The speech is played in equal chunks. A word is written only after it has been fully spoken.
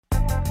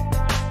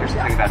Here's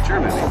the thing about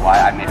Germany, why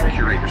I made a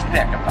curator's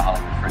pick of the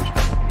Hollywood Fringe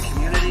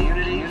Community,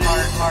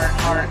 heart,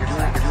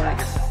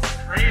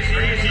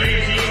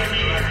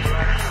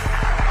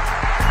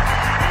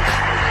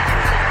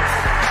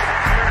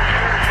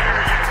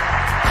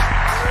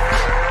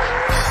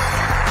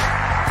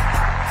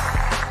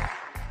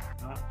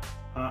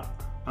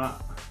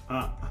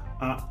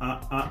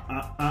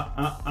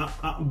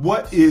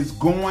 What is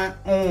going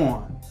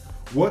on?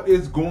 What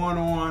is going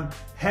on?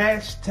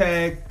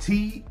 Hashtag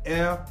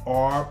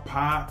TFR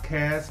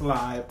Podcast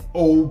Live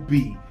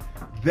OB.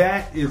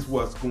 That is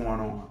what's going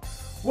on.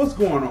 What's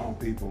going on,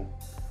 people?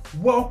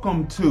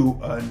 Welcome to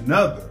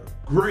another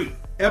great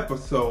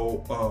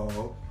episode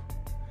of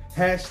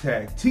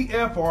Hashtag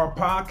TFR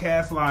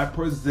Podcast Live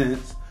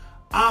presents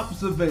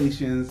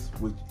Observations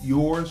with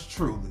yours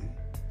truly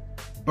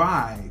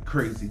by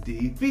Crazy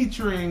D,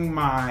 featuring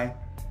my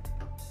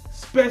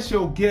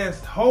special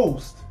guest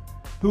host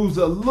who's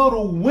a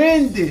little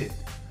winded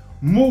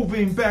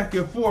moving back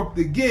and forth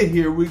to get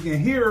here. We can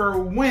hear her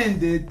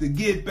winded to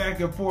get back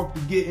and forth to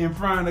get in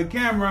front of the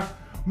camera.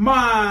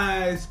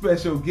 My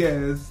special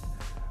guest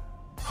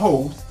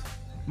host,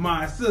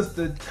 my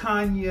sister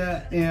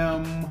Tanya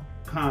M.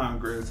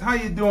 Congress. How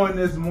you doing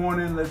this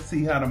morning? Let's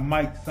see how the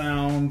mic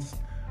sounds.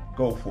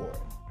 Go for it.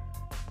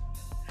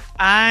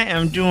 I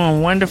am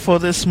doing wonderful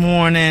this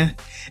morning.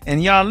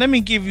 And y'all, let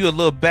me give you a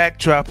little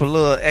backdrop, a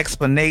little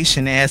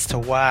explanation as to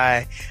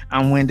why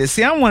I'm winded.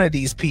 See, I'm one of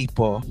these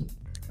people.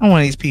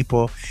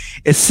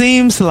 It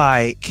seems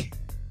like,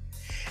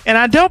 and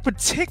I don't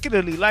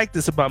particularly like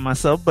this about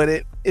myself,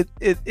 but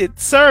it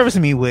serves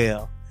me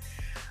well.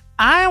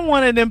 I'm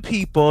one of them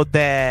people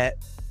that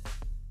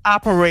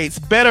operates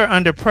better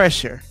under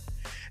pressure.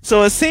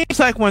 So it seems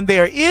like when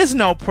there is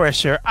no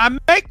pressure, I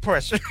make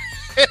pressure.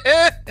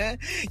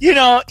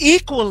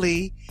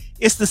 Equally,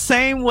 it's the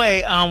same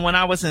way when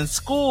I was in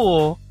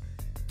school,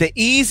 the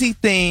easy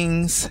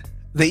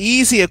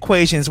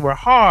equations were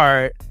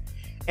hard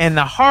and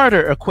the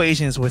harder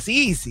equations was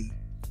easy.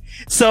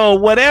 So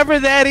whatever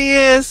that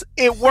is,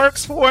 it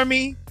works for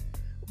me.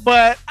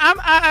 But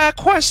I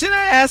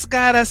asked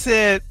God, I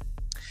said,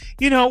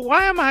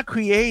 why am I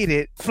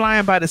created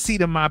flying by the seat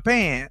of my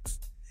pants?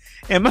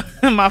 And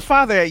my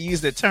father had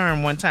used a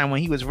term one time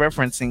when he was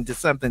referencing to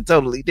something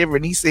totally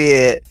different. He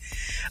said,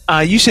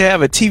 you should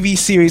have a TV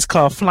series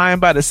called Flying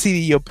by the Seat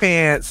of Your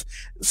Pants,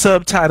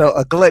 subtitle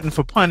A Glutton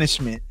for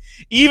Punishment.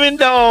 Even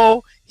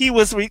though he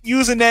was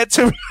using that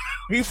to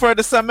refer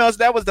to something else,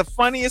 that was the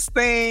funniest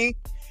thing.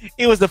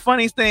 It was the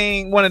funniest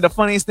thing, one of the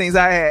funniest things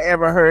I had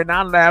ever heard. And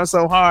I laughed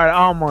so hard,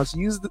 I almost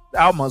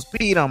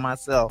peed on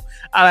myself.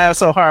 I laughed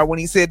so hard when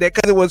he said that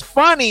because it was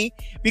funny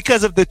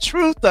because of the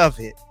truth of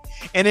it.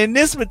 And in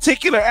this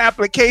particular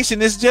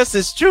application, it's just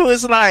as true.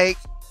 It's like,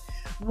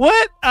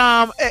 what,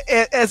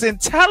 as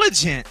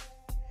intelligent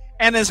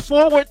and as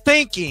forward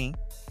thinking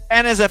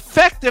and as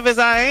effective as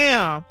I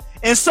am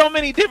in so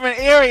many different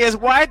areas,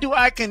 why do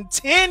I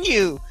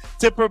continue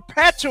to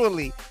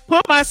perpetually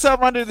put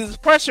myself under this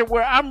pressure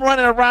where I'm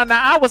running around?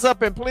 Now, I was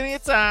up in plenty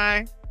of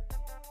time.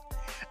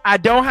 I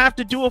don't have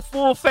to do a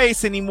full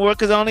face anymore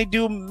because I only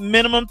do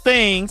minimum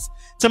things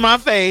to my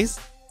face.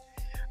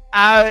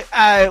 I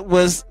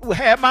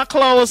had my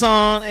clothes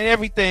on and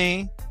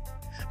everything,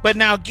 but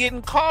now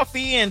getting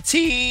coffee and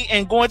tea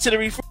and going to the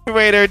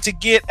refrigerator to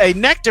get a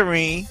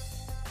nectarine,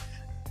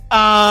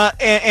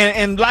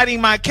 and lighting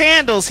my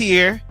candles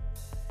here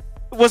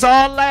was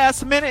all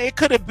last minute. It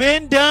could have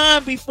been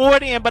done before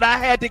then, but I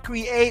had to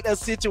create a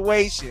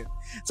situation.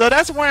 So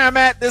that's where I'm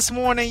at this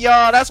morning,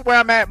 y'all. That's where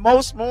I'm at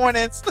most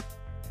mornings.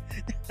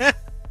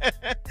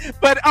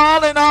 But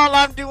all in all,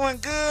 I'm doing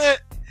good.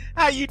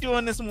 How you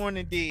doing this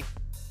morning, D?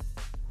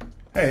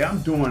 Hey,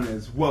 I'm doing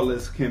as well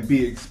as can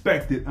be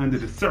expected under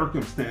the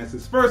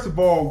circumstances. First of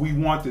all, we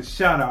want to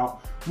shout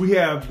out. We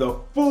have the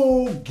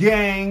full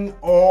gang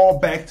all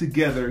back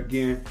together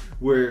again.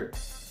 We're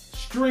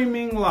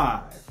streaming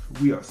live.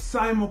 We are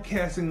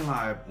simulcasting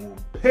live on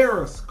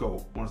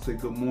Periscope. I want to say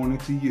good morning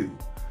to you.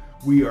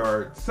 We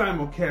are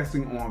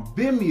simulcasting on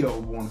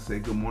Vimeo. We want to say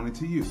good morning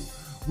to you.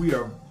 We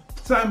are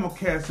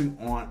simulcasting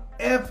on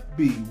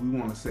FB. We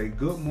want to say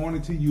good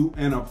morning to you.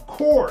 And of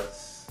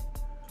course,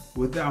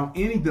 without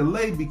any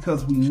delay,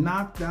 because we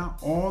knocked out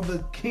all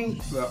the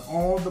kinks,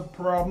 all the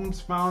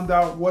problems, found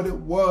out what it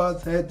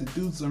was, had to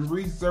do some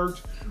research.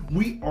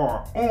 We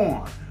are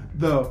on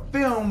the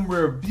Film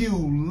Review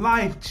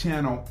Life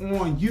channel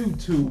on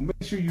YouTube.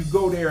 Make sure you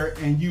go there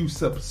and you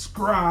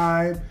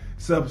subscribe.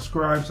 Press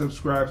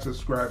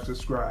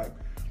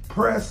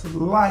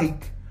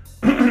like.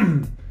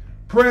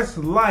 Press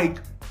like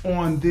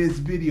on this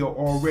video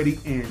already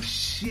and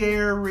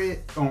share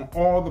it on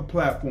all the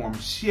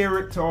platforms. Share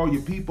it to all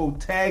your people.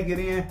 Tag it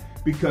in,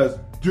 because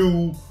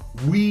do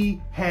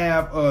we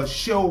have a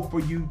show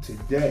for you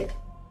today?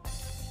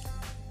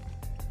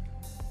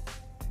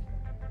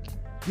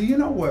 Do you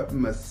know what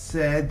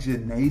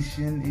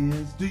miscegenation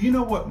is? Do you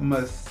know what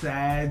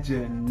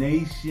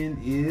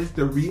miscegenation is?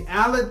 The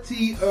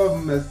reality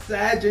of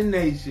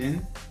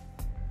miscegenation,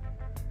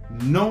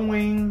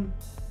 knowing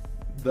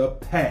the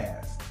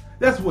past.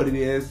 That's what it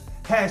is.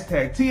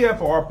 Hashtag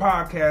TFR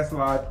Podcast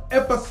Live,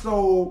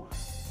 episode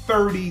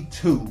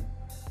 32.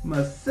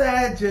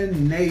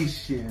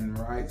 Miscegenation,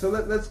 right? So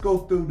let's go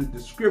through the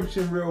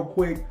description real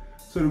quick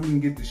so that we can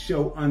get the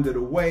show under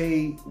the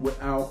way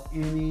without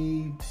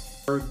any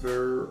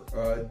further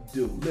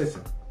ado.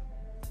 Listen,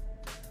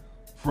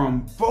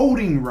 from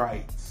voting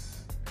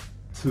rights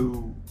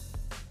to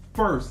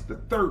first, the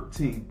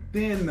 13th,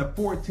 then the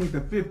 14th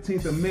and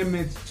 15th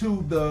Amendments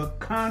to the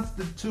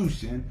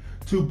Constitution,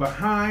 to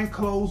behind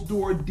closed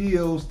door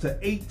deals to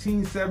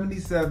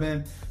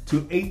 1877 to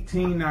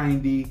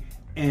 1890,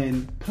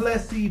 and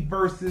Plessy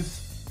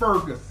versus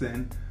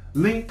Ferguson,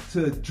 linked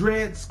to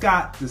Dred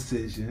Scott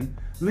decision,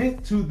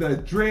 linked to the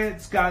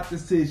Dred Scott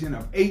decision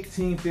of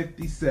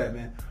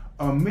 1857,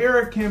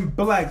 American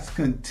blacks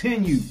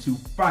continue to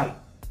fight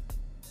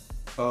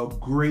a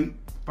great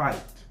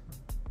fight.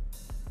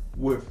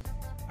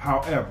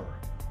 However,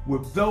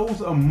 with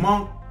those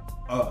amongst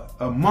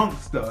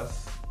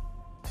us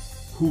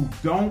who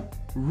don't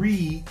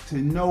read to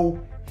know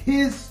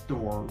his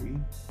story,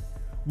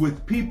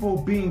 with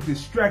people being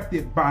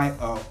distracted by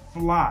a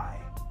fly,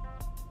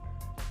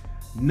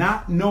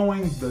 not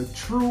knowing the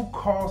true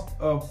cost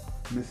of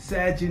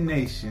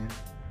miscegenation,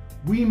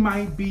 we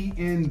might be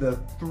in the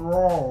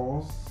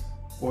throes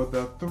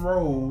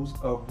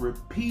of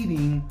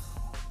repeating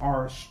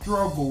our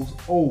struggles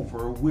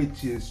over,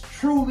 which is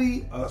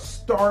truly a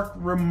stark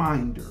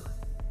reminder.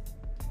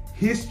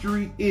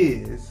 History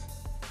is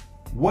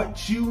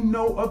what you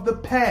know of the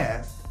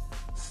past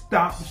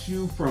stops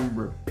you from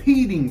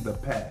repeating the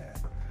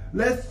past.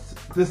 Let's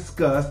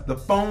discuss. The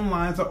phone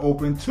lines are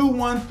open.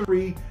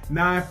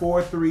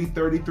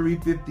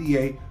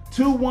 213-943-3358.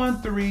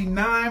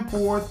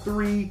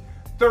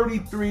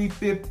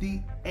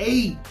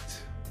 213-943-3358.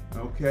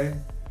 Okay?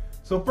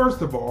 So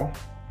first of all,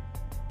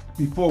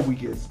 before we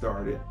get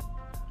started,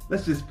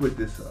 let's just put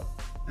this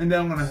up. And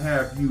then I'm going to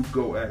have you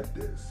go at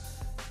this.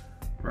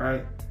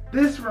 Right?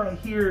 This right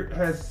here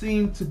has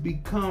seemed to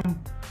become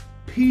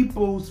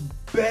people's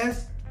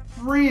best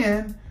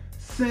friend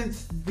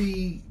since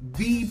the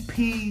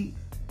VP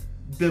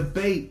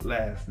debate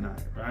last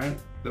night, right?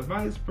 The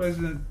vice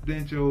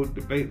presidential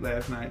debate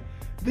last night.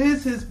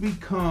 This has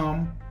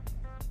become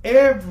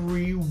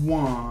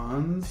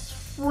everyone's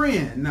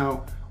friend.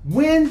 Now,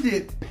 when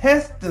did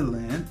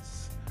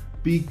pestilence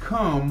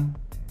become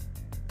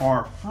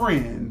our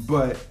friend?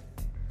 But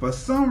for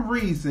some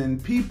reason,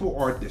 people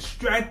are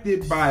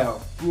distracted by a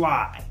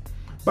fly.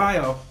 By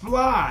a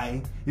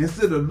fly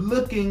instead of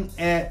looking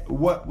at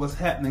what was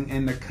happening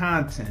in the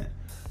content.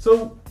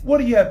 So what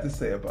do you have to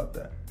say about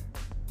that?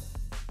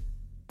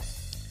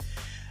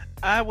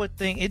 I would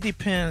think it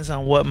depends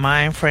on what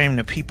mind frame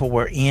the people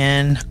were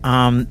in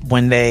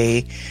when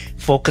they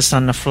focus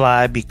on the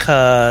fly,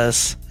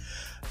 because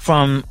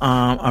from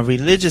a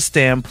religious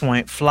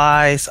standpoint,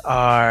 flies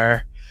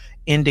are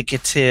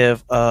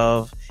indicative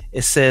of,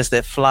 it says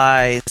that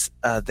flies,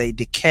 they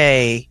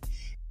decay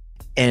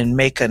and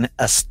make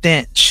a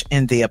stench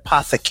in the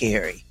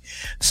apothecary.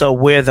 So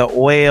where the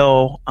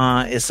oil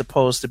is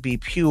supposed to be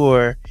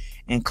pure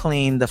and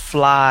clean, the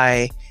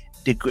fly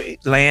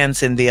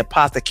lands in the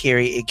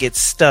apothecary, it gets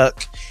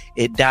stuck,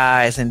 it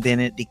dies, and then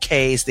it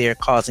decays there,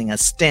 causing a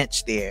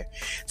stench there.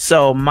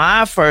 So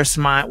my first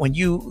mind, when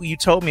you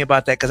told me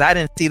about that, because I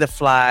didn't see the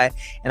fly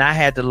and I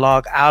had to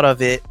log out of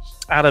the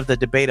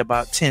debate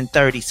about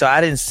 10:30, so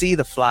I didn't see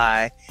the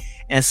fly.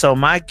 And so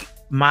my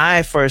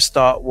first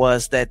thought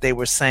was that they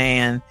were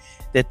saying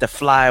that the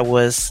fly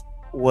was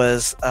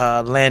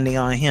landing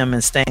on him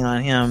and staying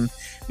on him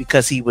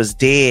because he was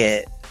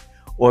dead,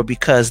 or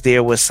because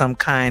there was some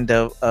kind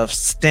of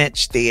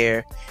stench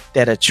there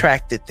that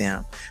attracted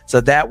them.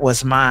 So that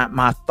was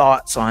my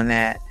thoughts on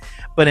that.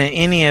 But in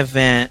any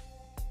event,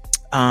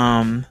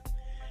 I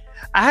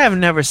have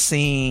never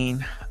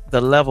seen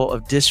the level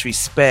of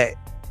disrespect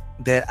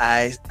that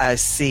I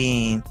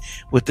seen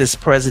with this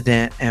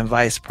president and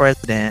vice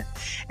president.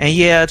 And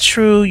yeah,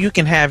 true, you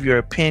can have your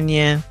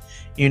opinion,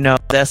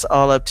 that's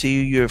all up to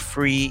you. You're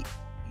free,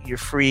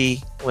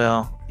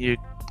 well, you're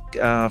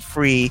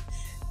free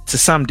to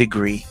some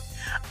degree,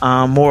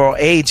 moral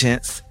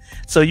agents,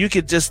 so you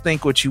could just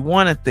think what you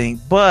want to think.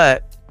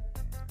 But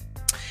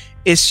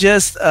it's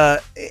just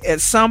at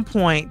some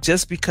point,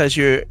 just because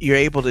you're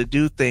able to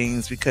do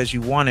things because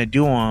you want to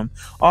do them,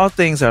 all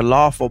things are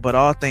lawful, but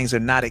all things are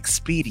not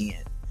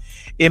expedient.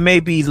 It may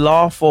be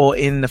lawful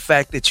in the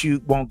fact that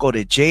you won't go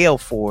to jail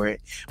for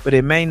it, but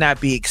it may not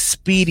be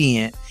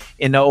expedient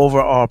in the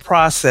overall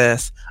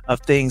process of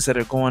things that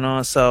are going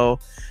on. So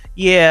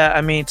yeah,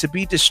 I mean, to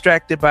be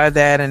distracted by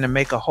that and to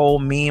make a whole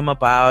meme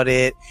about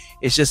it,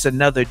 it's just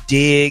another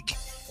dig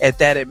at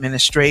that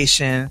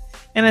administration,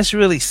 and it's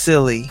really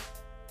silly.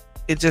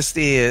 It just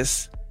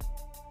is.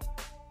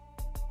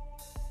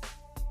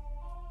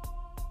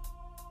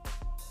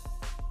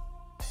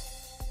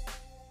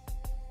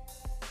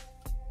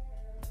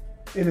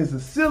 It is a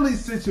silly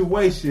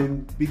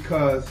situation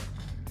because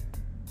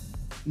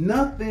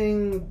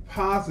nothing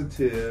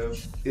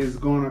positive is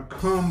going to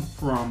come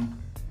from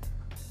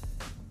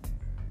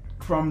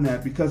from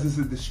that because it's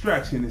a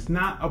distraction. It's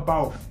not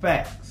about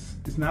facts.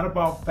 It's not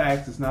about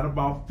facts. It's not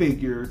about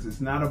figures.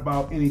 It's not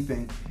about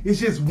anything. It's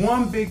just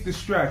one big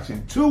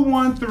distraction.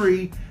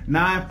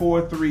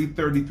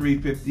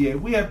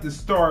 213-943-3358. We have to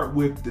start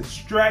with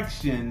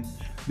distraction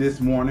this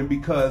morning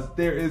because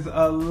there is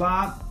a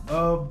lot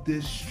of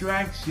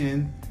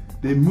distraction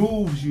that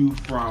moves you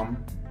from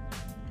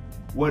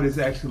what is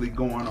actually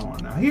going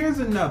on. Now, here's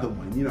another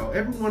one. You know,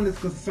 everyone is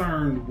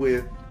concerned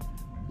with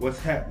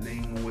what's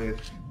happening with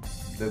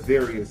the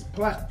various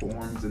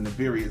platforms and the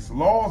various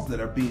laws that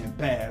are being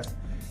passed.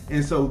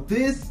 And so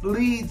this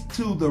leads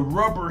to the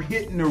rubber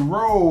hitting the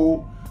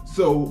road.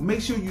 So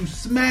make sure you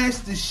smash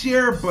the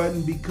share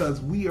button because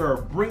we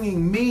are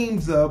bringing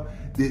memes up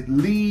that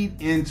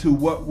lead into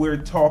what we're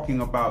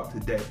talking about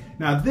today.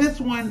 Now, this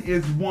one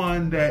is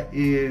one that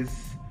is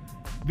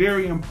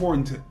very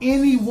important to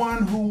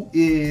anyone who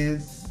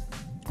is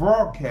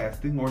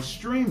broadcasting or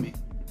streaming.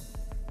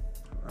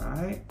 All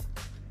right?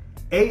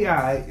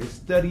 AI is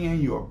studying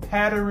your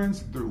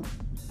patterns through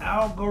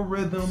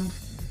algorithms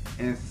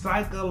and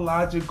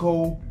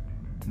psychological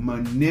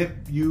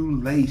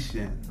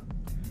manipulation.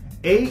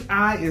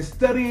 AI is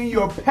studying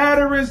your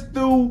patterns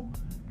through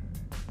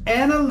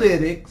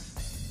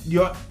analytics,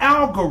 your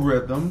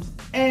algorithms,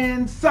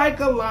 and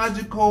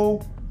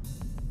psychological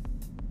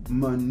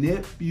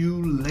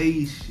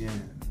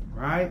manipulation,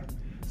 right?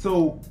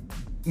 So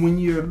when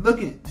you're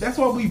looking, that's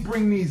why we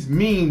bring these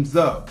memes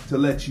up to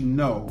let you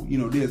know,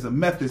 there's a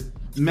method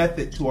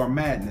to our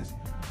madness.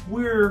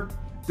 We're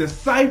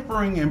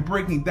deciphering and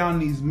breaking down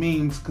these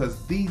memes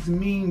because these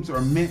memes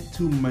are meant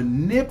to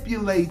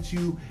manipulate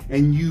you,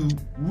 and you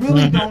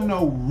really don't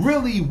know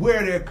really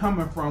where they're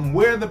coming from,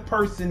 where the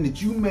person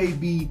that you may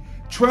be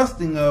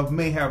trusting of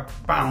may have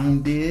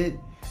found it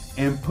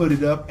and put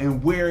it up,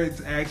 and where it's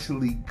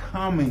actually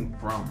coming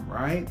from,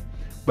 right?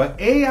 But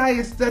AI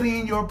is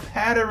studying your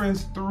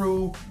patterns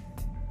through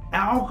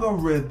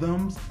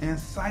algorithms and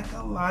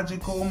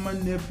psychological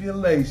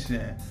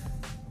manipulation.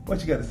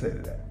 What you got to say to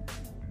that?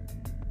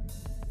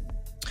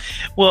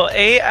 Well,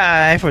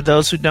 AI, for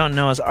those who don't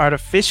know, is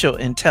artificial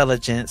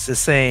intelligence, is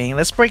saying,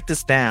 let's break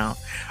this down.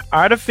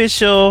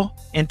 Artificial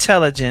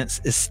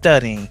intelligence is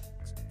studying,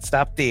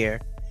 stop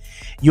there,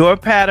 your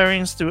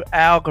patterns through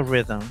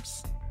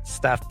algorithms,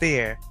 stop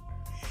there,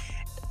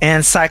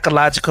 and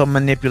psychological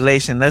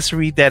manipulation. Let's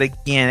read that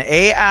again.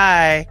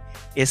 AI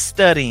is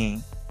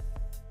studying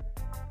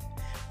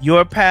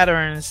your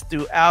patterns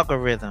through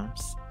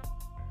algorithms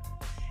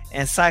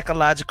and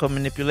psychological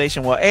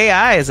manipulation. Well,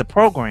 AI is a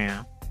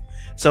program.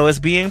 So it's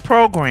being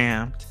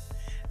programmed.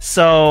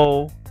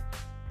 So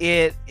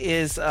it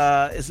is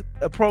a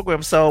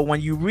program. So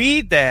when you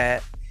read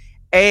that,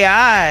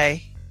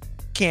 AI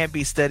can't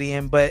be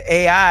studying, but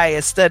AI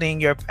is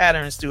studying your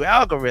patterns through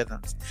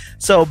algorithms.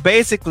 So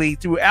basically,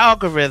 through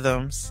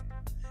algorithms,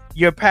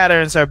 your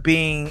patterns are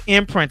being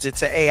imprinted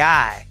to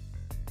AI.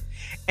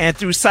 And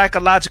through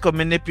psychological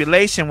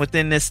manipulation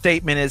within this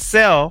statement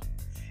itself,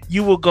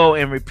 you will go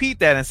and repeat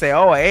that and say,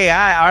 oh,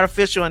 AI,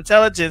 artificial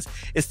intelligence,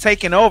 is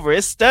taking over.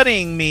 It's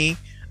studying me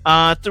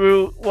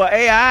through, well,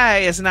 AI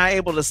is not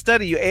able to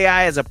study you.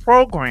 AI is a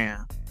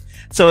program.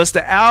 So it's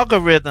the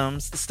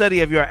algorithms, the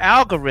study of your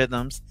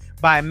algorithms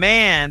by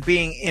man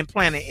being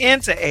implanted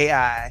into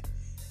AI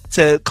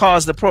to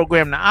cause the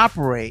program to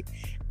operate.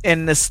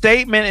 And the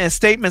statement and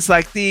statements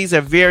like these are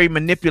very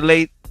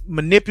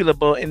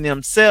manipulable in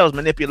themselves,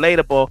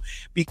 manipulatable,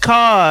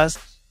 because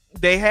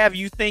they have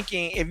you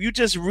thinking, if you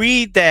just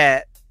read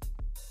that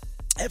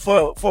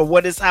for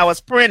what is how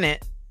it's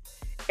printed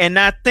and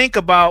not think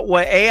about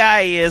what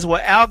AI is,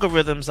 what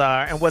algorithms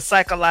are, and what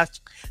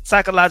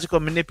psychological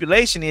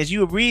manipulation is,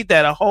 you read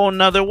that a whole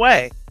nother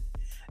way.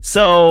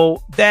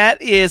 So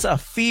that is a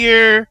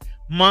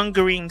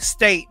fear-mongering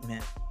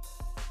statement.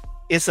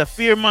 It's a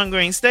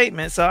fear-mongering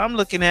statement. So I'm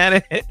looking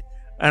at it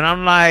and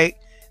I'm like,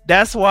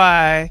 that's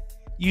why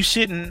you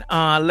shouldn't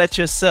let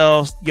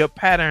your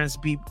patterns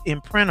be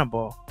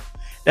imprintable.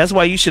 That's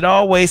why you should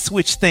always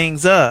switch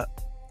things up.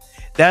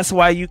 That's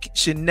why you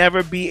should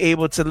never be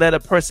able to let a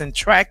person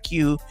track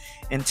you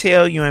and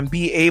tell you and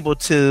be able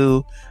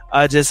to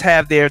just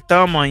have their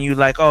thumb on you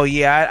like, oh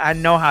yeah, I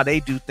know how they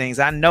do things.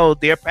 I know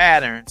their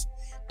patterns.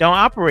 Don't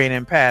operate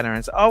in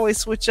patterns. Always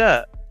switch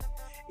up.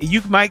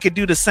 You could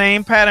do the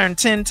same pattern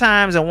 10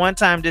 times and one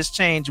time just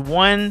change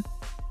one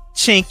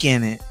chink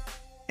in it.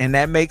 And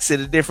that makes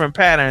it a different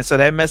pattern. So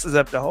that messes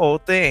up the whole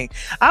thing.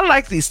 I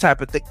like these type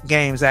of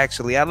games,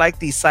 actually. I like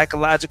these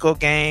psychological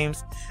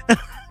games.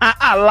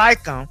 I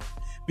like them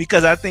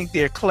because I think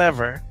they're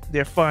clever.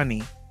 They're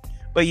funny.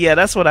 But yeah,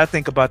 that's what I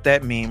think about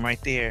that meme right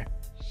there.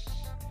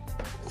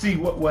 See,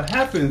 what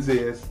happens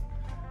is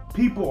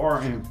people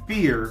are in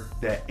fear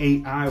that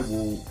AI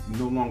will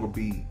no longer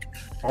be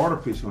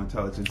artificial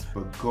intelligence,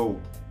 but go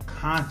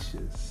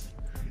conscious.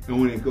 And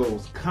when it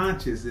goes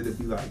conscious, it'll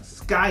be like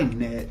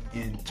Skynet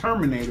and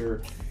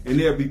Terminator, and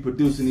they'll be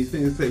producing these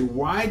things and say,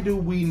 why do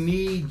we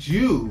need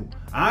you?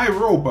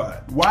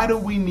 iRobot, why do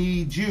we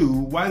need you?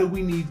 Why do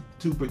we need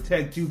to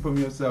protect you from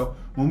yourself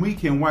when we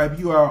can wipe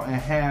you out and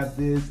have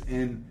this,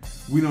 and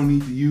we don't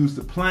need to use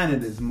the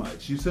planet as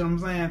much? You see what I'm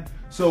saying?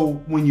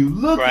 So when you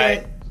look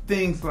at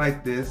things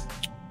like this,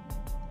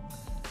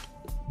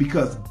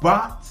 because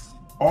bots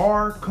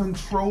are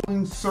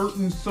controlling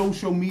certain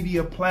social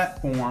media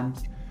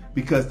platforms,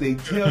 because they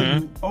tell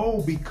you,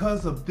 oh,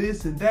 because of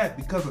this and that,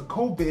 because of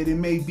COVID, it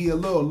may be a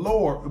little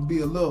lower, be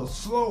a little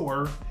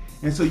slower,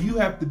 and so you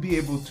have to be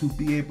able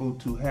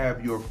to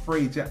have your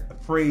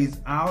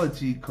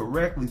phraseology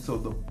correctly, so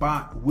the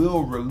bot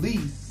will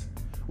release,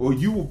 or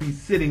you will be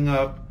sitting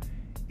up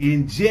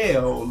in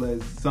jail,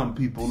 as some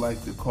people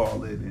like to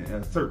call it,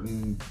 in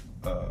certain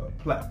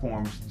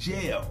platforms,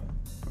 jail,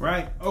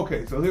 right?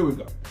 Okay, so here we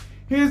go.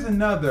 Here's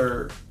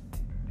another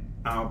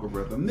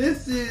algorithm.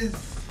 This is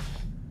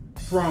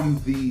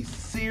from the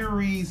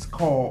series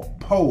called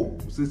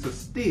Pose. It's a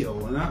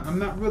still, and I'm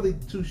not really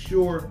too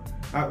sure.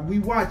 We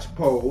watch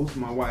Pose,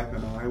 my wife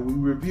and I. We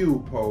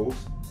review Pose.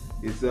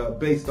 It's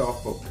based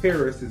off of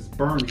Paris is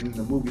Burning,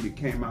 the movie that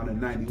came out in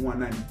 91,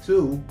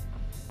 92,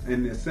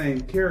 and the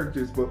same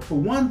characters. But for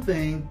one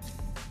thing,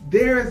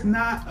 there is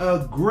not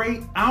a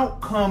great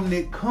outcome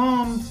that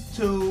comes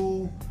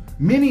to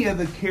many of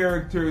the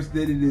characters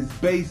that it is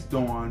based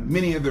on,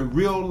 many of the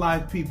real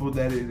life people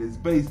that it is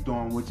based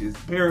on, which is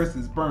Paris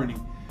is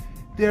Burning.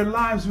 Their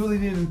lives really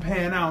didn't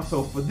pan out.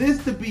 So for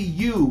this to be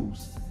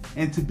used,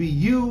 and to be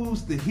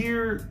used to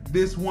hear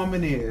this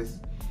woman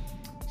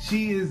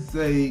she is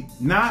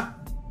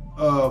not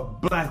a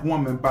black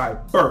woman by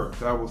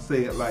birth. I will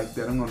say it like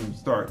that. I'm going to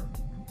start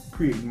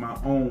creating my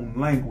own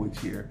language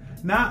here.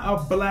 Not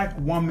a black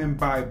woman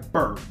by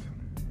birth,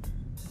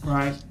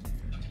 right?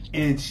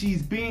 And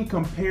she's being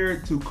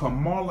compared to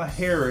Kamala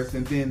Harris,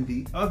 and then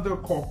the other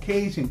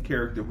Caucasian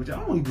character, which I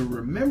don't even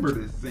remember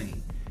this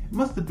scene. It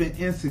must have been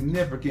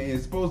insignificant.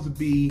 It's supposed to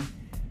be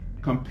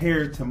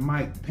compared to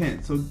Mike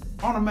Pence. So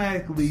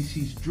automatically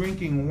she's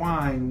drinking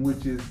wine,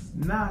 which is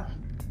not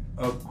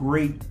a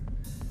great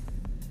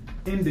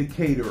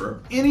indicator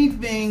of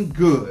anything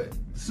good.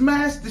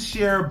 Smash the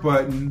share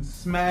button,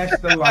 smash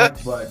the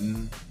like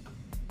button.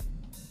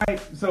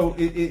 Right? So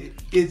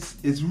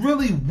it's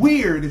really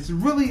weird. It's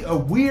really a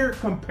weird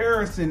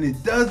comparison.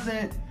 It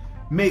doesn't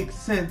make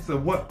sense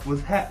of what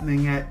was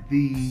happening at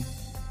the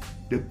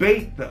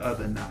debate the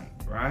other night,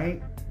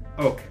 right?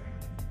 Okay.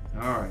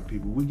 All right,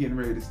 people, we're getting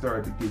ready to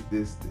start to get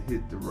this to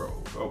hit the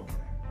road. Okay.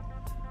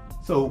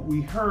 So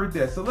we heard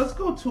that. So let's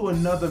go to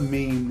another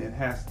meme that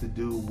has to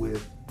do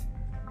with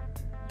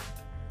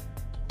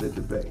the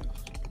debate,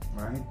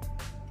 right?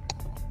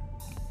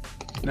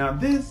 Now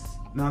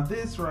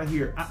this right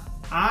here,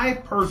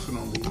 I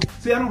personally,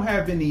 see, I don't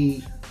have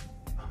any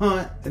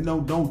hunt,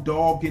 no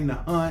dog in the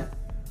hunt,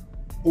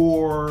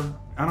 or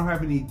I don't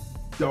have any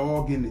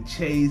dog in the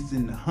chase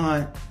in the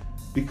hunt,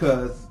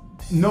 because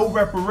no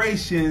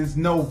reparations,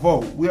 no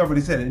vote. We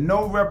already said it.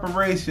 No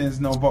reparations,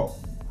 no vote.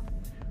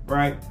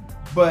 Right?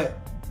 But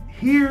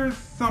here's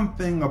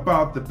something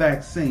about the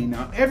vaccine.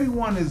 Now,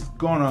 everyone is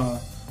gonna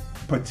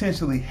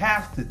potentially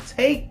have to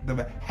take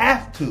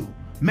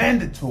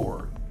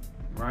mandatory,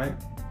 right?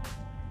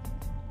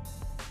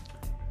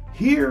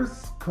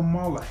 Here's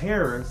Kamala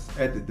Harris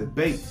at the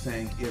debate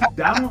saying, if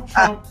Donald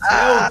Trump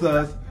tells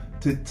us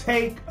to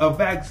take a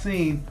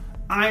vaccine,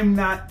 I'm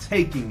not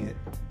taking it.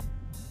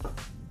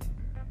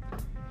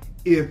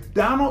 If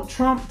Donald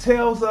Trump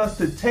tells us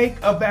to take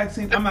a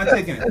vaccine, I'm not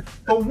taking it.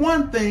 For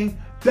one thing,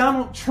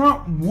 Donald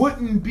Trump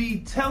wouldn't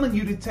be telling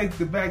you to take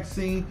the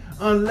vaccine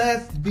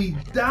unless the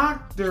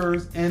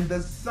doctors and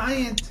the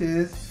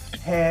scientists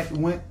had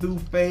went through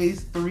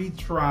phase 3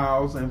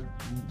 trials and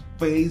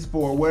phase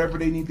 4, whatever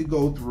they need to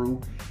go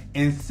through,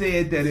 and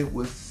said that it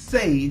was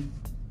safe,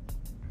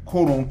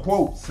 quote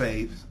unquote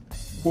safe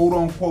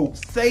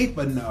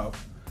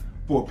enough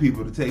for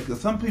people to take, because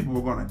some people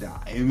are going to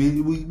die. I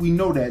mean, we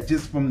know that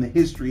just from the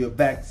history of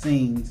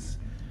vaccines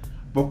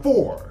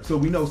before. So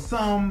we know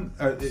some,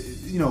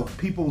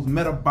 people's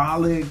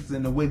metabolics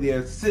and the way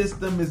their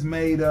system is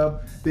made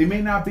up, they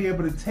may not be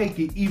able to take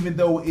it even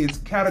though it's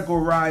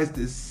categorized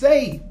as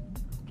safe,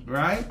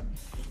 right?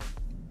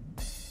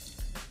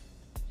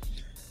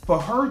 For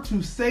her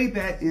to say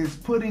that is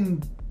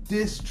putting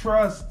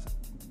distrust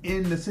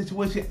in the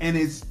situation, and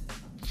it's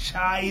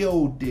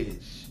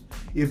childish.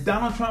 If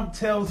Donald Trump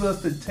tells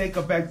us to take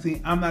a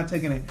vaccine, I'm not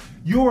taking it.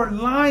 You're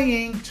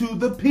lying to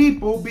the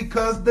people,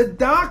 because the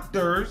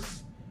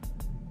doctors,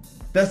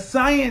 the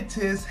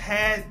scientists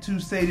had to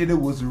say that it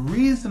was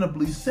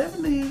reasonably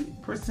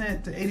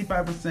 70% to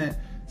 85%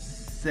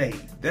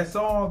 safe. That's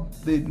all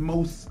that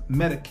most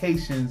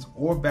medications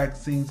or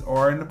vaccines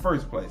are in the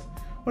first place.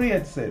 What do you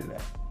have to say to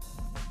that?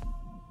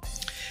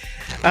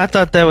 I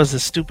thought that was the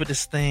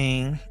stupidest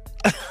thing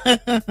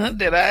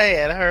that I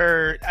had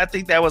heard. I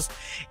think that was,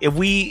 if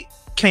we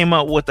came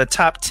up with a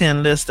top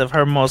 10 list of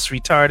her most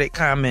retarded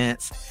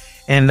comments,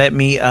 And let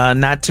me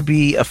not to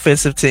be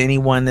offensive to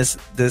anyone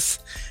this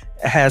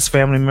has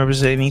family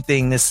members or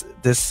anything this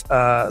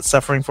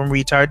suffering from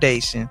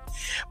retardation,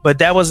 but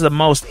that was the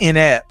most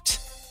inept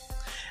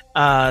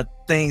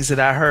things that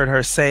I heard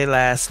her say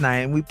last night,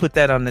 and we put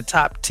that on the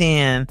top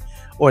 10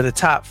 or the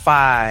top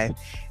 5.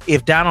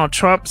 If Donald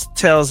Trump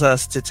tells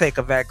us to take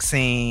a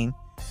vaccine,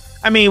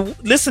 I mean,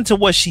 listen to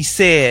what she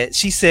said.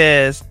 She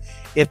says,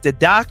 if the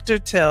doctor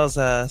tells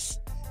us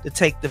to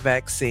take the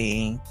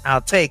vaccine,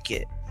 I'll take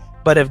it.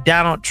 But if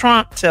Donald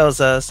Trump tells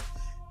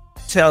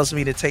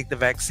me to take the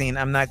vaccine,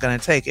 I'm not going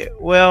to take it.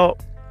 Well,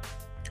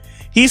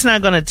 he's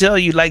not going to tell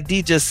you, like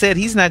Dee just said,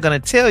 he's not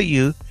going to tell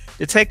you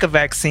to take a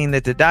vaccine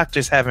that the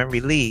doctors haven't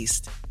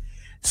released.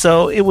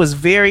 So it was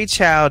very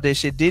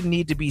childish. It didn't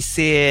need to be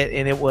said.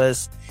 And it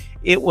was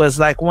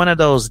like one of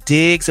those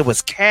digs. It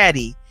was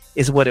catty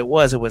is what it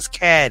was. It was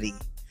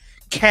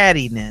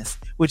cattiness,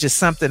 which is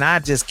something I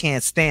just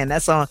can't stand.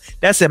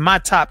 That's in my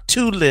top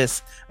 2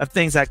 list of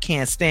things I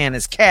can't stand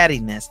is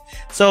cattiness.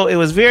 So it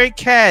was very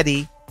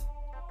catty.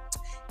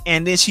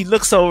 And then she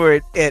looks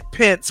over at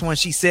Pence when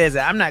she says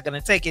that I'm not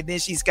going to take it. Then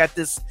she's got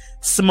this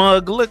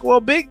smug look. Well,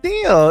 big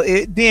deal.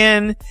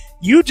 Then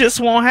you just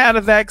won't have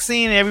the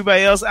vaccine. And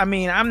everybody else. I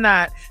mean, I'm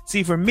not.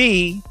 See, for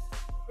me,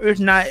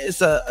 it's not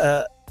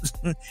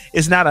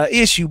an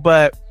issue.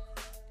 But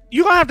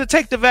you're gonna have to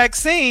take the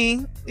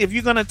vaccine. If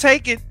you're gonna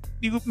take it,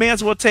 you may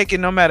as well take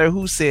it no matter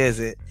who says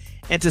it.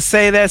 And to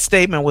say that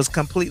statement was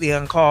completely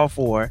uncalled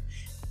for.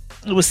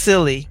 It was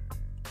silly.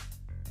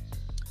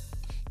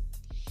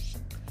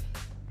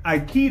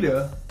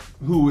 Aikita,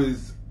 who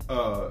is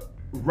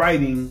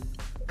writing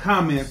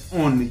comments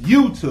on the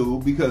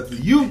YouTube, because the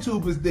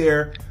YouTube is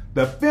there,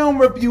 the Film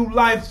Review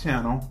Live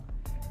channel,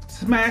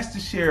 smash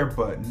the share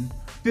button.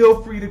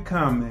 Feel free to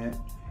comment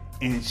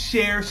and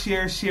share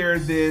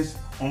this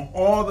on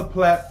all the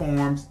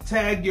platforms.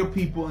 Tag your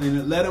people in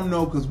it. Let them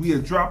know, because we are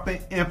dropping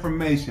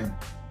information.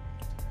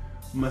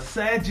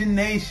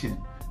 Miscegenation.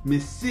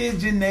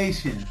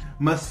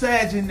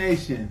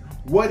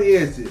 What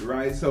is it,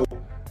 right? So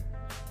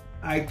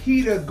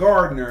Aikita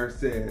Gardner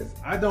says,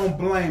 I don't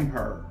blame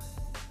her.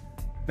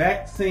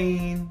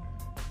 Vaccines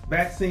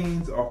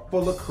are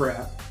full of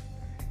crap.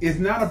 It's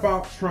not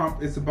about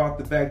Trump, it's about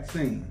the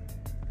vaccine.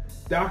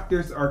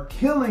 Doctors are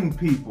killing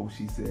people,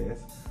 she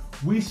says.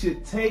 We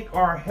should take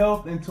our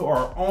health into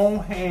our own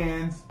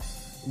hands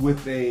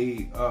with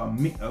a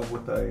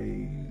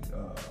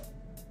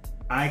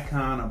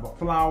icon of a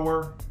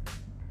flower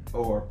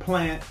or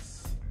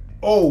plants.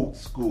 Old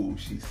school,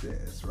 she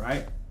says,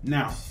 right?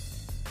 Now,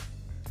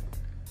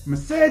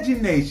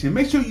 Miscegenation.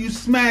 Make sure you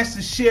smash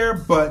the share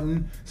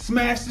button.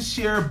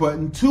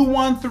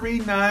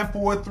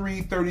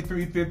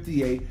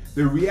 213-943-3358.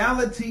 The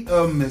reality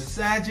of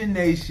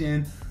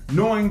miscegenation,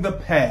 knowing the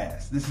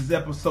past. This is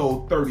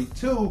episode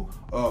 32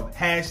 of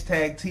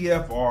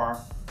 #TFR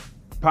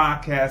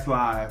Podcast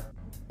Live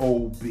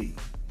OB.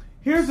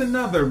 Here's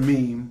another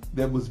meme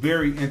that was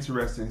very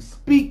interesting.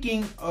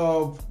 Speaking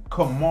of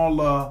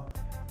Kamala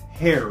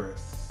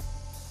Harris.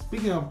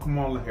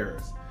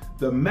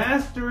 The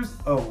masters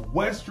of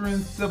Western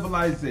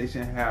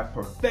civilization have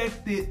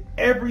perfected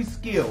every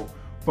skill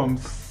from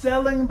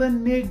selling the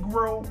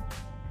Negro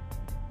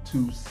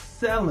to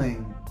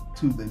selling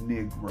to the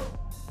Negro.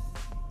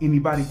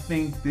 Anybody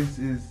think this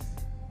is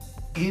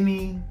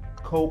any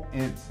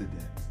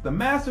coincidence? The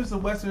masters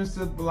of Western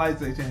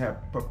civilization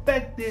have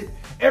perfected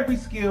every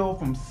skill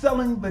from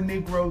selling the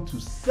Negro to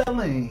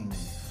selling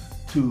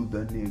to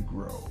the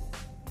Negro.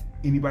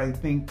 Anybody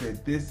think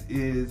that this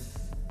is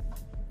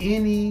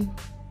any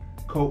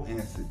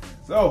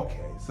coincidence?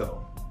 Okay,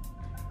 so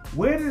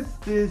where does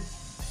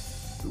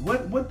this,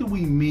 what do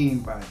we mean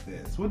by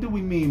this? What do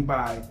we mean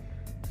by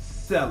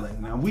selling?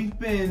 Now, we've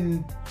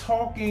been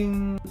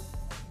talking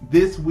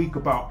this week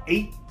about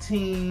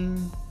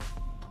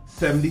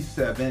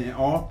 1877 and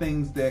all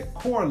things that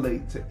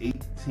correlate to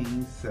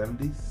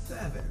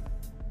 1877.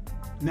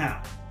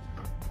 Now,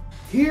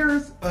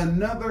 here's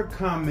another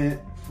comment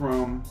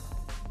from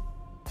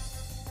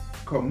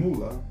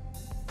Kamala.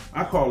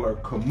 I call her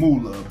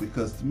Kamala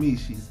because to me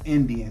she's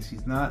Indian.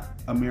 She's not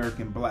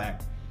American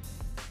black.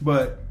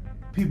 But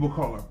people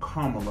call her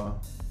Kamala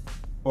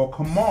or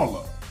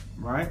Kamala,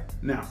 right?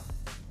 Now,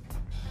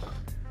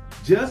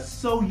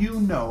 just so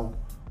you know,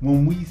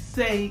 when we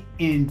say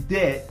in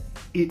debt,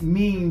 it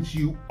means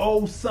you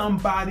owe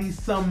somebody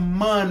some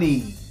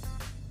money.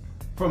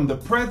 From the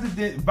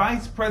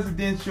vice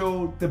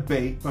presidential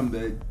debate, from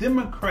the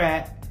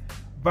Democrat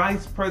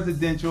vice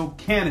presidential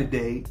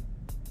candidate,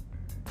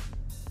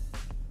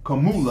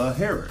 Kamala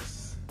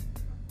Harris,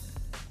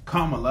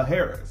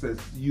 as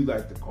you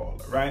like to call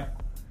her, right?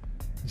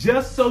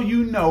 Just so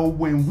you know,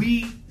 when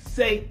we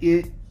say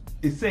it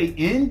say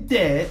in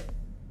debt,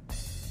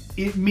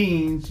 it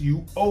means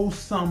you owe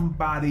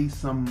somebody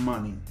some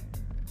money.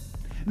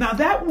 Now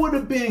that would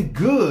have been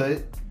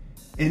good,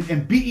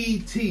 and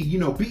BET,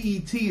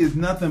 BET is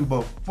nothing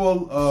but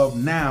full of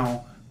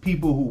now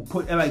people who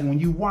put, like when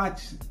you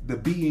watch the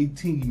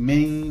BET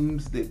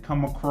memes that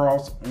come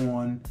across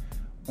on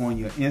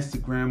your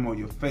Instagram or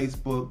your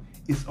Facebook,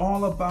 It's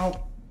all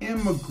about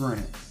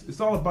immigrants. It's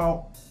all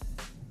about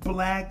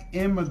black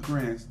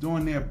immigrants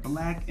doing their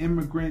black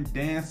immigrant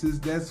dances.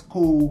 That's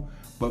cool.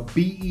 But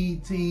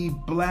BET,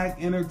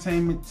 Black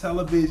Entertainment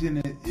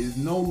Television, is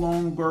no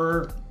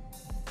longer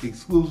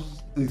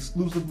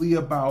exclusively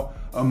about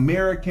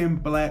American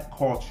black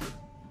culture,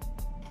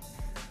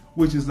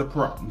 which is the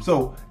problem.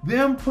 So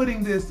them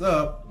putting this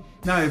up,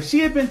 now if she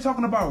had been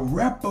talking about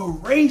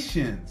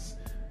reparations,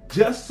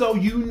 just so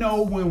you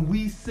know, when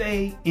we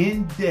say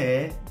in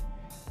debt,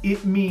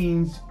 it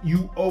means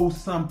you owe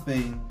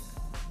somebody,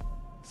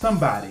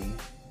 something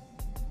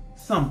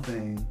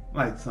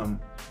like some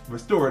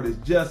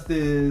restorative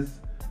justice,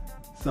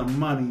 some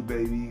money,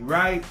 baby,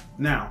 right?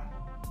 Now,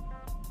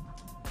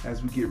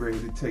 as we get ready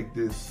to take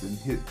this and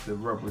hit the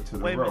rubber to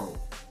the road.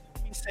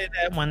 Let me say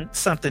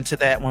something to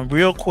that one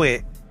real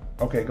quick.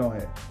 Okay, go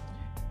ahead.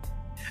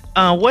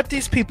 What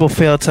these people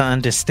fail to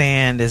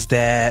understand is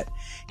that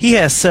he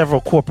has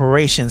several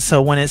corporations.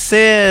 So when it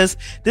says,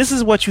 this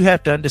is what you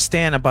have to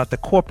understand about the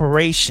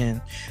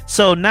corporation.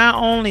 So not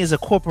only is a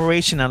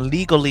corporation a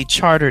legally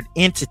chartered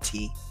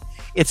entity,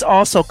 it's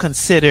also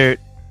considered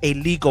a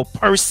legal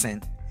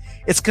person.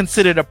 It's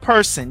considered a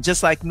person,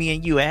 just like me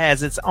and you. It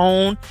has its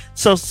own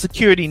social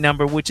security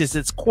number, which is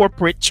its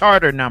corporate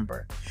charter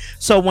number.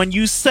 So when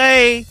you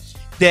say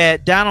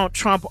that Donald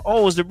Trump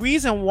owes, the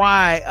reason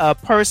why a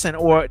person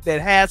or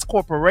that has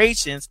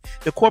corporations,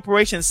 the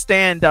corporations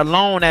stand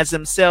alone as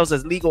themselves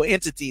as legal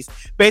entities.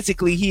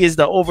 Basically, he is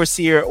the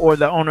overseer or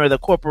the owner of the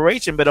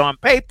corporation, but on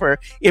paper,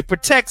 it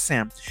protects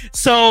him.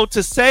 So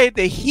to say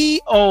that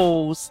he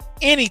owes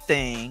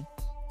anything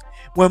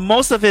when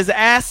most of his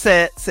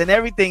assets and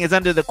everything is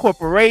under the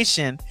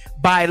corporation,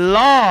 by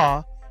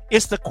law,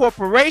 it's the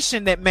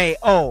corporation that may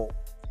owe,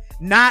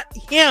 not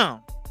him.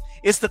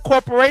 It's the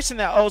corporation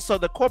that owes. So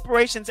the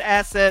corporation's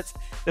assets,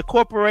 the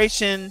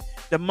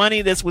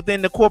money that's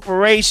within the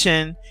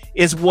corporation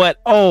is what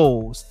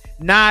owes,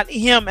 not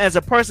him as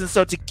a person.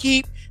 So to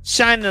keep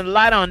shining a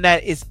light on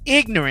that is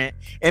ignorant.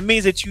 It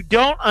means that you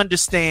don't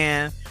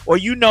understand, or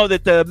you know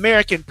that the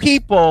American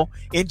people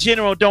in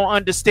general don't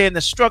understand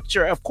the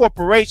structure of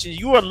corporations.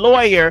 You're a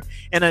lawyer,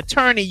 an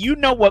attorney. You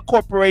know what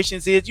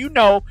corporations is. You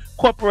know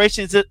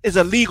corporations is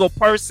a legal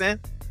person.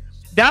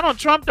 Donald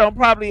Trump,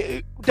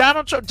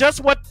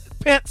 just what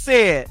Pence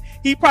said.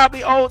 He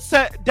probably owed,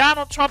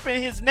 Donald Trump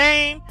in his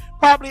name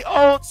probably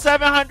owed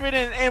 700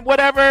 and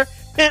whatever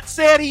Pence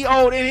said he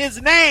owed in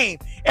his name.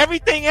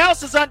 Everything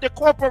else is under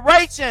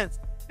corporations.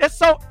 That's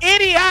so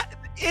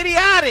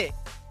idiotic.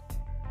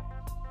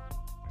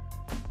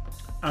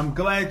 I'm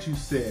glad you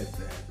said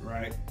that,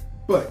 right?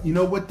 But you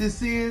know what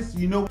this is?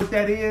 You know what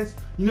that is?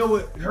 You know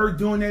what her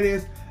doing that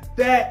is?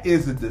 That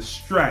is a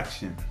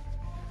distraction.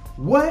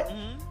 What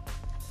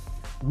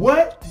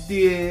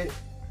did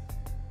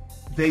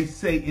they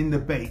say in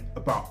debate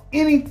about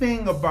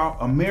anything about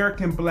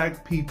American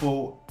black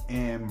people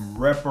and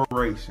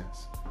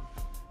reparations?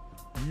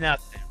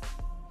 Nothing.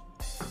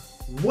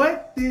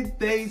 What did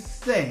they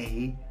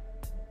say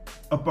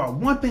about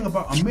one thing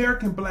about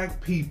American black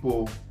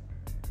people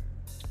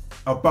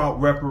about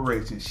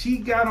reparations? She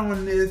got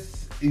on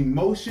this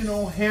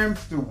emotional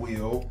hamster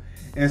wheel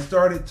and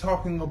started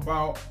talking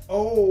about,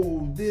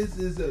 this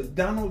is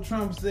Donald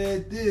Trump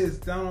said this,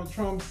 Donald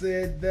Trump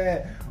said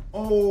that,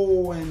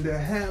 and to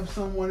have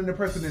someone in the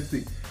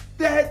presidency.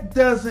 That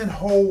doesn't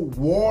hold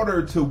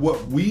water to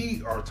what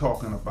we are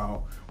talking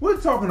about.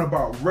 We're talking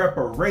about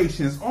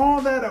reparations,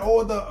 all that,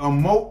 all the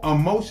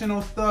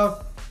emotional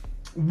stuff.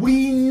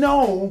 We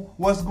know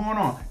what's going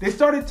on. They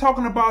started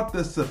talking about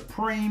the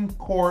Supreme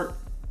Court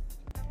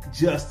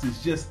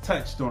justice, just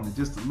touched on it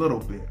just a little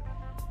bit.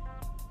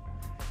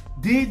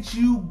 Did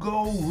you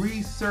go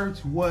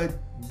research what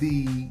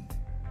the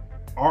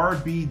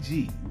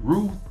RBG,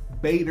 Ruth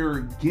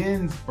Bader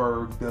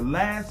Ginsburg, the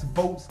last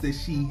votes that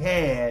she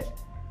had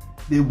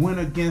that went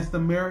against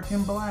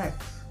American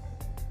blacks?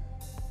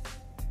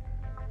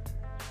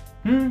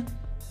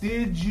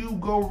 Did you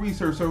go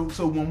research?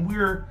 So when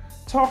we're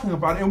talking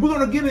about it, and we're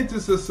going to get into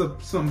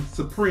some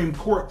Supreme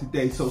Court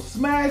today, so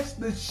smash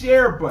the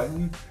share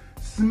button.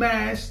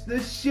 Smash the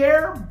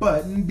share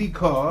button,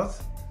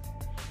 because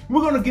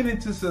we're going to get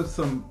into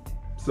some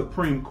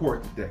Supreme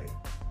Court today.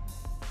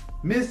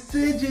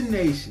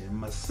 Miscegenation,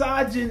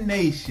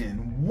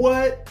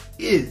 what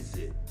is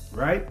it,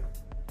 right?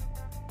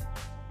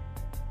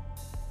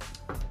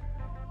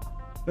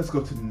 Let's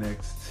go to the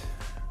next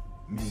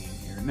meeting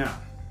here. Now,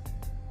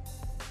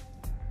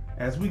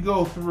 as we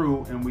go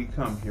through and we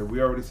come here,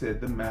 we already said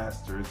the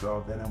masters,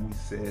 all that, and we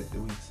said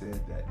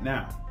that.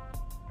 Now,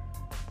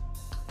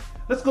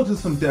 let's go to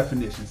some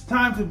definitions.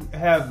 Time to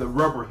have the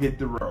rubber hit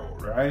the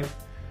road, right?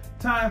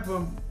 Time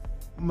for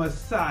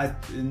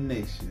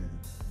miscegenation.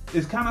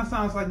 It kind of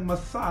sounds like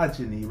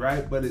misogyny,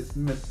 right? But it's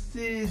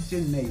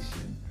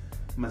miscegenation.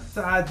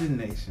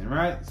 Miscegenation,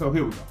 right? So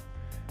here we go.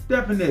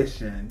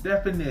 Definition.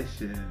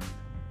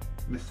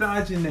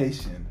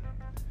 Miscegenation.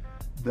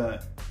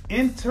 The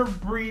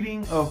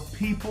interbreeding of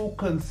people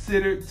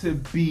considered to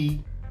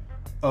be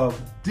of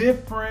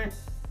different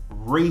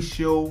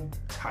racial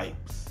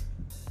types.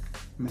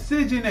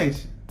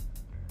 Miscegenation.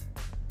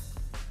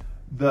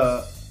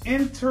 The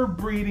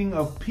interbreeding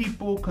of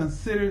people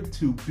considered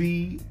to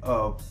be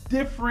of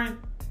different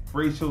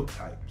racial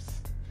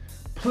types.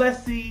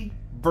 Plessy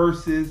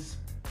versus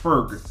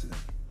Ferguson,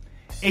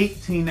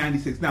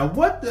 1896. Now,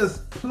 what does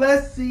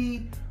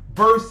Plessy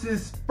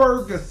versus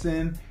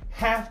Ferguson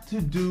have to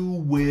do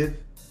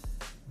with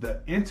the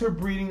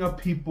interbreeding of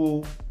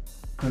people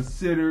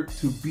considered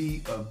to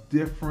be of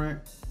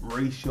different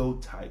racial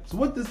types?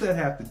 What does that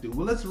have to do?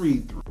 Well, let's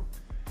read through.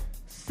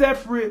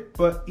 Separate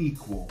but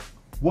equal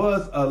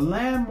was a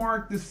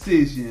landmark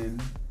decision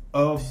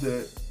of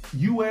the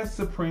U.S.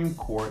 Supreme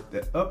Court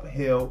that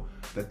upheld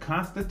the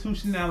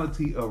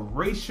constitutionality of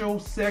racial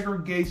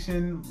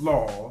segregation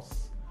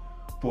laws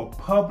for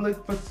public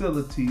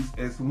facilities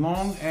as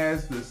long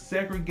as the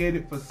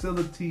segregated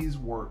facilities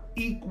were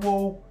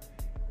equal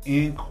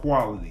in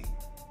quality.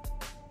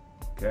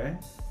 Okay?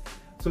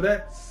 So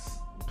that's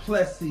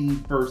Plessy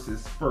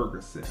versus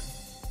Ferguson.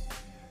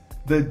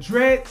 The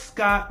Dred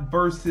Scott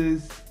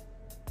versus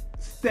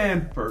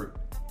Stanford,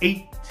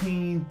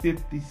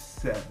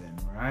 1857,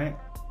 right?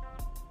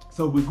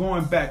 So we're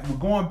going back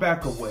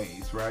a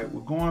ways, right?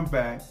 We're going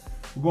about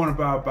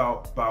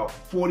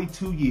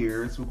 42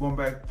 years. We're going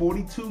back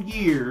 42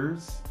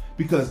 years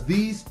because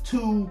these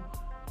two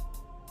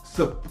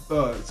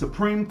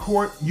Supreme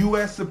Court,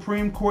 U.S.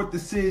 Supreme Court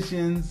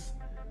decisions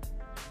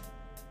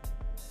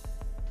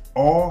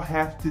all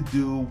have to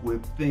do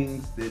with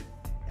things that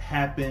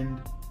happened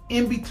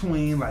in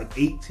between, like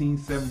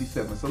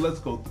 1877. So let's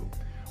go through.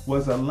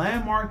 Was a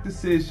landmark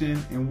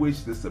decision in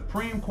which the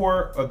Supreme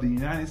Court of the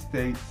United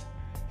States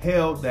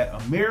held that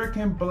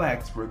American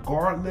blacks,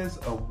 regardless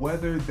of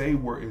whether they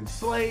were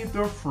enslaved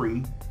or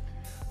free,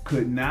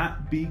 could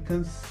not be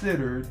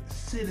considered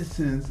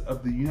citizens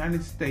of the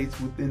United States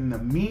within the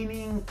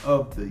meaning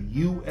of the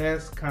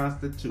U.S.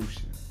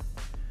 Constitution.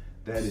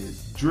 That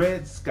is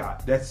Dred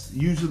Scott. That's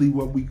usually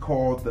what we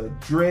call the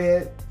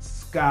Dred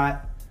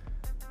Scott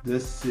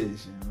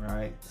decision,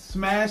 right?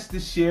 Smash the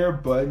share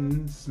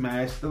button,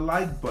 smash the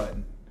like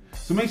button.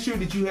 So make sure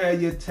that you have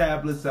your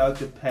tablets out,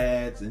 your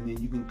pads, and then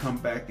you can come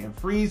back and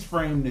freeze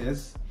frame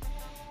this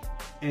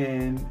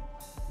and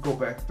go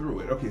back through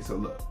it. Okay, so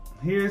look,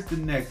 here's the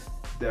next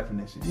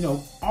definition. You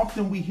know,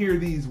 often we hear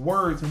these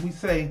words and we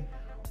say,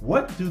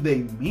 what do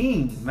they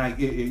mean? Like,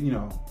 you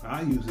know,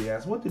 I usually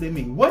ask, what do they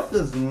mean? What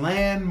does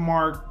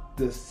landmark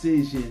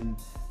decision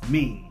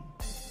mean?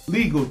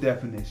 Legal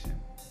definition.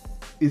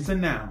 It's a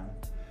noun.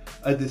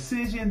 A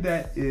decision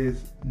that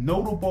is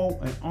notable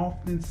and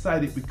often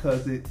cited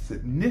because it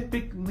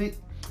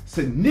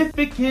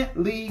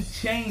significantly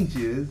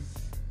changes,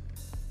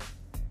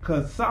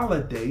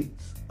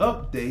 consolidates,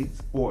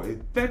 updates, or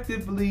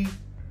effectively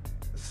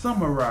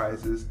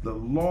summarizes the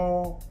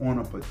law on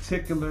a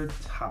particular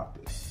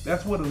topic.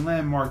 That's what a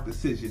landmark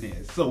decision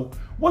is. So,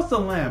 what's a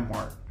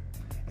landmark?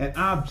 An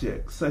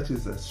object such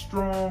as a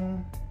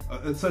stone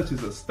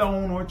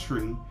or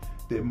tree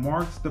that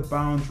marks the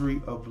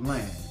boundary of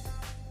land.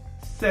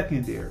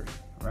 Secondary,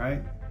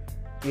 right?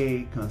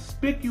 A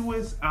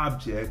conspicuous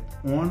object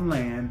on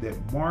land that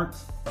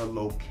marks a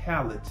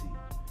locality.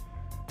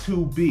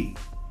 To be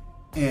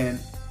an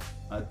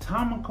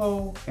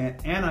anatomical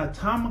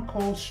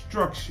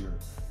structure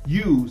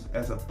used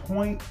as a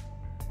point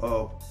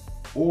of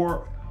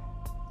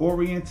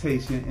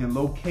orientation in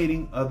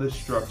locating other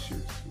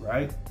structures,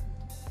 right?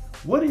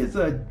 What is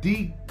a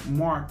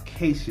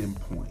demarcation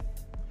point?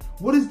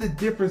 What is the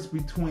difference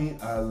between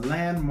a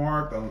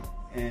landmark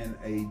and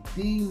a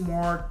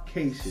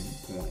demarcation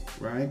point,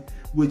 right?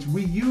 Which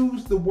we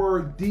use the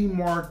word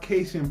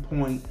demarcation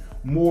point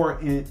more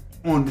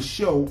on the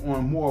show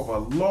on more of a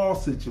law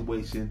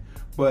situation,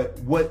 but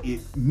what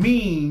it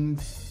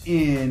means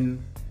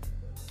in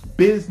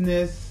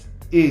business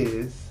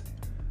is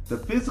the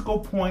physical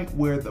point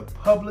where the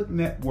public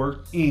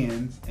network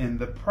ends and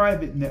the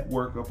private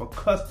network of a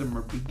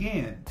customer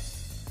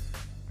begins.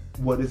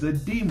 What is a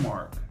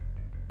demarc?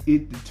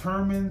 It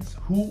determines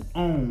who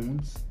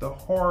owns the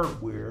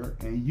hardware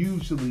and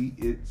usually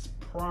its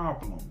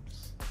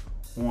problems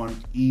on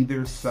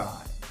either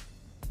side,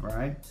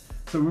 right?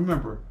 So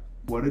remember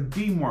what a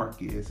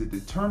demarc is. It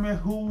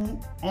determines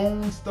who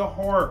owns the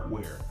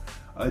hardware.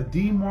 A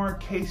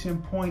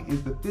demarcation point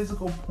is the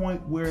physical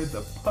point where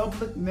the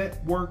public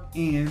network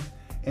ends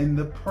and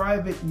the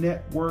private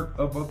network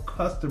of a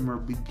customer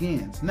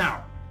begins.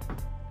 Now,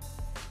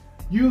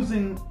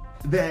 using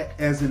that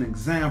as an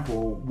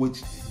example,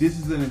 which this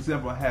is an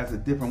example that has a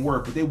different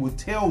word, but they will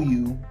tell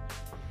you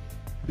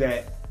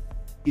that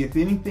if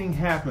anything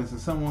happens and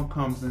someone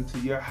comes into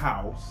your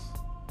house,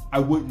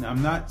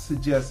 I'm not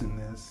suggesting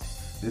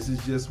this. This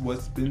is just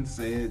what's been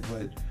said,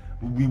 but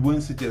we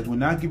wouldn't suggest. We're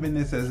not giving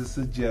this as a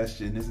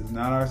suggestion. This is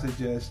not our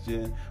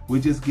suggestion.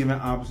 We're just giving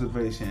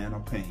observation and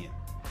opinion.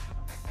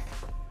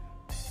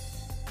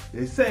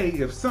 They say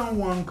if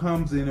someone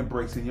comes in and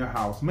breaks in your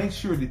house, make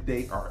sure that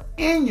they are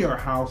in your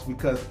house,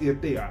 because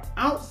if they are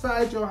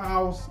outside your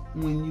house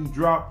when you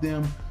drop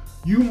them,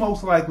 you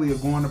most likely are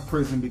going to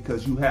prison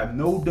because you have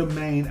no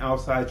domain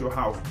outside your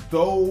house,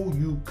 though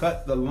you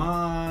cut the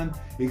lawn,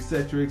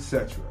 etc.,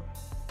 etc.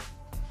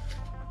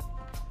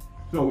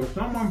 So if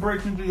someone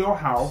breaks into your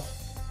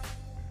house,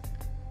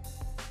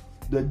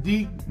 the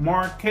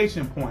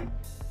demarcation point,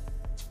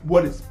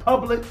 what is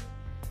public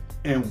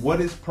and what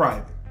is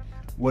private.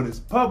 What is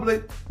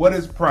public, what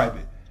is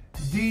private.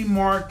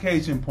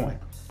 Demarcation point.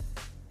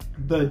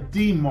 The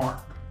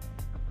demarc.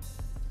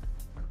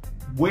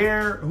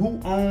 Who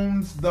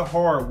owns the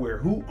hardware?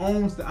 Who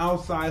owns the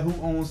outside? Who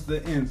owns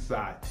the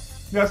inside?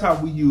 That's how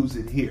we use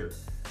it here.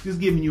 Just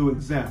giving you an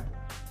example.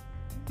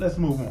 Let's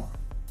move on.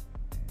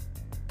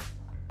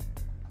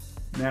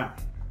 Now,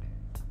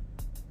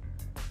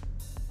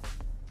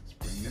 let's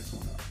bring this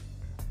one up.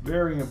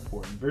 Very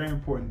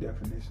important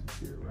definitions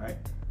here, right?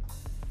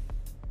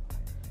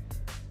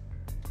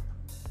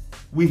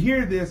 We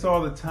hear this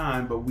all the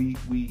time, but we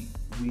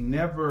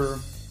never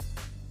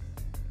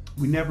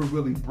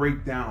really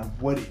break down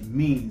what it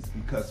means,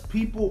 because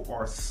people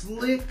are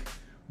slick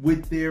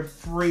with their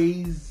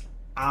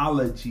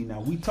phraseology.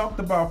 Now, we talked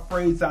about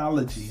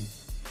phraseology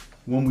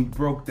when we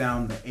broke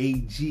down the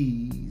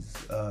AG's,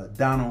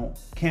 Donald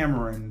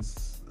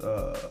Cameron's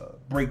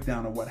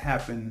breakdown of what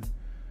happened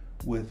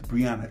with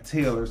Breonna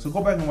Taylor. So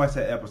go back and watch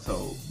that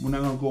episode. We're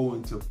not going to go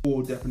into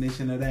full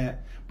definition of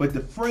that. But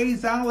the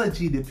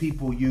phraseology that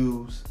people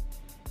use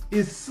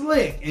is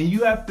slick, and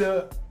you have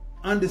to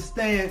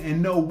understand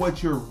and know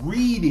what you're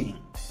reading,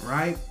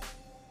 right?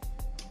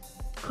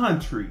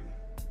 Country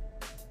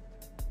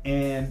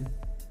and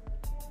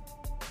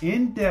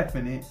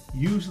indefinite,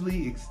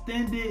 usually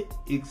extended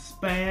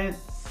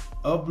expanse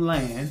of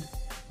land,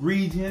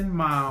 region,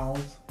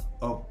 miles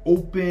of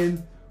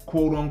open,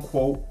 quote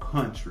unquote,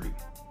 country.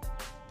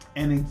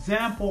 An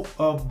example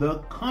of the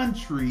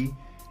country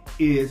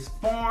is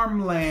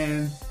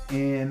farmlands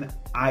in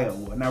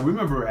Iowa. Now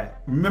remember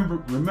that.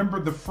 Remember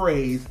the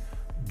phrase,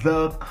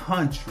 the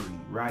country,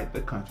 right?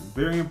 The country.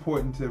 Very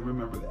important to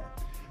remember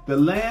that. The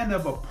land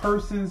of a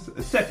person's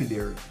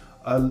secondary.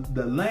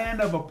 The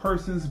land of a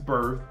person's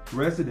birth,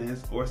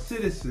 residence, or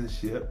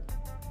citizenship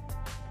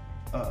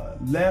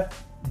left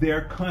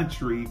their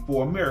country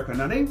for America.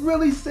 Now they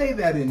really say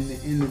that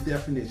in the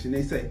definition.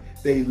 They say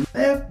they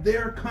left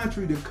their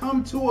country to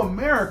come to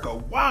America.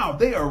 Wow,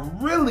 they are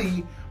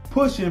really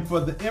pushing for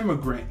the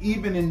immigrant,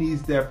 even in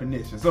these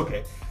definitions.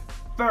 Okay,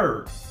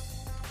 third,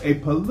 a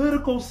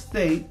political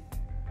state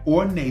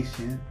or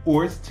nation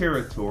or its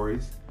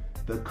territories,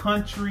 the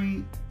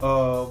country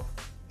of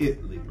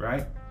Italy,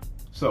 right?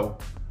 So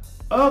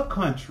a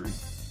country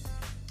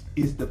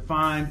is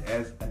defined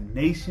as a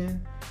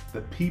nation,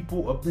 the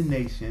people of the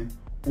nation,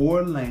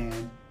 or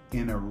land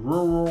in a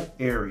rural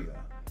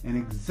area. An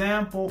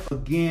example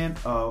again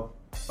of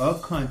a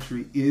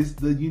country is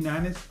the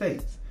United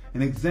States.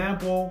 An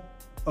example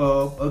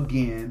of,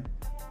 again,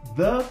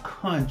 the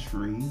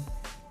country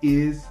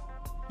is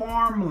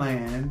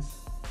farmlands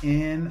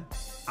in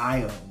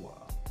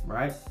Iowa,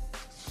 right?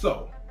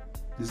 So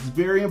this is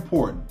very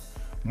important.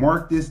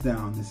 Mark this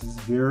down. This is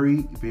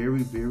very,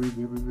 very, very,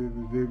 very,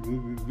 very, very,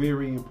 very,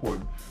 very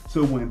important.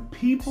 So when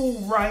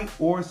people write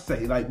or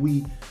say, like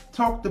we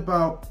talked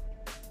about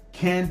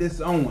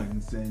Candace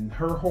Owens, and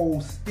her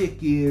whole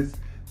stick is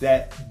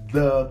that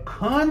the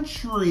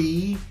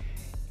country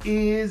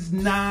is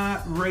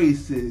not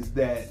racist,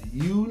 that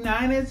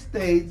United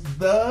States,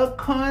 the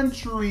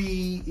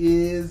country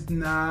is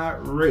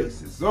not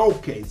racist.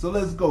 Okay, so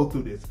let's go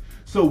through this.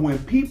 So when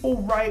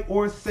people write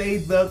or say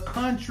the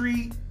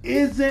country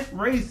isn't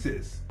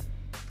racist,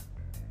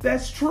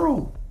 that's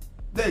true.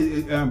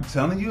 I'm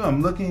telling you,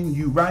 I'm looking,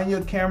 you right in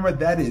your camera,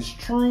 that is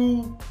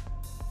true.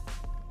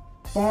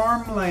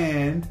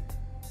 Farmland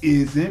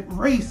isn't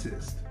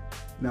racist.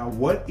 Now,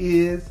 what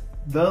is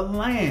the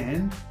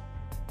land?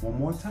 One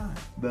more time.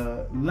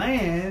 The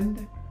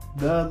land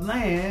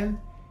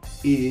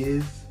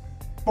is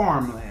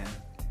farmland.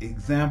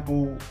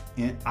 Example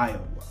in Iowa.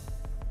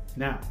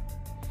 Now,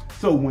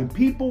 so when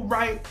people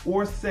write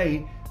or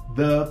say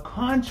the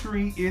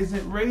country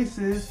isn't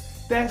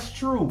racist, that's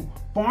true.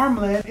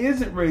 Farmland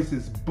isn't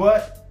racist,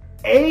 but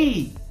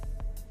a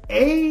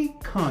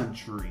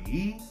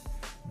country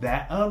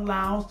that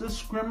allows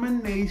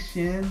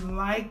discrimination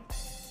like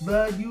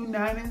the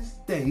United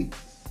States,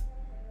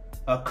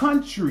 a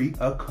country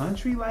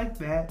like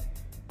that,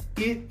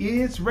 it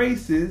is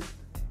racist,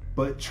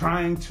 but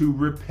trying to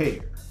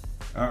repair.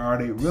 Are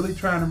they really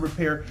trying to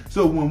repair?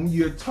 So when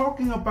you're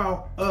talking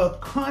about a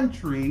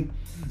country,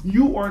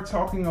 you are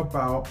talking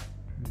about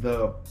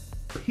the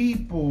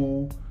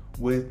people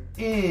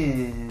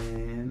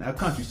within a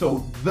country.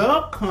 So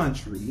the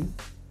country,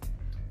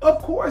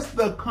 of course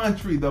the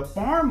country, the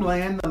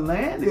farmland, the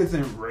land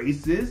isn't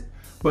racist,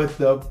 but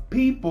the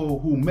people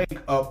who make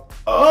up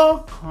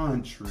a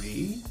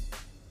country,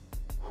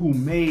 who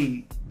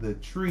made the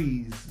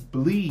trees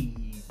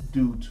bleed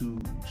due to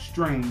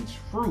strange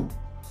fruit,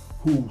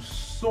 who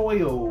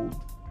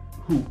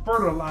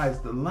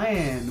fertilized the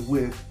land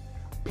with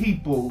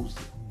people's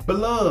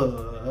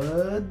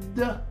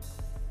blood.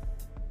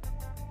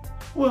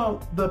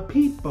 Well, the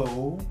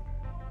people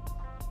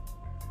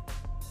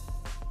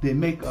that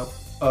make up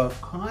a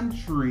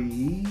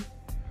country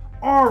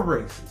are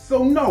racist.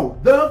 So no,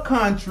 the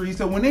country.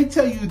 So when they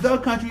tell you the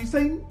country, you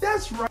say,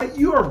 that's right,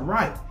 you're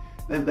right.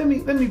 Let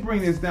me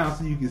bring this down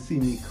so you can see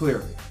me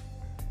clearly.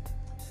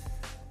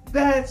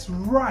 That's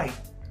right.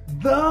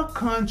 The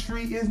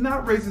country is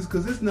not racist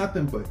because it's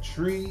nothing but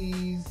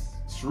trees,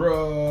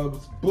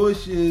 shrubs,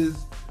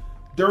 bushes,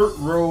 dirt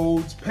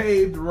roads,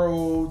 paved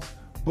roads.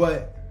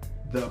 But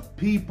the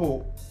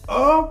people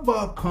of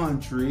a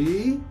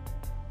country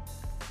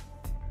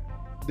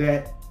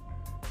that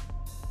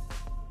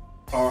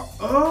are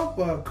of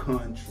a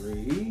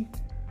country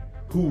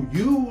who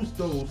use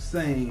those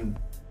same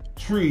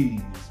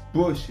trees,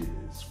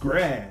 bushes,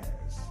 grass,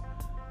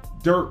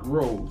 dirt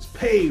roads,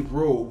 paved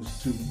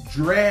roads to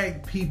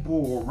drag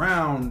people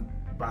around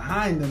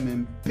behind them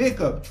in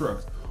pickup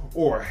trucks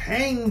or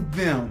hang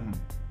them,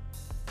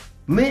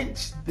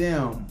 lynch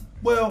them.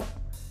 Well,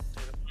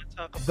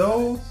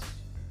 those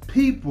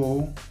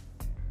people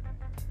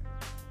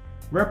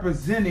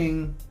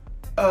representing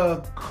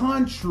a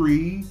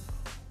country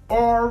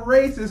are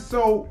racist.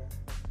 So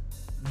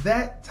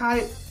that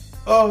type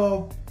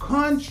of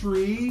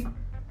country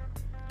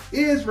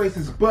is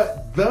racist.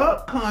 But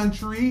the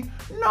country,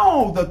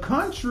 no, the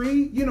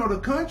country, the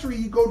country,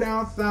 you go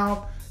down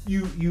south,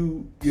 you're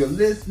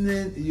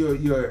listening,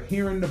 you're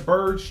hearing the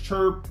birds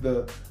chirp,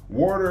 the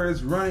water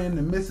is running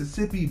the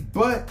Mississippi.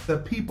 But the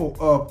people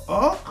of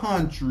a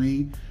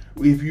country,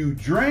 if you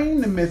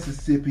drain the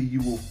Mississippi,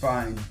 you will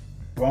find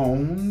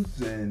bones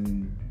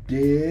and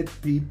dead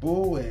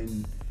people.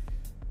 And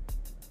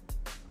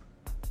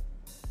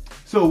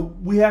so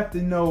we have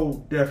to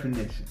know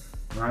definition,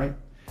 right?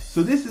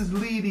 So this is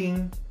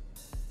leading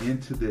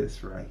into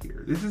this right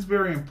here. This is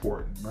very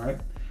important, right?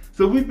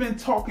 So we've been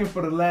talking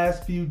for the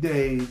last few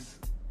days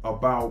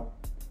about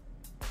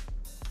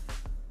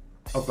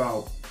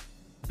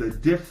the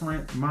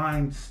different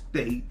mind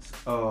states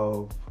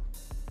of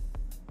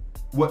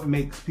what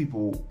makes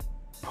people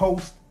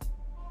post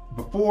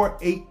before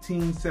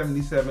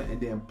 1877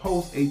 and then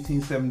post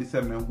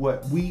 1877, and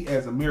what we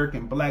as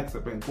American blacks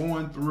have been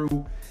going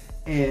through.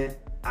 And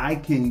I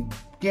can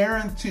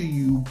guarantee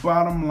you,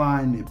 bottom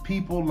line, that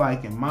people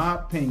like, in my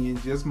opinion,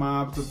 just my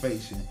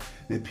observation,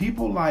 that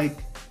people like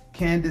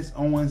Candace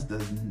Owens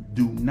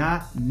do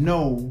not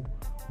know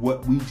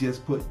what we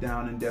just put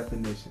down in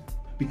definition,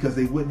 because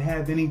they wouldn't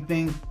have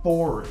anything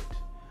for it.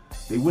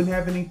 They wouldn't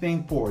have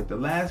anything for it. The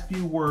last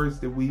few words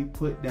that we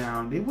put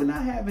down, they would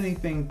not have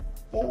anything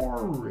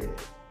for it.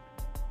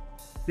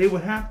 They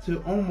would have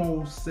to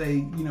almost say,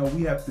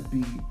 we have to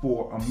be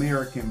for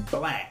American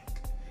black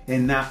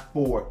and not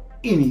for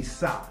any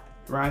side,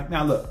 right?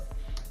 Now look,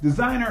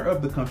 designer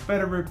of the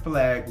Confederate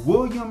flag,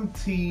 William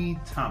T.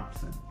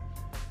 Thompson,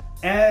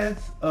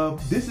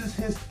 this is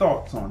his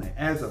thoughts on it.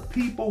 As a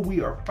people, we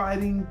are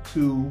fighting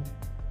to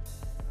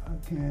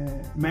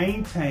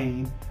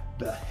maintain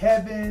the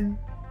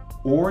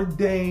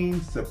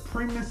heaven-ordained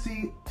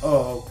supremacy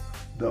of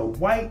the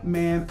white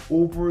man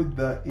over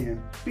the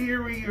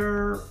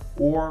inferior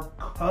or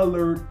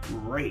colored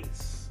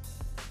race.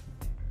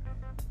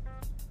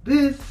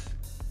 This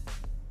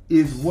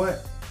is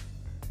what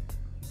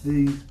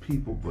these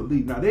people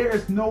believe. Now, there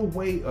is no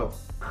way of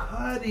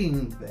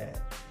cutting that.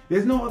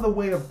 There's no other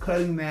way of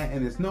cutting that,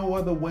 and there's no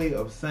other way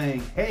of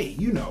saying, hey,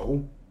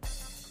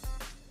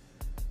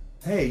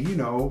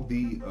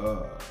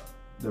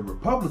 the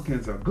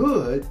Republicans are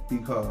good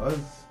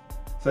because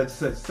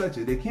such.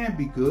 They can't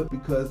be good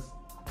because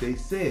they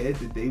said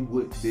that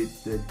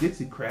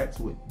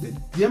the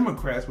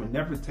Democrats would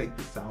never take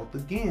the South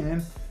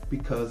again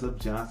because of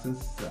Johnson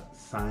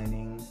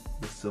signing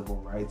the Civil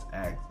Rights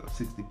Act of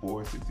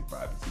 64,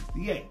 65, and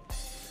 68.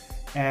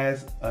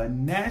 As a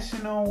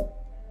national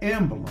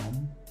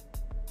emblem,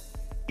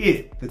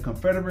 the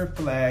Confederate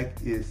flag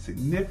is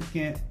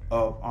significant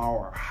of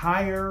our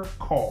higher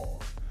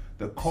cause,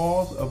 the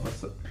cause of a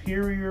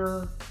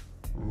superior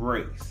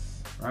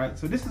race, right?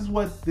 So this is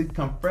what the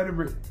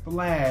Confederate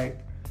flag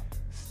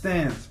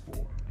stands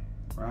for,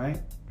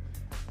 right?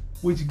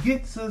 Which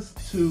gets us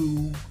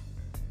to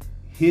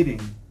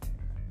hitting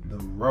the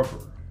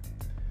rubber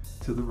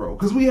to the road,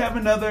 because we have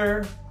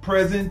another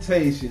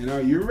presentation.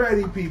 Are you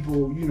ready,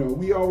 people?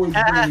 We always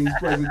bring these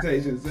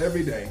presentations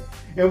every day,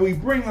 and we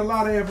bring a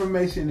lot of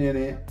information in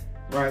it,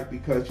 right?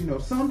 Because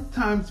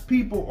sometimes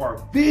people are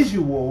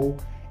visual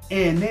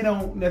and they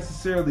don't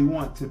necessarily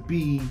want to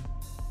be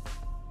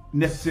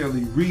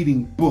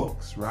reading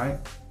books, right?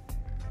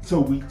 So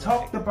we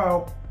talked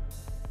about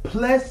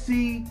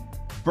Plessy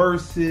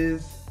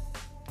versus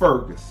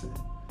Ferguson.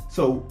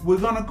 So we're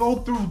going to go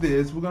through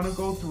this. We're going to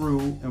go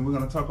through and we're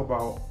going to talk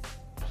about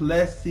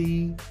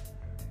Plessy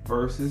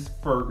versus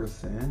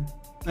Ferguson.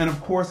 And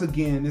of course,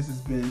 again, this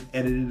has been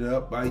edited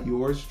up by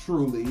yours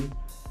truly,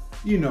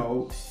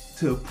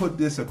 to put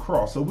this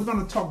across. So we're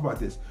going to talk about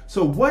this.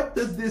 So what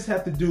does this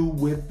have to do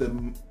with the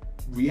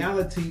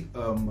reality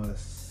of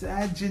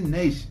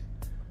miscegenation?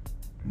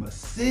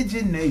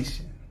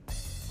 Miscegenation.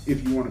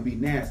 If you want to be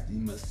nasty,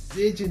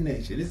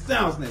 miscegenation. It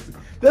sounds nasty.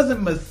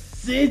 Doesn't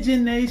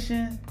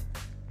miscegenation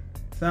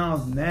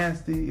sounds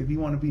nasty. If you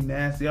want to be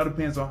nasty, it all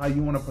depends on how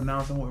you want to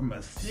pronounce the word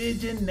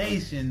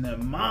miscegenation, the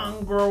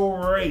mongrel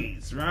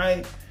race,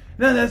 right?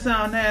 Doesn't that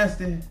sound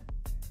nasty?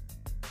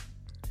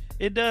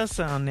 It does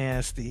sound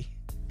nasty.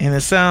 And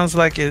it sounds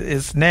like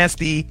it's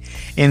nasty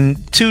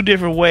in two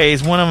different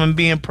ways. One of them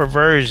being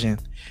perversion.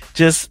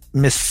 Just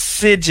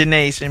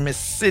miscegenation.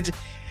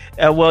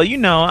 Well, you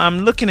know, I'm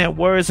looking at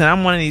words, and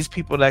I'm one of these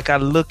people like I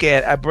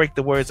break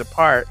the words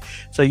apart.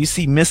 So you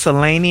see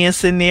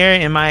miscellaneous in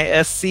there,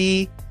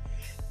 MISC.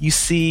 You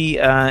see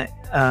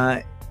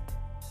the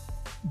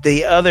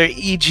other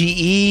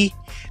EGE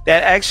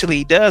that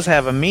actually does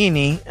have a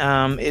meaning.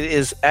 It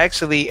is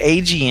actually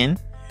Aegean,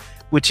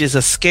 which is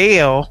a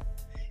scale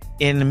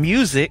in the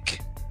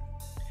music,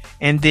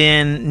 and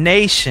then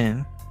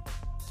nation.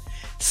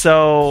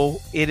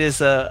 So it is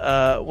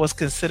what's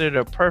considered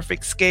a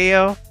perfect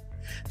scale.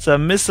 So a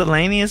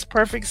miscellaneous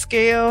perfect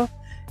scale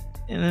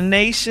in a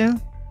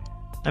nation.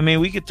 I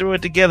mean, we could throw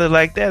it together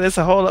like that. It's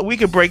a whole. We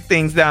could break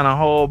things down a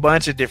whole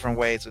bunch of different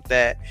ways with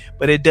that.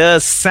 But it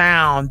does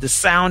sound. The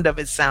sound of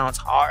it sounds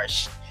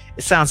harsh.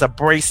 It sounds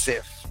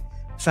abrasive.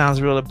 It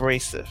sounds real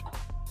abrasive.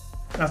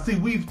 Now, see,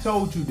 we've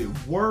told you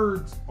that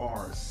words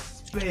are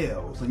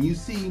spells, and you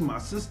see, my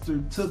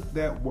sister took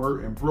that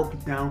word and broke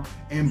it down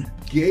and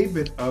gave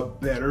it a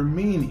better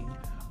meaning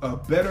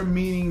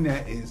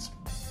that is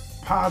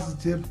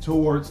positive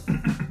towards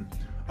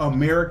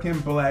American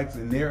blacks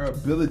and their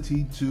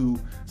ability to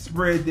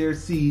spread their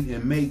seed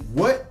and make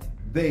what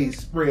they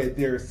spread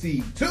their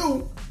seed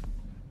to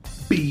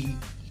be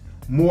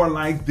more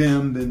like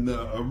them than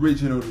the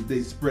original that they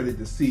spreaded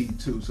the seed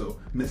to. So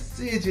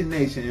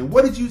miscegenation. And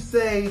what did you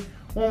say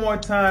one more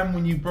time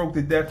when you broke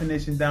the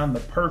definition down? The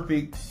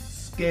perfect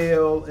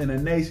scale in a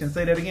nation.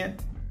 Say that again.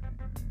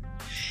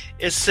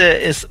 It's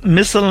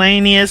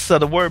miscellaneous. So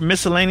the word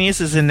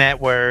miscellaneous is in that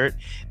word.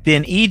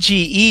 Then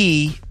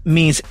EGE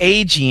means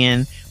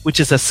Aegean, which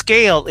is a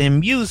scale in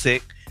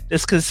music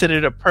that's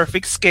considered a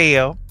perfect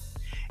scale.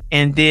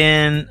 And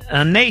then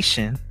a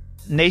nation.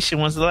 Nation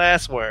was the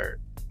last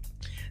word.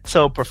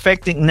 So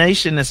perfecting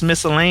nation is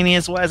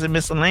miscellaneous. Why is it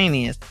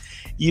miscellaneous?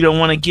 You don't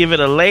want to give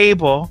it a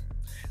label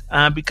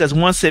because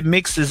once it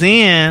mixes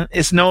in,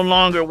 it's no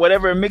longer,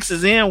 whatever it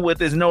mixes in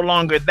with is no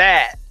longer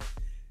that.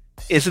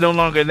 It's no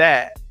longer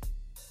that.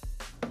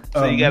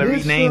 So you got to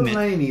rename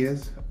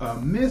it. A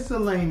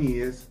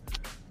miscellaneous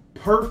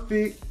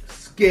perfect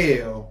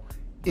scale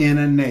in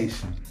a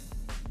nation.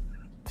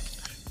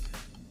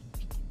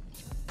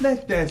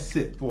 Let that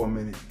sit for a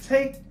minute.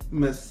 Take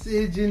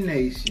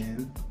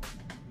miscegenation,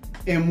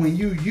 and when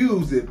you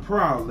use it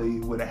proudly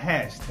with a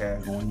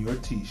hashtag on your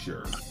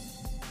t-shirt.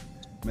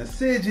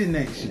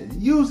 Miscegenation.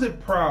 Use it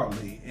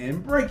proudly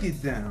and break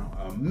it down.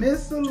 A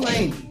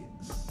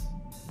miscellaneous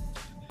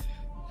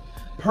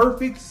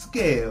perfect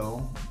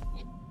scale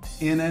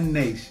in a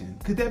nation.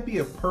 Could that be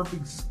a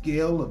perfect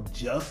scale of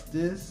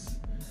justice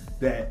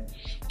that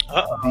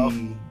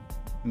the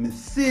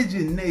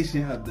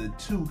miscegenation of the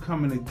two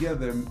coming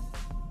together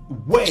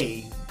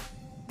weigh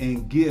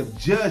and give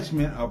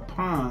judgment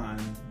upon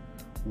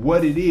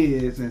what it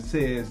is and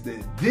says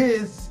that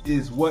this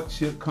is what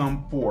should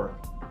come forth?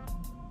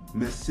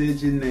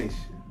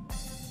 Miscegenation.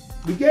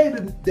 We gave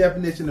the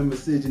definition of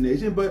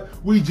miscegenation, but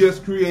we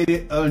just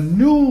created a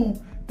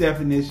new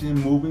definition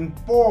moving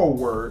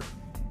forward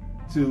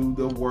to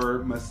the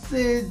word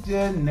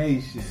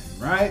miscegenation,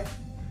 right?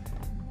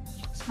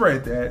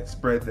 Spread that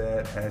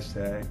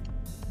hashtag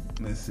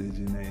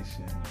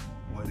miscegenation,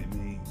 what it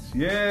means.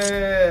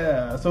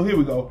 Yeah. So here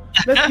we go.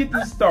 Let's get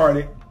this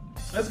started.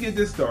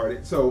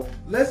 So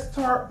let's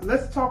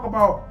talk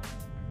about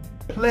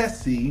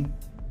Plessy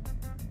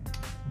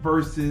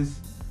versus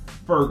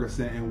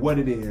Ferguson and what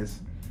it is.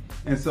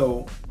 And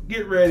so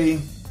get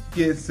ready,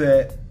 get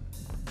set,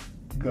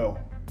 go.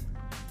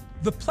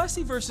 The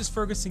Plessy versus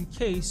Ferguson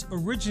case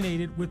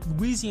originated with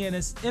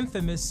Louisiana's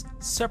infamous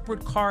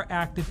Separate Car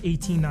Act of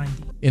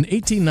 1890. In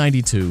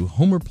 1892,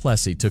 Homer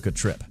Plessy took a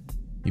trip.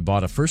 He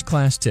bought a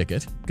first-class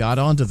ticket, got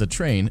onto the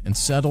train, and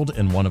settled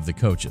in one of the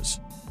coaches.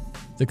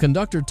 The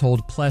conductor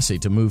told Plessy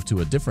to move to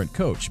a different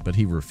coach, but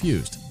he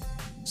refused.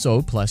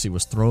 So Plessy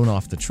was thrown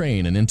off the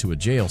train and into a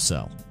jail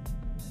cell.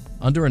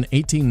 Under an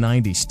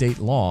 1890 state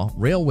law,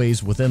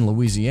 railways within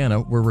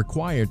Louisiana were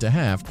required to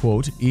have,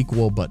 quote,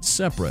 equal but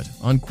separate,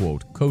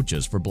 unquote,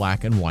 coaches for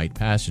black and white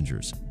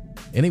passengers.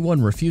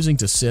 Anyone refusing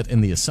to sit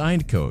in the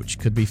assigned coach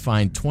could be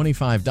fined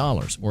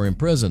 $25 or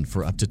imprisoned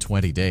for up to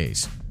 20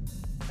 days.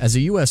 As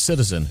a U.S.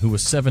 citizen who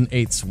was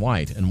 7/8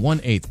 white and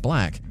 1/8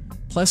 black,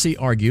 Plessy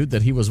argued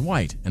that he was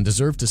white and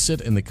deserved to sit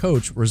in the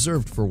coach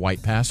reserved for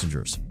white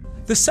passengers.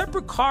 The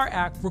Separate Car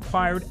Act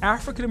required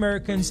African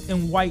Americans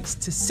and whites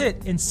to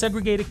sit in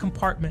segregated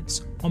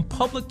compartments on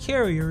public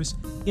carriers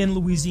in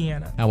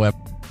Louisiana. However,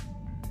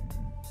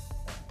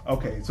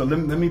 okay, so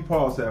let me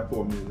pause that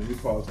for a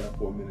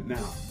minute.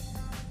 Now,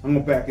 I'm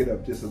going to back it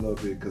up just a little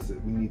bit because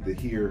we need to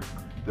hear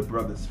the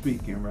brother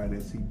speaking, right,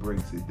 as he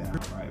breaks it down,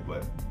 right?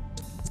 But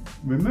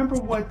remember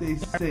what they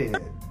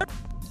said.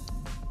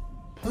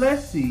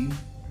 Plessy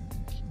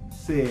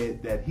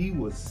said that he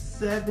was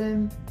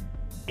 7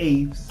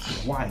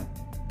 1/8 white.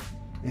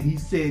 And he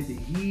said that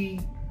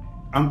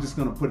I'm just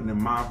going to put it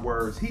in my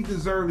words, he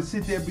deserved to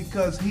sit there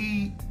because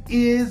he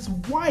is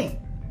white.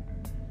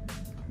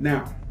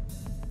 Now,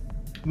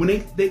 when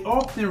they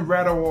often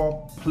rattle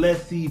off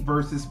Plessy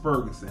versus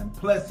Ferguson,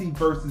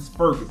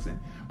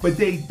 but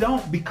they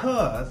don't,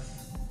 because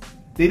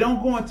they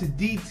don't go into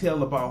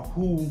detail about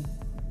who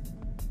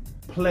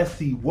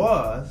Plessy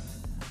was,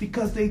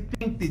 because they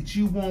think that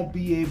you won't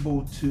be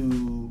able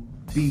to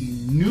be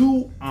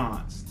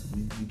nuanced.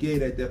 We gave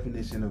that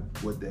definition of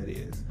what that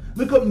is.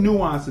 Look up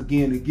nuance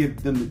again and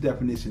give them the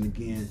definition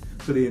again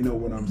so they know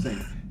what I'm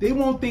saying. They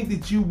won't think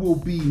that you will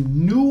be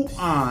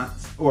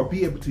nuanced or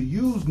be able to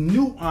use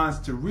nuance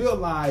to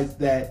realize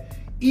that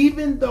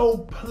even though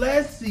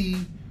Plessy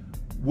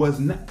was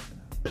not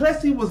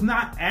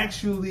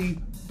actually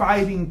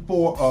fighting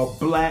for a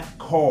black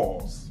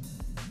cause.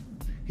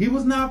 He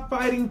was not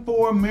fighting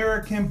for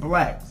American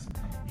blacks.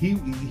 He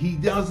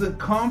doesn't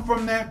come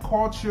from that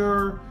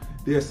culture.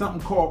 There's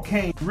something called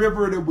Cane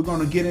River that we're going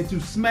to get into.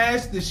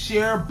 Smash the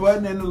share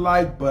button and the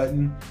like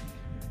button.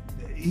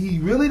 He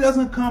really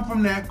doesn't come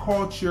from that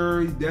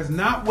culture. That's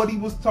not what he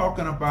was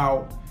talking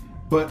about.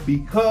 But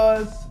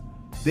because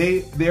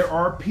there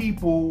are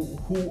people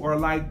who are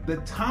like the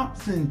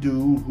Thompson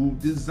dude who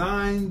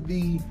designed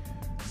the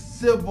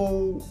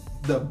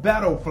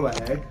battle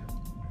flag,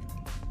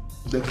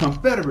 the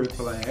Confederate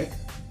flag,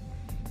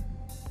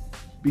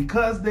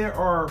 because there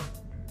are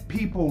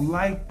people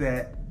like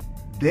that,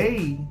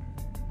 they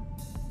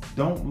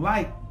don't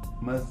like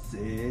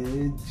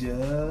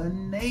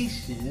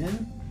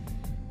miscegenation,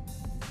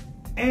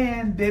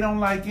 and they don't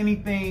like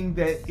anything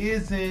that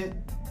isn't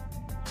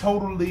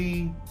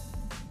totally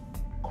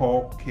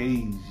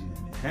Caucasian.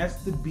 It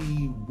has to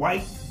be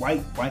white.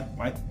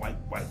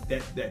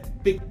 That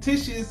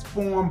fictitious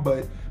form,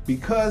 but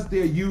because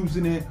they're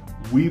using it,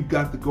 we've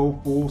got to go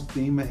full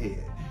steam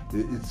ahead.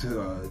 It's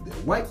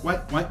white.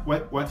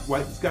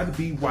 It's got to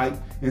be white.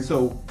 And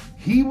so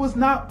he was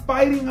not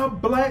fighting a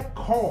black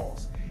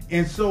cause.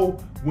 And so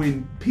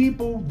when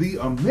people, the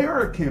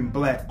American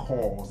black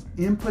cause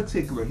in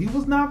particular, he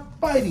was not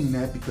fighting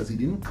that because he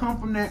didn't come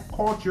from that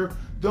culture,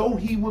 though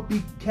he would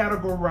be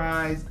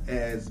categorized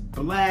as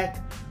black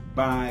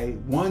by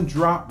one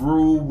drop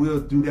rule. We'll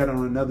do that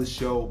on another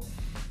show.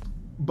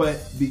 But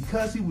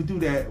because he would do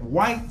that,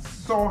 whites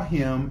saw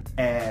him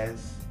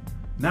as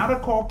not a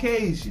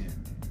Caucasian,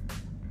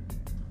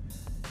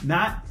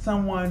 not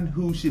someone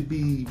who should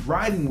be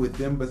riding with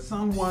them, but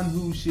someone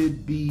who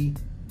should be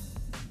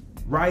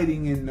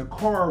riding in the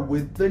car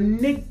with the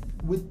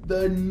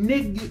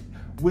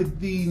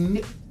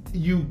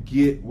you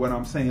get what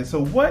I'm saying.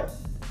 So what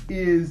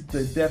is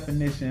the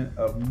definition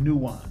of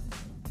nuance?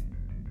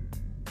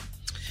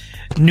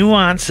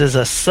 Nuance is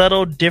a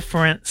subtle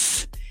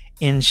difference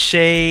in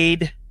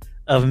shade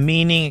of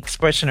meaning,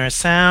 expression, or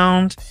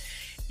sound.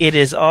 It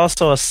is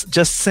also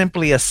just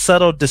simply a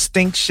subtle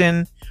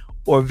distinction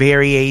or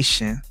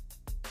variation.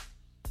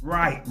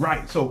 Right.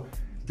 So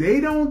they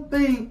don't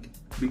think,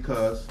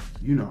 because,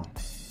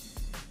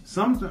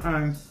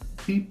 sometimes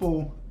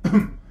people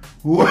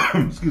who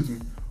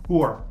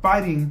are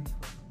fighting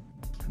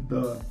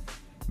the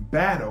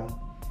battle,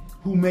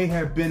 who may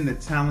have been the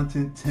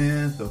talented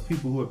 10th, or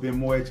people who have been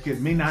more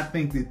educated, may not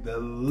think that the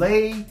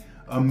lay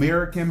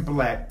American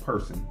black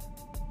person,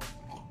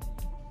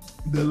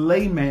 the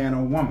layman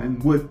or woman,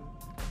 would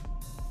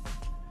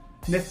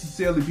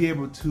necessarily be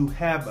able to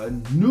have a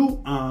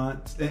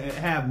nuance,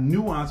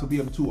 or be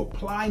able to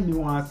apply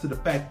nuance to the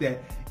fact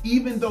that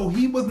even though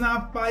he was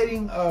not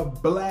fighting a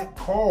black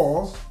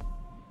cause,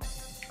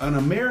 an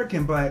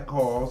American black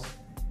cause,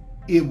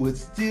 it would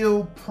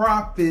still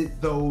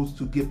profit those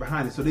to get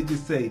behind it. So they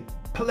just say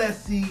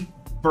Plessy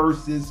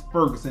versus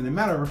Ferguson. As a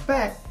matter of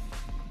fact,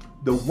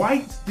 the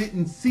whites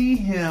didn't see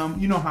him.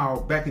 You know how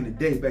back then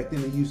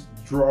they used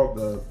to draw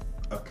the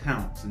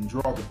accounts and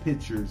draw the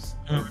pictures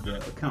of the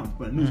accounts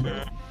for the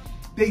newspaper.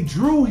 They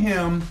drew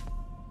him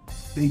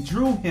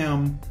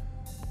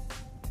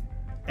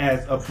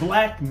as a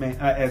black man,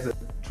 as a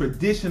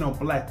traditional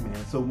black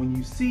man. So when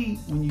you see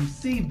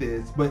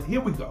this, but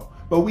here we go.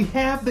 But we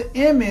have the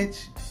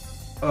image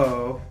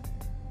of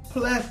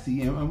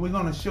Plessy, and we're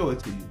going to show it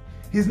to you.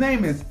 His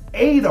name is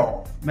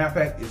Adolf. Matter of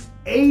fact, it's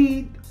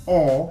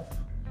Adolf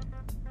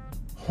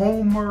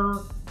Homer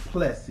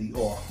Plessy,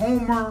 or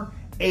Homer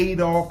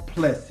Adolf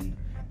Plessy.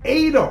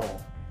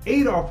 Adolf,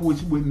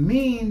 which would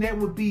mean that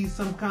would be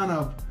some kind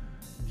of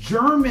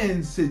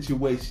German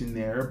situation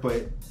there,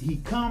 but he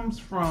comes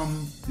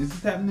from, this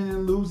is happening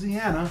in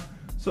Louisiana,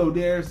 so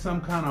there's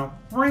some kind of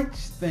French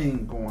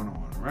thing going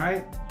on,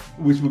 right?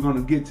 Which we're going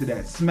to get to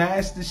that.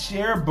 Smash the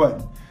share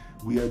button.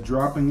 We are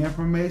dropping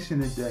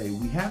information today.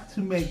 We have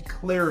to make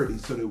clarity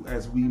so that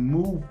as we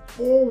move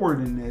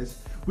forward in this,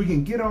 we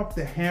can get off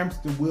the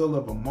hamster wheel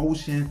of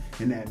emotion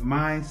and that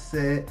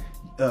mindset,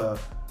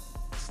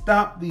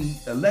 stop the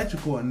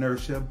electrical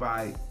inertia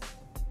by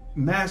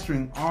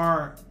mastering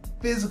our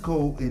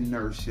physical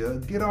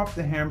inertia, get off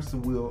the hamster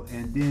wheel,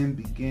 and then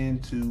begin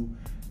to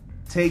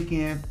take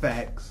in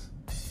facts,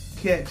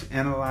 catch,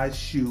 analyze,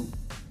 shoot,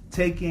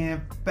 take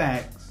in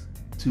facts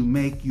to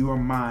make your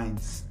mind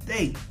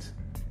state,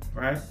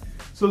 right?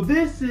 So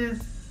this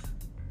is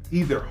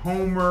either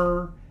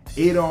Homer,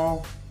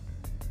 Adolf,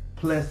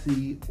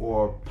 Plessy,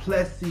 or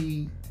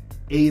Plessy,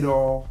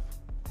 Adolf,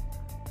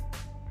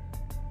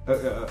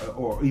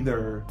 or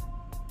either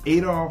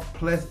Adolf,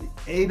 Plessy,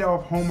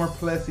 Adolf, Homer,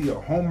 Plessy,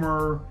 or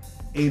Homer,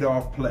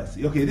 Adolf,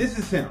 Plessy. Okay, this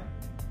is him.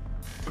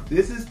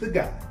 This is the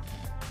guy.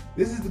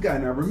 This is the guy.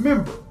 Now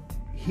remember,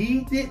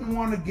 he didn't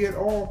want to get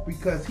off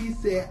because he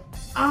said,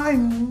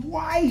 I'm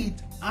white.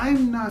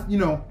 I'm not,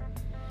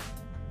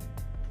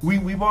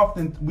 we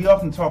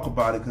often talk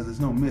about it because there's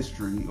no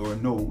mystery or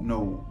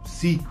no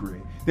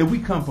secret that we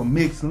come from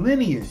mixed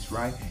lineage,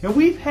 right? And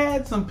we've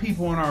had some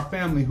people in our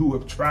family who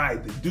have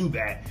tried to do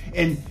that.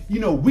 And,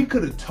 we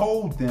could have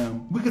told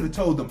them,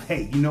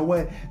 hey, you know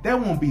what? That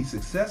won't be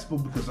successful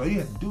because all you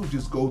have to do is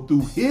just go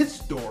through his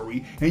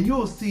story and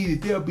you'll see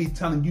that they'll be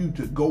telling you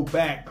to go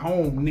back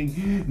home.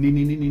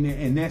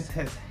 And that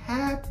has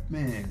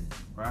happened,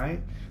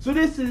 right? So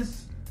this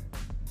is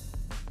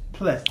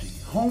Plessy.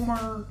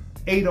 Homer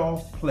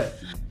Adolf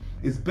Plessy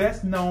is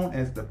best known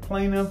as the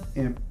plaintiff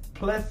in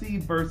Plessy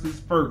versus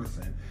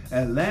Ferguson,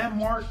 a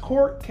landmark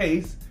court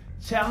case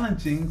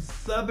challenging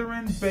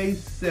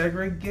Southern-based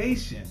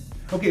segregation.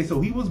 Okay,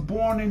 so he was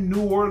born in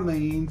New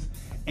Orleans,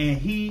 and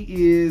he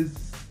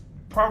is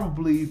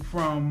probably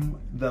from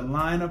the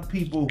line of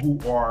people who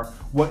are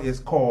what is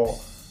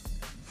called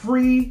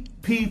free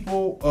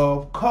people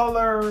of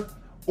color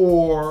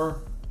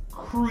or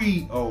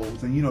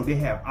Creoles. And they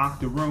have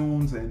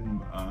octoroons and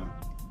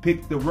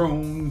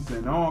pictoroons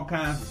and all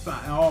kinds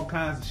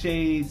of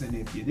shades, and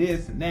if you're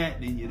this and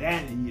that, then you're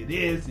that, and you're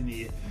this, and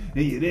then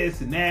you're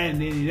this and that, and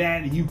then you're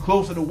that, and you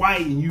closer to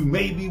white, and you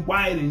may be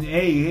white, and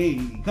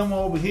hey, come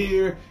over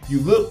here,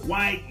 you look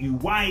white, you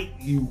white,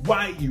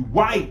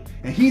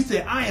 and he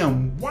said, I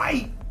am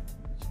white.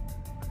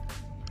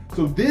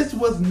 So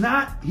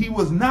he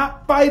was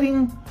not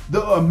fighting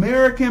the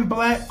American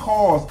black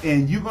cause,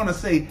 and you're gonna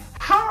say,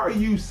 how are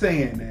you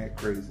saying that,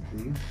 Crazy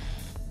P?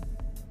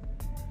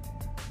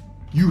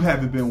 You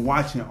haven't been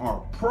watching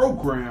our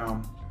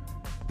program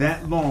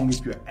that long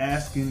if you're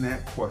asking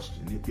that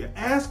question. If you're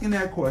asking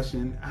that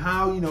question,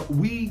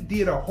 we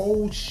did a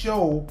whole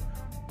show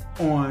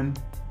on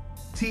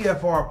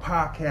TFR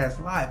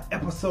Podcast Live,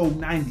 episode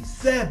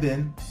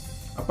 97,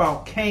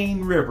 about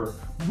Cane River.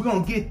 We're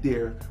going to get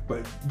there,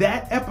 but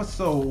that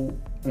episode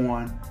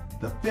on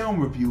the film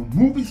review,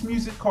 Movies,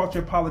 Music,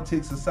 Culture,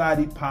 Politics,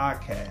 Society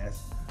podcast,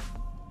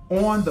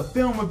 on the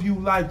Film Review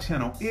Live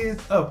channel is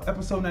up,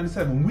 episode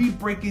 97. We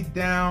break it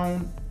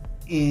down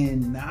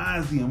in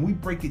nauseam. We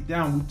break it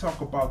down. We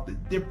talk about the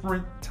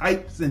different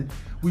types, and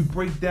we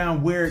break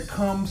down where it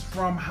comes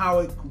from, how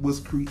it was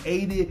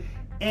created,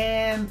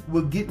 and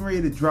we're getting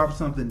ready to drop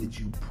something that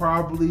you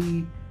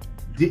probably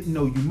didn't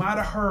know. You might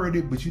have heard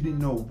it, but you didn't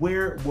know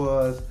where it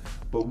was,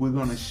 but we're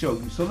going to show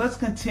you. So let's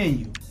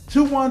continue.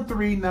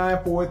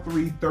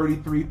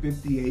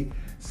 213-943-3358.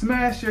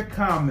 Smash your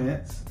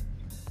comments.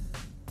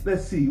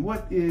 Let's see,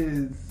 what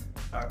is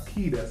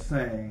Akita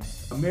saying?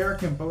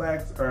 American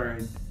blacks are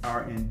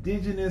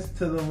indigenous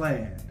to the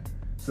land.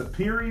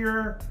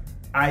 Superior?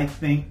 I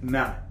think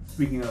not.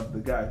 Speaking of the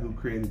guy who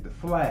created the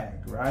flag,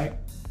 right?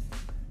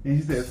 And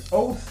he says,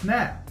 oh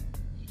snap,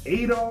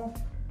 Adolf,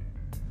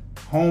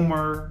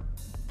 Homer,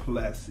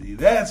 Plessy.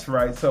 That's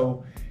right.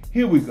 So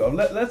here we go.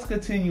 Let's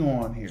continue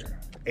on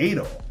here.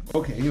 Adolf.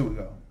 Okay, here we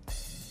go.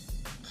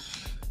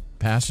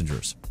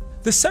 Passengers.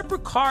 The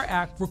Separate Car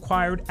Act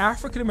required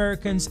African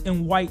Americans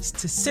and whites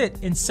to sit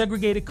in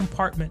segregated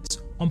compartments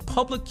on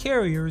public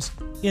carriers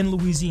in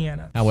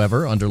Louisiana.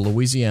 However, under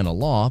Louisiana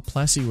law,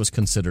 Plessy was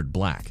considered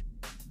black.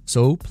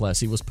 So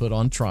Plessy was put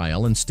on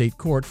trial in state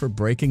court for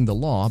breaking the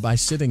law by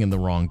sitting in the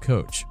wrong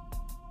coach.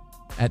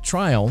 At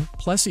trial,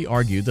 Plessy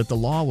argued that the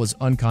law was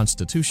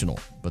unconstitutional,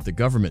 but the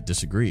government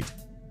disagreed.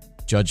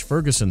 Judge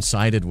Ferguson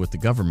sided with the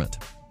government.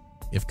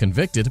 If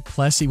convicted,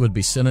 Plessy would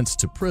be sentenced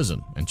to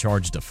prison and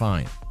charged a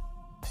fine.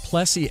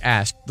 Plessy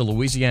asked the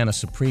Louisiana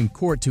Supreme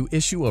Court to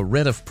issue a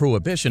writ of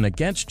prohibition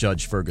against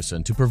Judge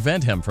Ferguson to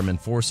prevent him from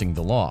enforcing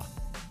the law.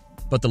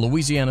 But the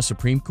Louisiana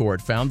Supreme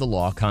Court found the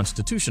law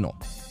constitutional.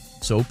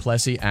 So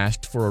Plessy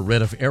asked for a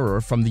writ of error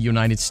from the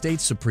United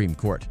States Supreme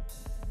Court.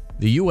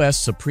 The U.S.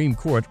 Supreme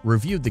Court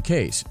reviewed the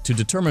case to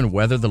determine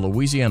whether the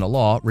Louisiana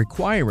law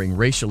requiring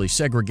racially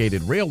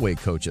segregated railway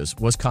coaches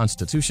was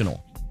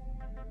constitutional.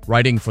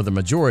 Writing for the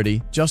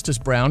majority, Justice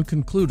Brown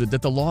concluded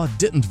that the law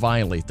didn't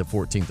violate the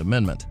 14th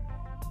Amendment.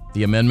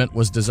 The amendment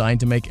was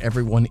designed to make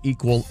everyone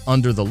equal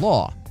under the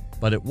law,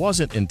 but it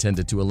wasn't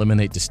intended to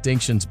eliminate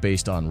distinctions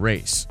based on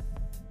race.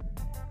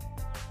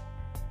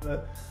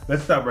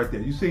 Let's stop right there.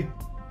 You see,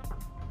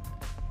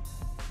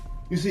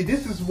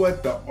 this is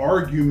what the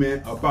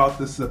argument about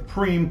the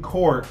Supreme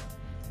Court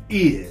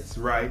is,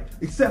 right?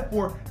 Except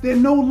for they're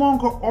no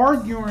longer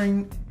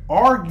arguing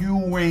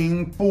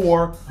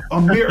for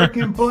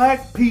American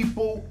black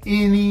people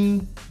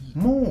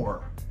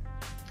anymore.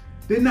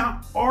 They're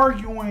not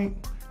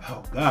arguing.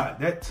 Oh God,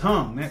 that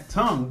tongue,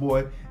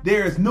 boy.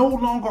 There is no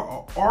longer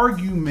an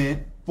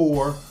argument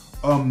for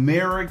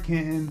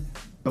American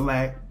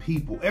black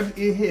people.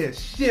 It has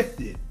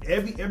shifted.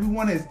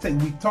 Everyone has taken.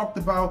 We talked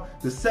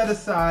about the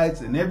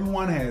set-asides, and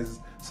everyone has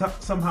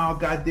somehow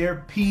got their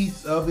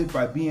piece of it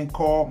by being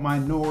called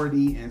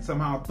minority and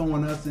somehow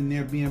throwing us in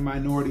there being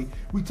minority.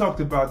 We talked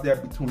about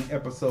that between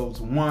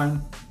episodes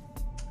 1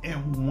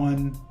 and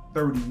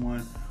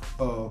 131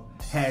 of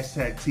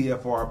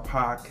 #TFR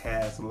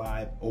Podcast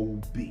Live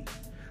OB.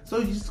 So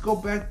you just go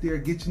back there,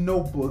 get your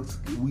notebooks.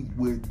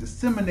 We're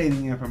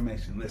disseminating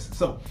information. Listen,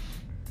 so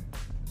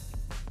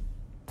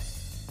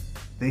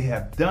they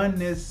have done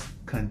this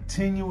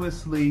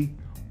continuously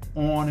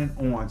on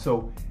and on.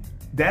 So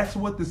that's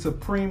what the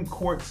Supreme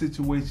Court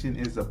situation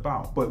is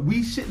about. But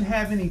we shouldn't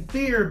have any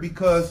fear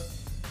because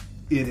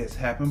it has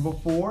happened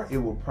before. It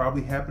will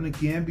probably happen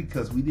again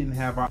because we didn't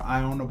have our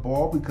eye on the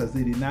ball, because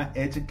they did not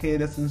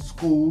educate us in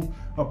school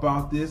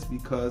about this,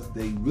 because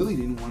they really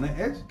didn't want to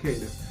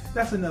educate us.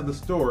 That's another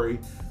story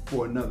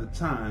for another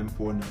time,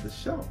 for another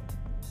show.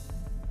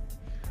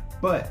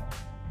 But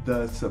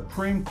the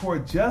Supreme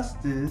Court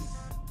justice,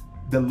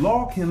 the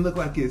law can look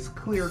like it's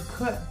clear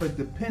cut, but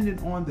depending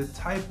on the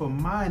type of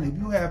mind, if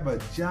you have a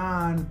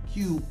John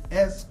Q.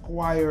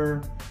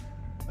 Esquire,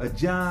 a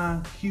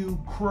John Q.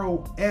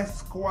 Crow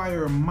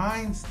Esquire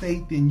mind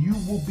state, then you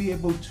will be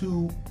able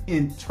to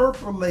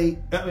interpret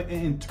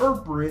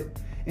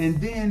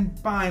and then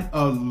find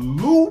a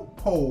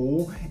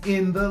loophole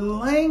in the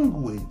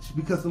language,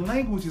 because the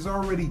language is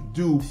already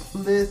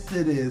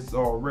duplicitous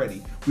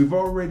already. We've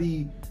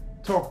already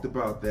talked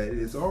about that. It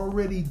is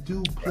already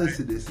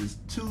duplicitous. It's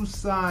two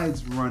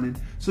sides running.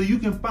 So you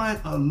can find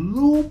a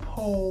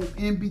loophole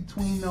in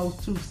between those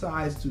two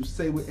sides to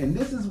say what, and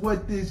this is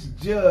what this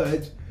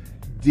judge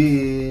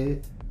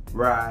did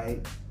right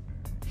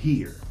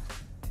here.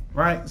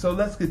 Right? So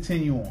let's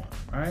continue on,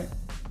 right?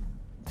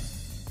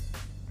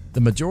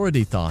 The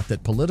majority thought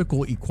that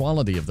political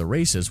equality of the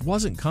races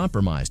wasn't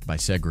compromised by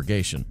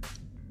segregation.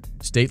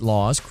 State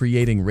laws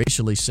creating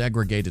racially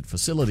segregated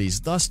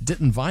facilities thus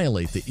didn't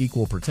violate the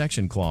Equal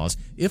Protection Clause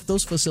if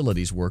those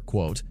facilities were,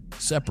 quote,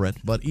 separate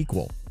but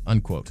equal,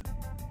 unquote.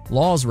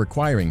 Laws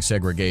requiring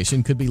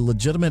segregation could be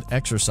legitimate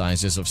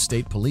exercises of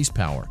state police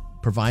power,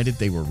 provided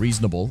they were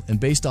reasonable and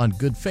based on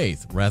good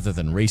faith rather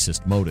than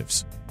racist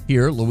motives.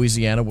 Here,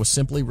 Louisiana was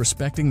simply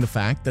respecting the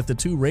fact that the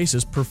two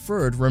races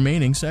preferred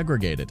remaining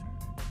segregated.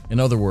 In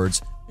other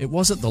words, it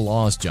wasn't the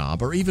law's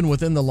job or even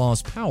within the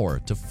law's power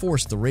to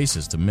force the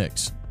races to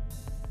mix.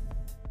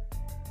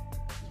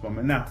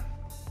 Now,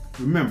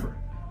 remember,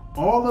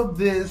 all of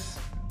this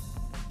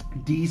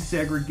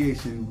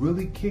desegregation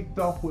really kicked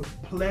off with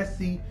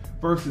Plessy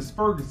versus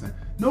Ferguson.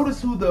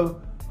 Notice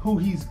who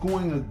he's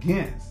going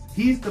against.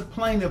 He's the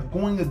plaintiff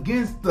going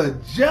against the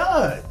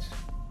judge.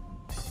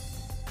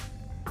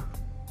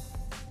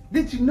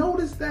 Did you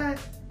notice that?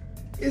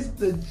 It's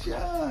the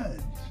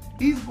judge.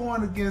 He's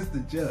going against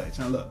the judge.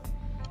 Now look,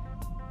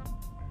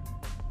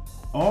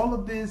 all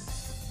of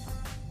this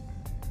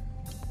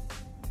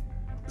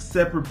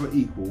separate but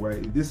equal,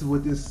 right? This is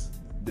what this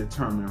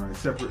determined, right?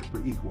 Separate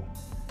but equal.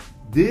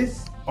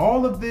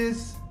 All of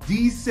this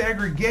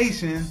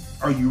desegregation.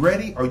 Are you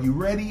ready? Are you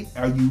ready?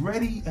 Are you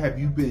ready? Have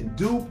you been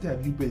duped?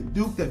 Have you been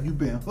duped? Have you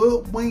been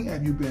hoodwinked?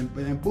 Have you been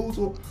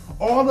bamboozled?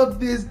 All of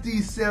this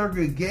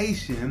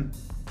desegregation.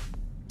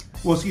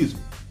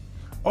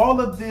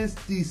 All of this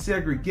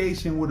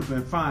desegregation would have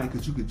been fine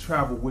because you could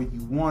travel where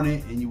you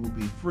wanted and you would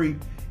be free.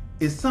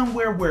 It's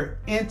somewhere where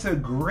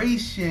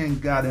integration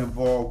got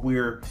involved,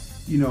 where,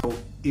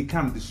 it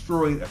kind of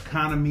destroyed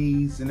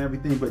economies and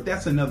everything, but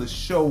that's another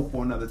show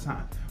for another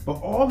time.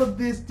 But all of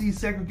this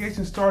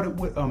desegregation started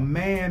with a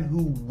man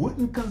who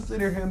wouldn't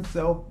consider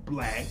himself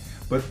black,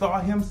 but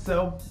thought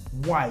himself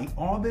white.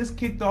 All this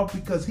kicked off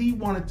because he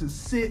wanted to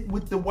sit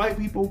with the white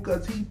people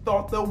because he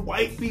thought the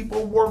white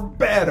people were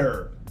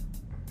better.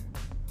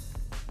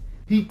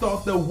 He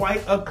thought the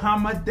white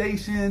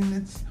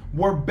accommodations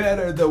were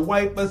better. The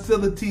white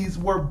facilities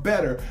were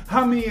better.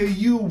 How many of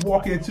you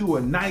walk into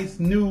a nice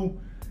new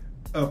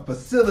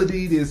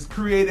facility that's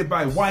created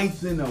by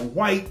whites in a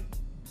white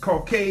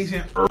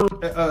Caucasian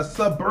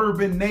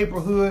suburban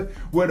neighborhood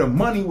where the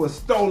money was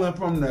stolen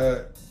from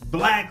the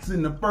blacks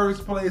in the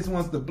first place?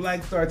 Once the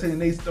blacks started taking,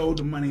 they stole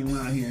the money and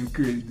went out here and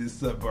created this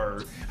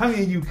suburb. How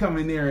many of you come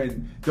in there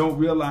and don't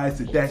realize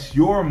that that's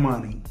your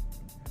money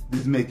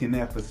that's making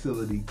that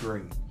facility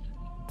great?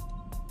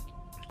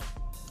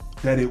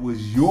 That it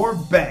was your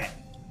back,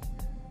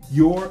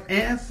 your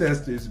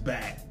ancestors'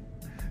 back,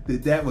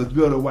 that was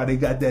built up while they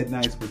got that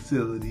nice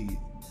facility.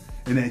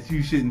 And that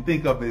you shouldn't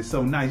think of it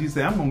so nice. You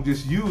say, I'm going to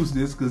just use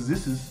this because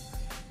this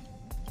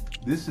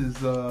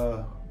is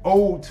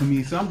old to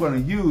me, so I'm going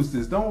to use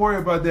this. Don't worry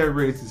about that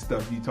racist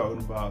stuff you're talking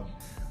about.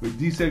 But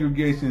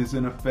desegregation is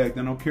in effect.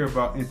 I don't care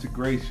about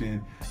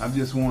integration. I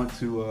just want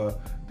to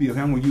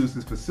I'm going to use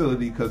this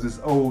facility because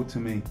it's old to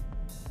me.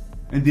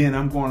 And then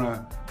I'm going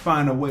to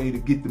find a way to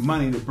get the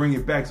money to bring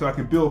it back so I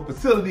can build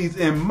facilities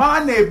in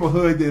my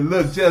neighborhood that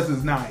look just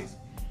as nice.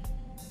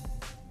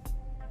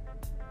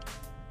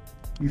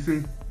 You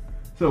see?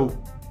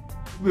 So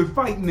been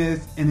fighting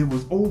this, and it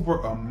was over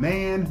a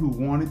man who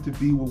wanted to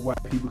be with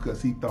white people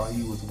because he thought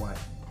he was white.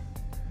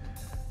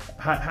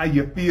 How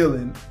you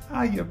feeling?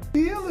 How you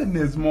feeling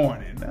this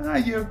morning? How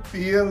you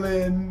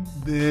feeling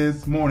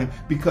this morning?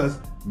 Because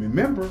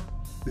remember,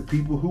 the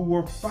people who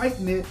were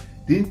fighting it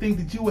didn't think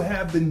that you would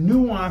have the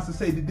nuance to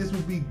say that this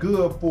would be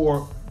good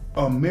for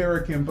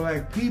American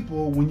black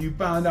people when you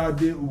found out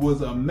that it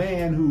was a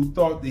man who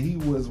thought that he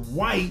was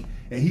white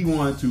and he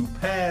wanted to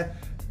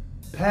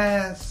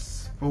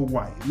pass for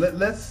white.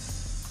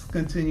 Let's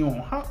continue on.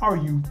 How are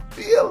you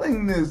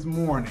feeling this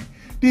morning?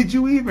 Did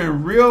you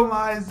even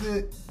realize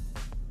it?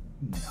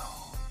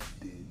 No,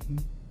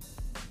 didn't.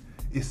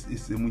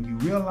 It's when you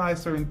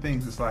realize certain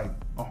things, it's like,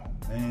 oh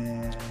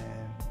man.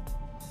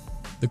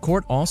 The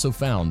court also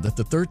found that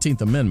the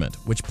 13th Amendment,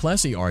 which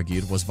Plessy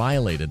argued was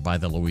violated by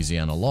the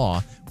Louisiana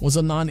law, was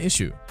a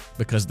non-issue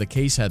because the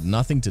case had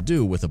nothing to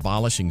do with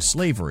abolishing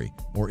slavery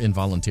or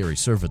involuntary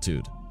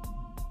servitude.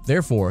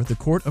 Therefore, the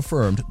court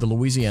affirmed the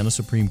Louisiana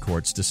Supreme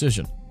Court's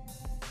decision.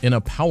 In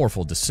a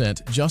powerful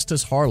dissent,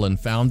 Justice Harlan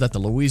found that the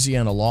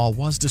Louisiana law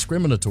was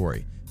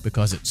discriminatory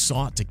because it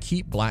sought to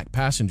keep black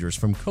passengers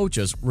from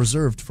coaches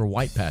reserved for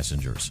white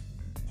passengers.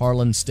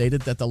 Harlan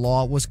stated that the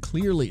law was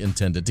clearly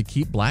intended to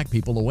keep black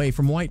people away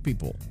from white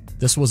people.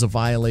 This was a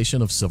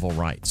violation of civil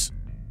rights.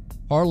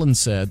 Harlan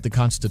said the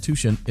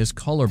Constitution is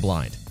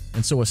colorblind,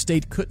 and so a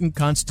state couldn't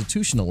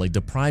constitutionally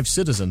deprive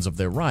citizens of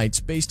their rights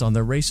based on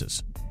their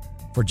races.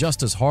 For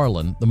Justice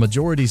Harlan, the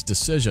majority's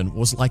decision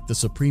was like the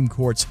Supreme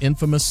Court's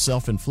infamous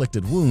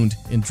self-inflicted wound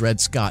in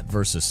Dred Scott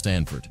versus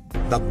Stanford.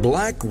 The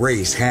black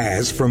race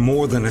has, for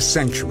more than a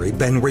century,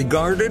 been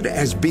regarded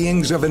as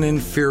beings of an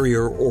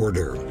inferior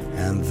order,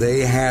 and they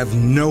have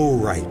no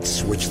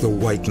rights which the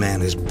white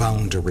man is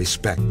bound to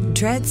respect.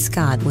 Dred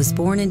Scott was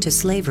born into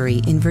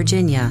slavery in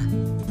Virginia.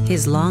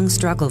 His long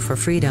struggle for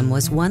freedom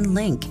was one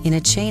link in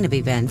a chain of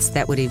events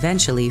that would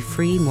eventually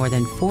free more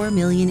than 4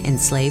 million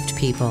enslaved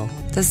people.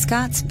 The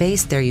Scotts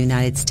based their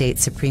United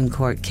States Supreme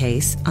Court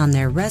case on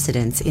their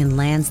residence in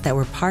lands that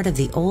were part of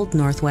the Old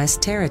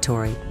Northwest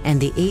Territory and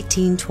the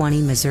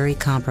 1820 Missouri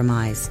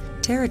Compromise,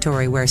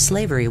 territory where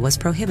slavery was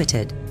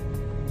prohibited.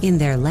 In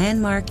their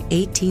landmark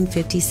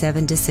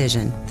 1857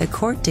 decision, the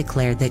court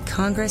declared that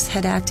Congress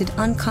had acted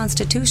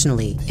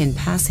unconstitutionally in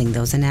passing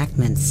those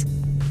enactments.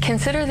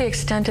 Consider the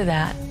extent of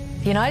that.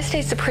 The United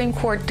States Supreme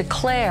Court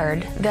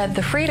declared that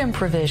the freedom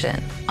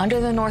provision under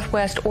the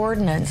Northwest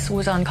Ordinance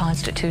was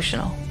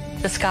unconstitutional.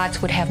 The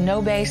Scots would have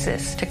no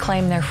basis to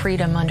claim their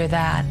freedom under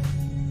that.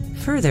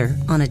 Further,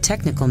 on a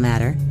technical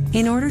matter,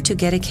 in order to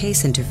get a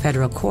case into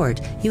federal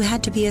court, you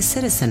had to be a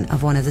citizen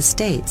of one of the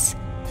states.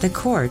 The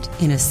court,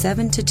 in a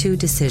 7-2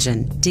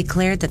 decision,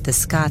 declared that the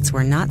Scots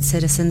were not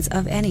citizens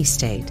of any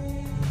state.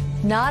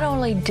 Not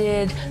only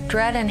did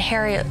Dred and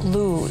Harriet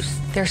lose,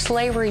 their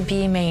slavery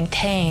be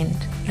maintained,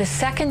 the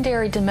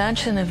secondary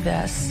dimension of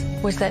this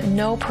was that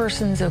no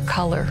persons of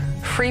color,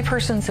 free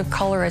persons of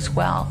color as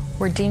well,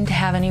 were deemed to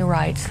have any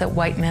rights that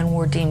white men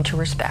were deemed to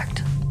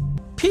respect.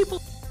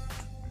 People.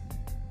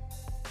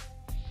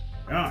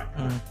 All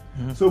right.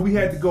 So we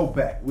had to go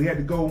back. We had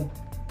to go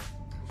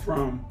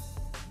from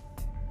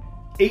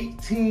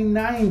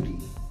 1890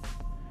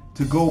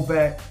 to go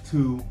back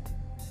to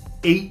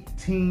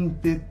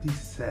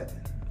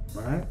 1857,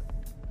 right?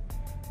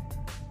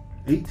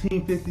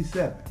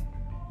 1857.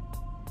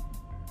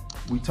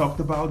 We talked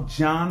about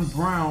John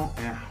Brown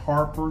and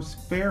Harper's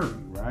Ferry,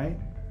 right?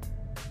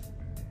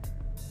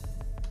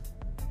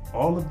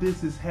 All of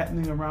this is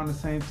happening around the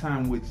same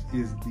time, which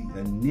is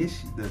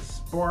the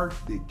spark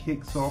that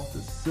kicks off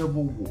the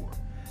Civil War.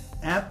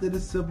 After the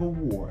Civil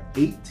War,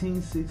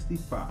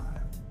 1865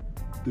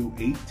 through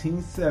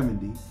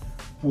 1870,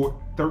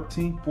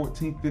 13th,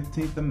 14th,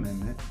 15th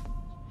Amendment.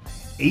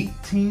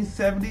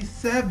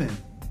 1877,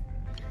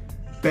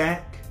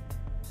 back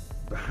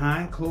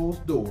behind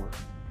closed doors.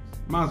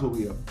 Might as well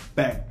be a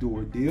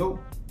backdoor deal.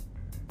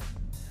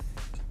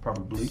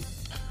 Probably.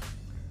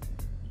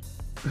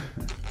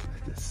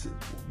 That's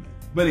simple, man.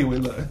 But anyway,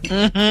 look.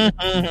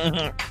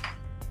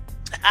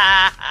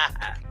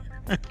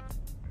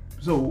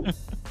 So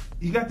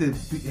you got to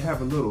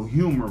have a little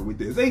humor with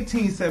this.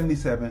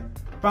 1877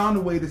 found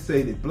a way to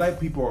say that black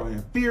people are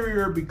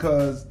inferior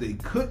because they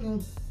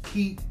couldn't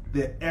keep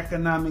the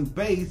economic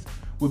base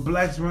with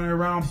blacks running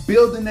around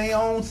building their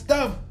own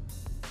stuff.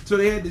 So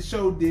they had to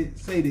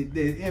say that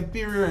they're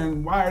inferior,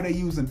 and why are they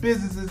using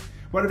businesses?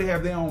 Why do they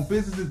have their own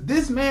businesses?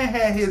 This man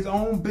had his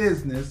own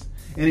business,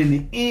 and in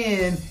the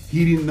end,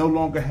 he didn't no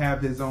longer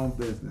have his own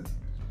business.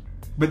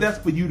 But that's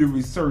for you to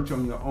research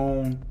on your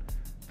own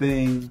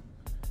thing.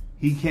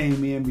 He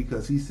came in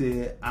because he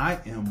said, I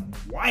am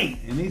white.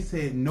 And they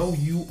said, no,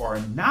 you are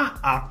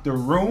not,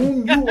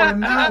 Octoroon. You are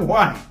not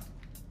white.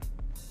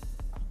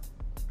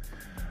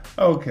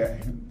 Okay,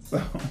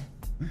 so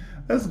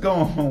let's go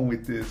on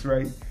with this,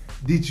 right?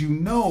 Did you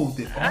know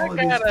that all of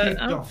this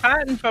kicked off? I'm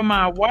fighting for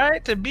my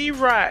right to be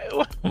right.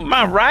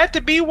 My right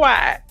to be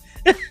white.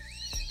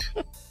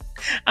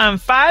 I'm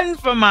fighting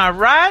for my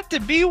right to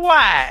be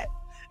white.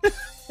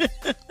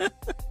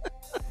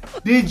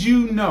 Did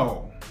you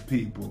know,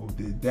 people,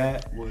 that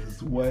that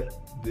was what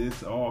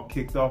this all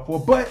kicked off for.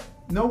 But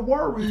no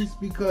worries,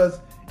 because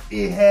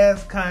it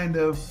has kind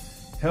of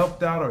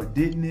helped out, or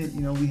didn't it?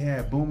 You know, we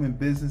had booming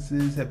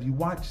businesses. Have you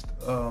watched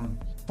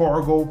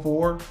Fargo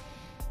 4?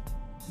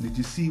 Did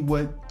you see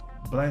what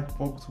black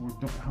folks were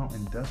doing? How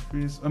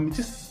industrious? I mean,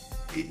 just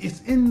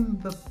it's in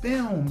the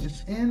film,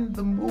 it's in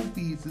the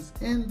movies, it's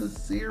in the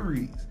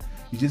series.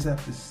 You just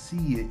have to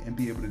see it and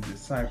be able to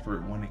decipher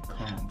it when it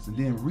comes, and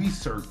then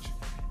research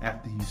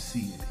after you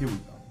see it. Here we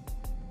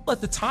go.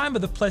 At the time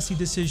of the Plessy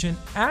decision,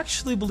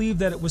 actually believed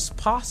that it was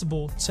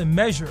possible to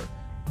measure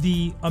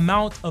the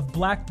amount of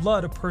black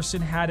blood a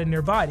person had in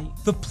their body.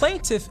 The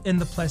plaintiff in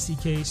the Plessy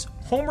case,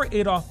 Homer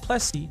Adolph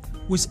Plessy,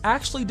 was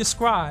actually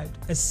described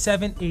as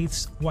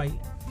 7/8 white.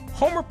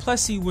 Homer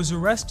Plessy was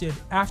arrested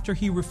after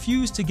he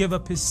refused to give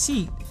up his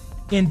seat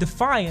in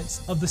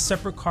defiance of the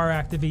Separate Car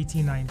Act of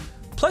 1890.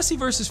 Plessy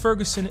versus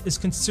Ferguson is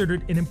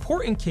considered an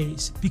important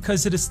case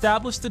because it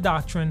established the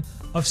doctrine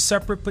of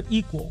separate but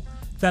equal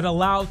that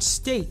allowed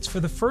states for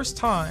the first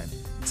time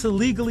to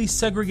legally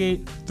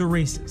segregate the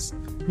races.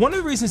 One of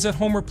the reasons that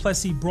Homer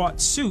Plessy brought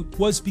suit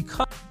was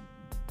because...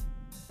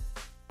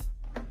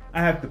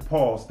 I have to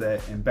pause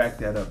that and back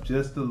that up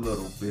just a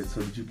little bit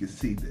so that you can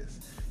see this.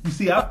 You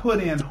see, I put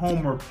in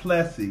Homer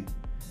Plessy,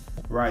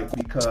 right,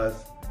 because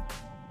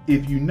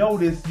if you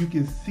notice, you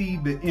can see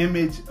the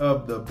image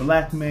of the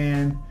black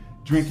man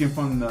drinking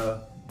from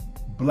the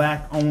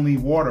black-only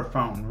water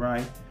fountain,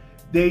 right?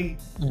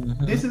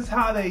 This is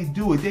how they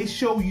do it. They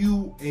show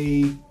you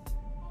a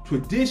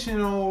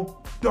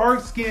traditional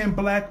dark-skinned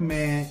black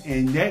man,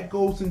 and that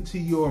goes into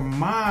your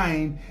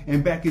mind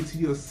and back into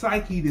your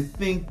psyche to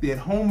think that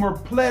Homer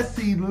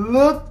Plessy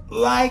looked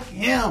like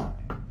him.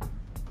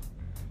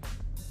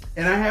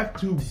 And I have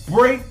to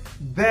break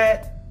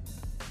that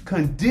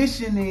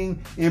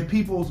conditioning in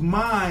people's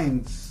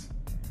minds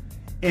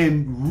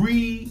and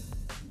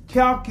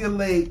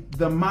recalculate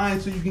the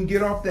mind so you can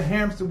get off the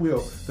hamster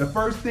wheel. The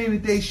first thing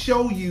that they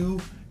show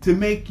you to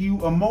make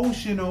you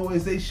emotional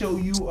is they show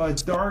you a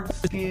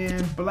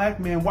dark-skinned black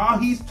man while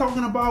he's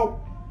talking about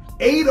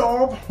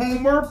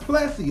Homer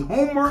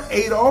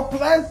Adolph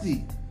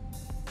Plessy.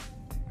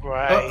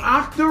 Right. An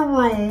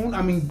octoroon.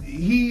 I mean,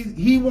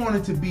 he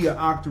wanted to be an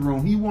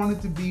octoroon. He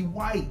wanted to be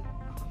white.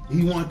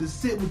 He wanted to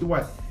sit with the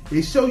white.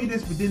 They show you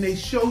this, but then they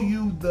show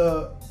you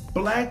the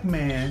black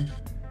man.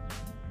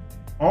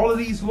 All of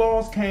these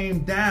laws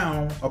came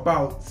down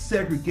about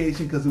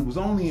segregation because it was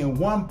only in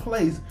one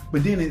place,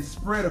 but then it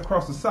spread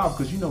across the South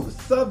because, you know, the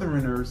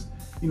Southerners,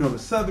 you know, the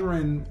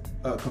Southern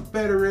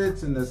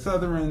Confederates and the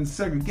Southern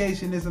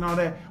segregationists and all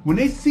that, when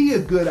they see a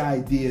good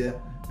idea,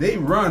 they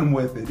run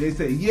with it. They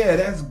say, yeah,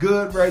 that's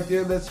good right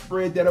there. Let's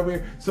spread that over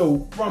here.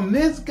 So from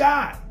this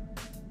guy,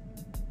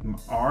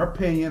 our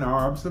opinion,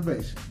 our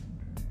observation,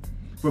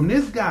 from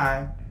this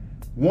guy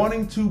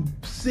wanting to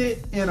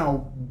sit in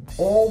a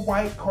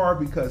all-white car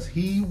because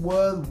he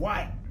was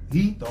white,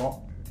 he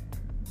thought,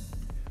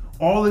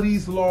 all of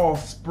these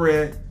laws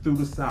spread through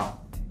the South.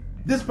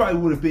 This probably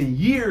would have been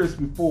years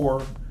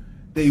before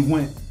they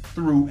went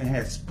through and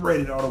had spread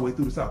it all the way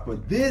through the South.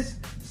 But this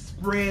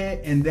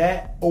spread, and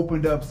that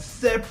opened up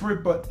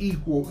separate but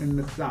equal in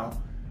the South.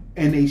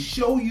 And they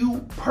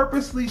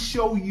purposely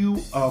show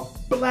you a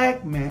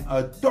black man,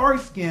 a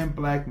dark-skinned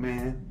black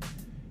man,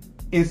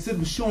 instead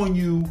of showing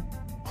you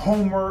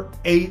Homer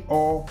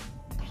Adolph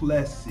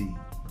Plessy.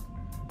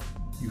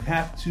 You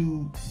have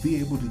to be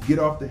able to get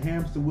off the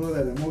hamster wheel,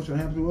 that emotional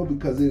hamster wheel,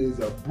 because it is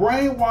a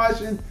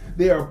brainwashing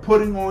they are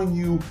putting on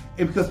you.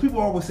 And because people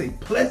always say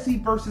Plessy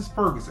versus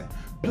Ferguson,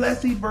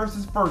 Plessy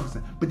versus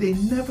Ferguson, but they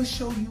never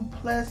show you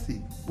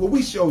Plessy. Well,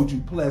 we showed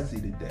you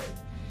Plessy today.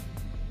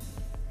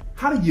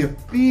 How do you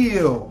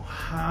feel?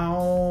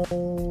 How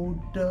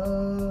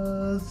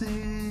does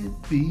it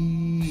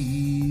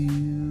feel?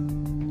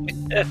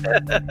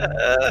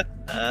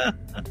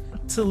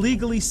 to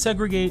legally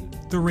segregate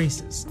the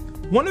races.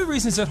 One of the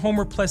reasons that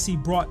Homer Plessy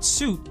brought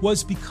suit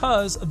was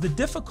because of the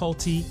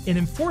difficulty in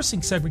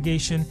enforcing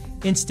segregation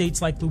in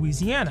states like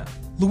Louisiana.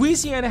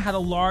 Louisiana had a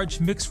large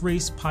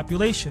mixed-race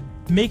population,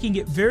 making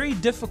it very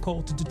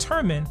difficult to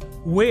determine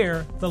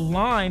where the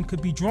line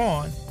could be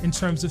drawn in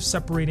terms of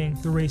separating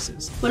the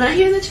races. When I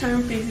hear the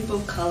term free people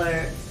of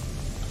color,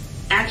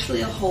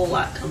 actually a whole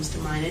lot comes to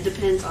mind. It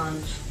depends on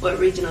what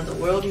region of the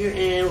world you're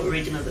in, what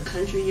region of the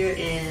country you're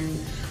in,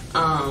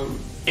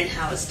 and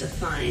how it's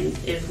defined.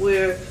 If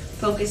we're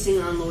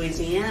focusing on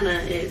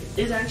Louisiana, it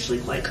is actually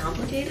quite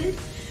complicated,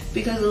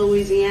 because in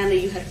Louisiana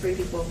you had free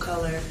people of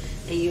color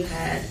and you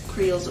had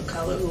Creoles of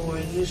color who were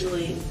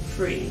usually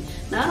free.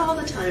 Not all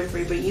the time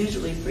free, but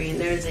usually free, and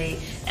there's a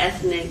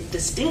ethnic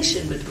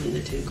distinction between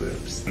the two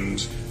groups. And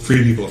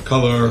free people of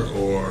color,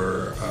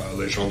 or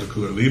les gens de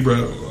couleur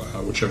libre,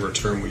 whichever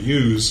term we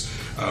use,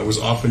 was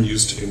often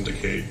used to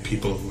indicate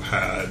people who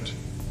had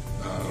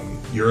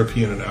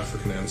European and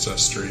African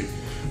ancestry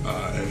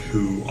and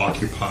who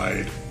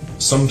occupied,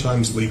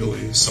 sometimes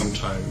legally,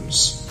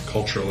 sometimes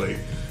culturally,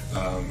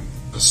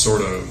 a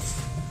sort of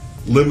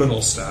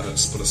liminal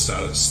status, but a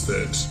status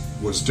that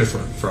was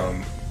different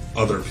from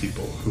other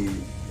people who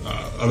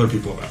other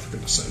people of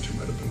African descent who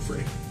might have been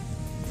free?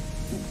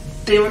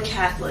 They were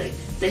Catholic.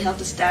 They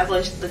helped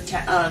establish the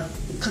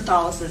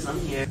Catholicism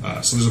here.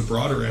 So there's a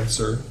broader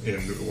answer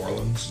in New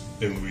Orleans,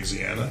 in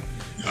Louisiana.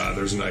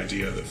 There's an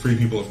idea that free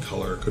people of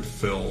color could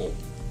fill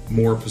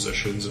more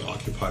positions and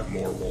occupy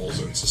more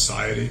roles in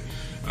society,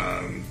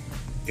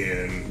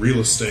 in real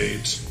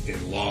estate,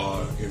 in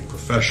law, in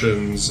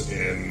professions,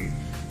 in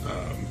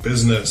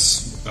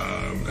business,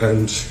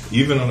 and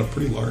even on a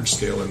pretty large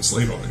scale in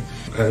slave owning.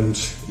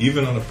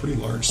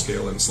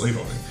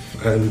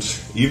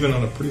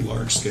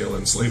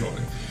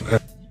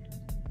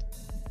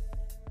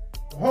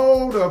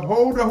 Hold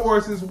the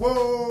horses.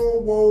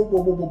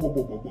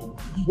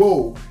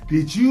 Whoa.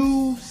 Did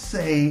you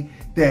say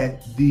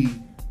that the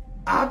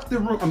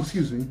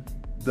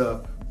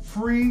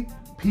free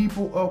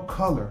people of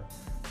color,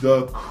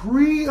 the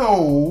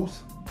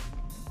Creoles,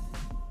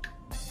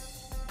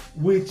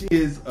 which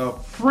is a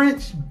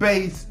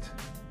French-based,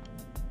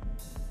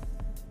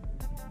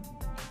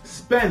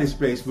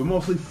 Spanish-based, but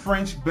mostly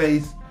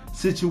French-based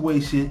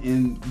situation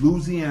in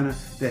Louisiana,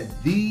 that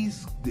the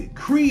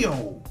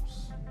Creoles,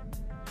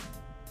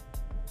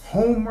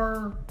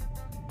 Homer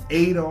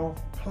Adolph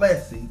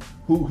Plessy,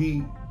 who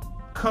he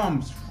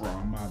comes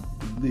from, I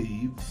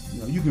believe.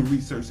 You can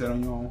research that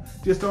on your own.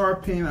 Just our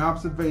opinion,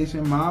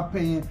 observation, my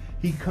opinion.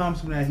 He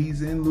comes from that.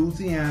 He's in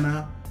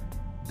Louisiana.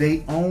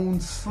 They own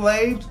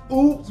slaves.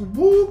 Oops,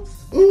 whoops,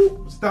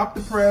 oops. Stop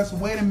the press.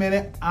 Wait a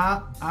minute.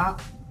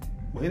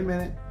 Wait a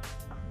minute.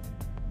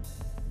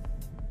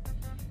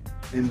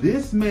 And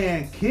this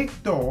man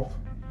kicked off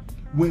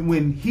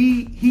when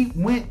he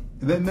went.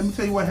 Let me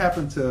tell you what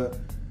happened to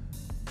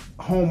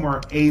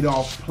Homer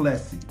Adolph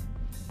Plessy.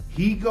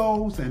 He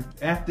goes, and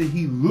after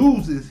he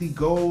loses, he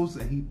goes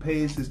and he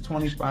pays his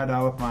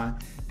 $25 fine.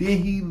 Then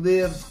he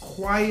lives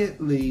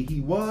quietly.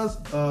 He was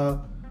a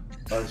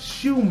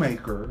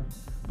shoemaker,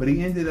 but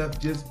he ended up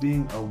just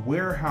being a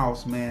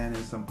warehouse man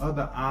and some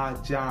other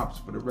odd jobs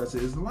for the rest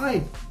of his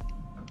life.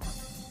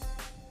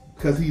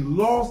 Because he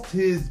lost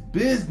his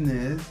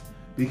business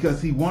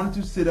because he wanted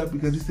to sit up,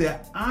 because he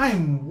said,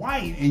 I'm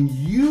white and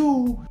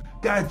you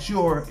got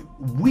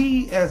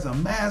we as a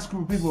mass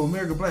group of people,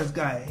 American blacks,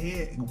 got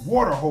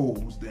water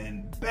hosed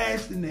and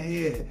bashed in the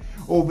head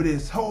over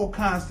this whole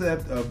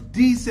concept of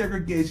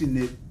desegregation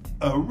that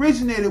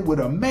originated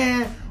with a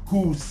man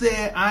who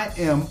said, I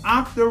am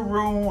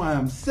octoroon, I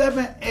am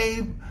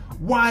 7/8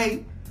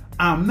 white,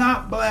 I'm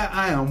not black,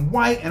 I am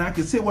white, and I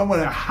can say what I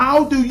want.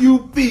 How do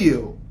you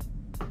feel?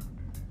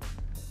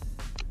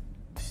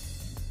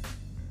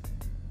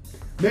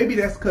 Maybe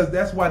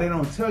that's why they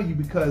don't tell you,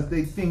 because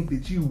they think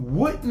that you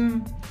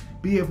wouldn't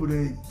be able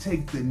to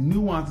take the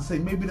nuance and say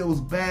maybe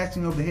those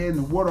bashing of the head and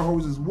the water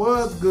hoses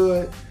was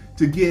good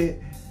to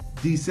get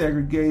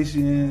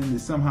desegregation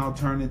and somehow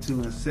turn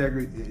into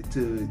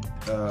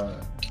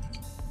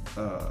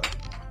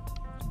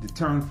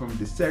turn from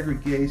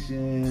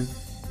desegregation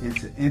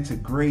into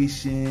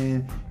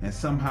integration, and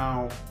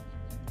somehow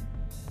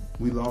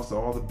we lost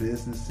all the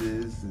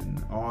businesses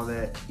and all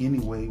that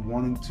anyway,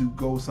 wanting to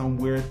go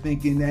somewhere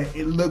thinking that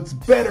it looks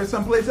better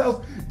someplace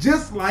else,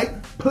 just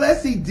like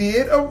Plessy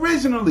did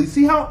originally.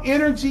 See how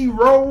energy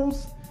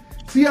rose?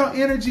 He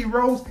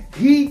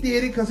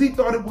did it because he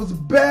thought it was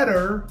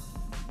better.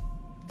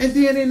 And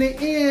then in the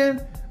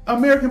end,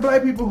 American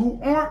black people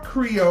who aren't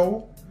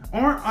Creole,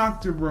 aren't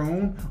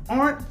octoroon,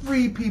 aren't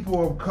free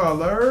people of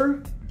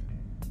color,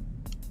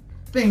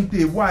 think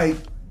that white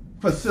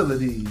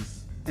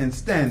facilities and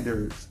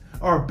standards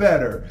are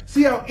better.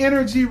 See how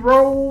energy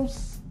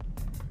rose?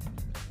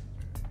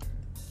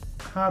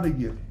 How do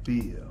you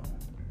feel?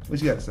 What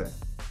you got to say?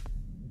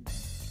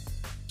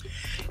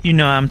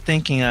 I'm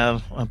thinking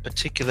of a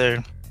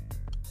particular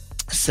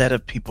set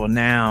of people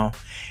now,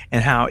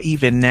 and how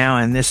even now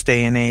in this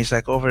day and age,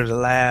 like over the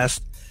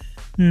last,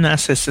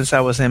 since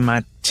I was in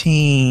my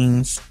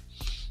teens,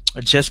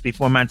 or just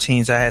before my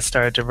teens, I had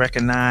started to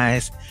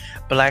recognize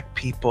black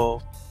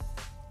people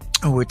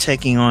who were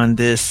taking on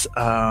this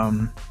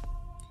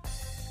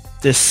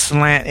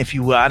slant, if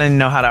you will. I didn't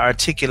know how to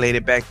articulate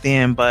it back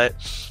then, but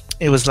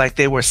it was like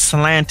they were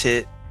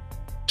slanted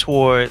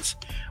towards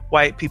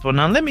white people.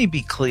 Now, let me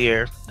be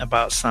clear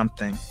about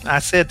something. I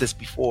said this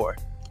before.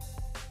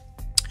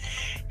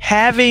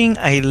 Having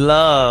a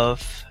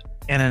love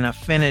and an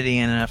affinity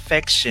and an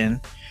affection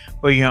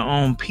for your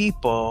own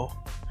people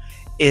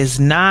is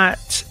not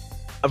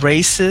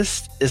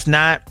racist. It's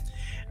not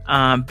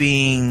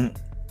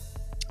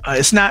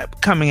it's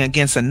not coming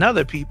against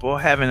another people.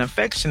 Having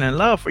affection and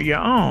love for your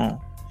own.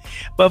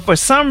 But for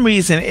some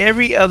reason,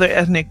 every other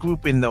ethnic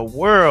group in the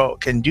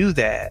world can do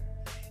that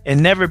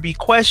and never be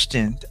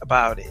questioned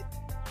about it.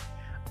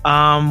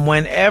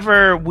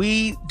 Whenever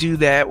we do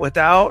that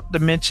without the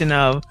mention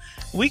of,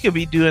 we could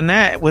be doing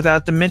that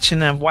without the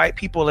mention of white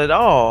people at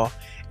all,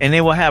 and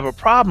they will have a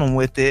problem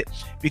with it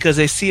because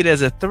they see it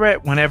as a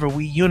threat whenever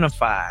we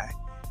unify,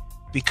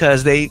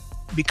 because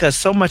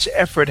so much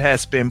effort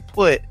has been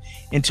put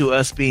into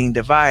us being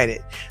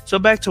divided. So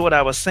back to what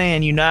I was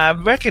saying, I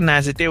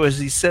recognize that there was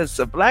these sets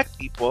of black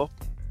people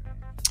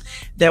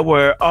that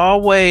were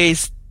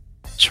always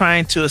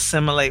trying to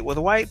assimilate with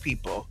white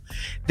people.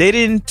 They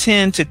didn't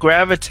tend to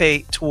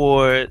gravitate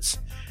towards,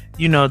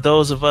 you know,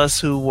 those of us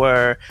who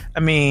were,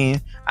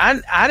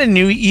 I didn't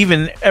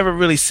even ever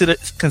really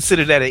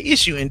consider that an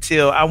issue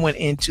until I went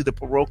into the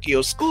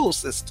parochial school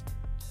system.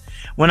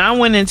 When I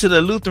went into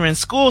the Lutheran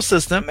school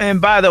system,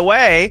 and by the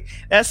way,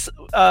 that's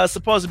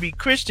supposed to be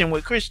Christian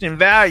with Christian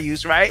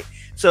values, right?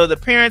 So the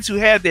parents who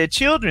had their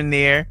children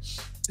there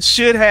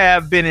should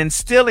have been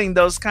instilling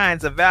those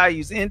kinds of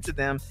values into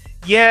them,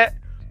 yet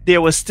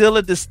there was still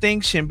a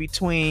distinction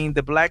between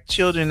the black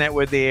children that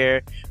were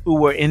there, who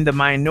were in the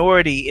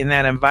minority in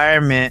that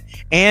environment,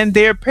 and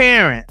their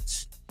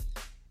parents.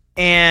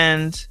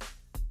 And,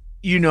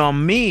 you know,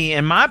 me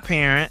and my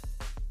parent,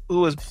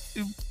 who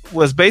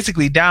was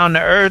basically down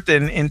to earth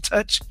and in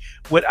touch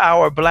with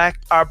our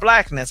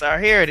blackness, our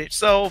heritage.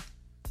 So,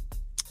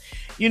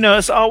 you know,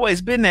 it's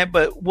always been that.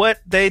 But what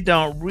they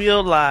don't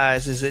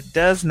realize is it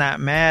does not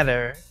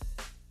matter.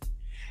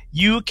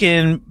 You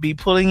can be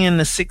pulling in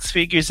the 6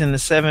 figures and the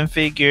 7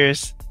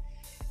 figures,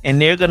 and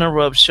they're going to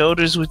rub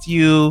shoulders with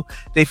you.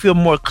 They feel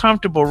more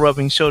comfortable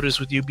rubbing shoulders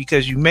with you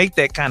because you make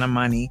that kind of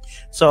money.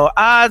 So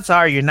odds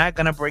are you're not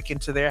going to break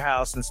into their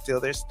house and steal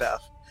their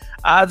stuff.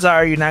 Odds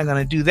are you're not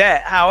going to do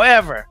that.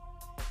 However,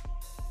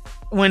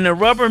 when the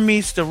rubber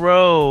meets the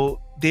road,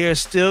 they're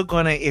still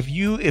going to,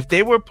 if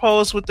they were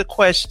posed with the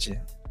question,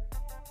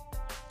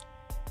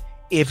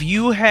 if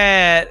you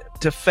had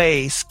to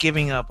face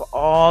giving up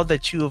all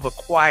that you have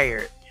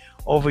acquired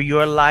over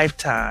your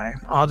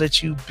lifetime, all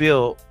that you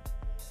built,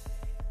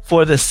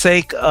 for the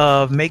sake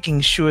of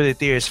making sure that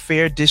there is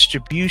fair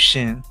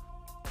distribution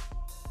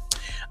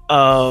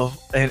of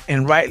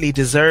and rightly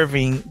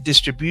deserving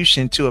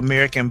distribution to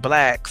American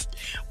blacks,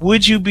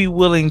 would you be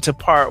willing to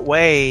part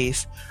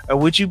ways, or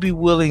would you be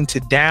willing to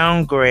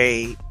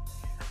downgrade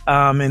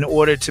in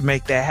order to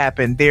make that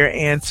happen? Their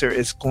answer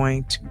is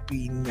going to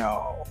be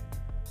no.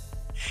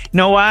 You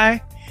know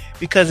why?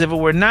 Because if it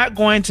were not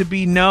going to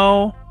be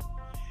no,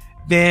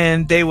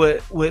 then they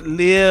would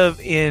live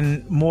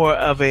in more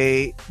of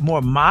a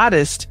more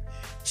modest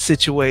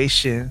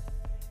situation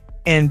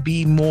and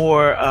be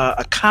more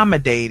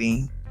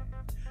accommodating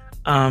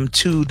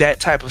to that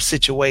type of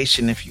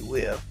situation, if you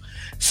will.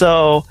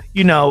 So,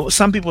 you know,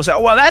 some people say,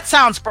 well, that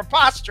sounds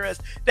preposterous.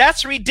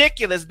 That's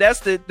ridiculous. That's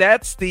the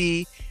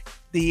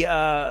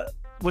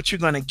what you're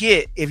going to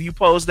get if you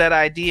pose that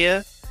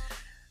idea.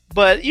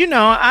 But, you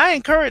know, I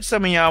encourage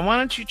some of y'all, why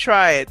don't you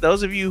try it?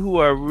 Those of you who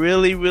are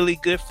really, really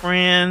good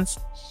friends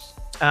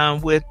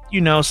with,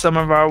 you know, some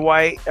of our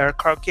white or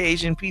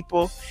Caucasian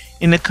people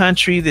in the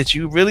country, that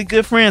you're really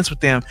good friends with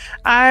them.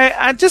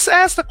 I just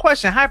asked the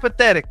question,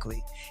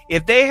 hypothetically,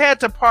 if they had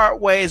to part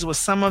ways with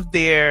some of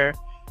their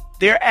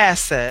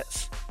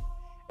assets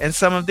and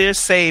some of their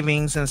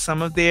savings and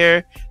some of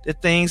the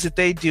things that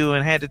they do,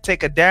 and had to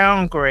take a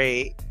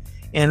downgrade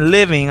in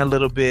living a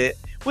little bit,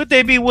 would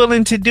they be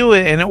willing to do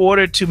it in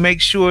order to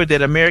make sure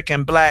that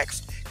American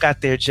blacks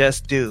got their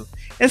just due?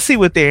 And see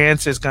what their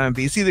answer is going to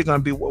be. It's either going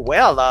to be, it's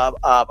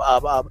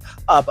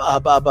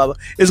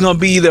going to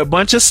be either a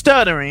bunch of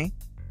stuttering,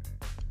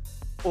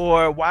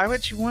 or why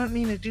would you want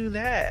me to do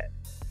that?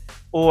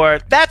 Or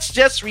that's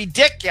just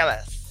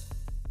ridiculous.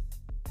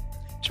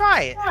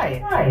 Try it.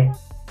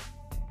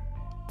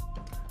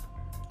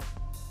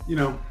 You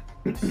know,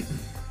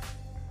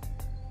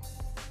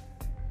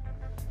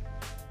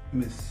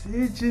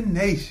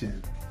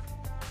 miscegenation,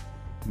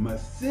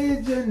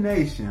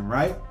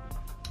 right?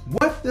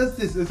 What does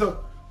this?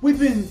 So we've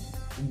been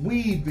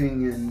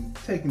weaving and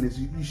taking this.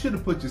 You should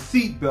have put your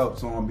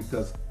seatbelts on,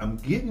 because I'm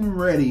getting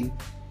ready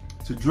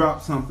to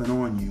drop something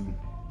on you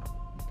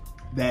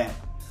that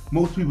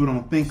most people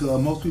don't think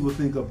of. Most people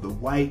think of the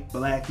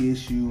white-black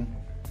issue,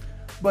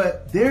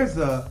 but there's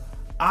a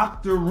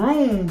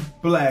octoroon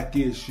black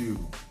issue.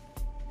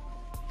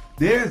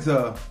 There's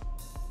a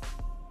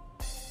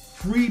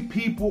free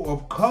people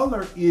of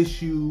color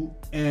issue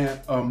and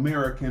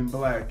American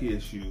black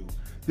issue.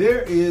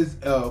 There is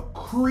a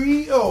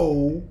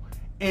Creole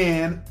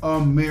and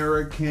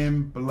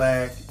American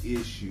black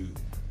issue.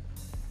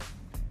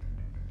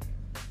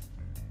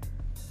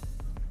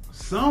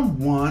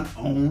 Someone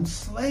owned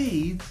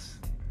slaves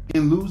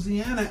in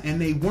Louisiana,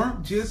 and they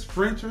weren't just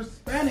French or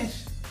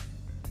Spanish.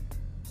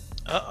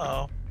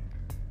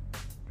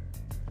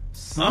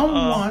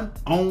 Someone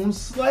owned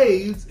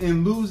slaves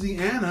in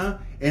Louisiana,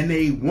 and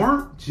they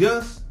weren't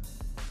just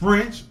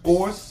French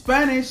or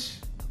Spanish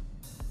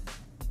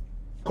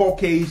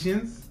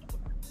Caucasians.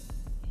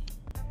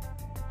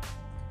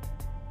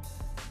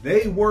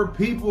 They were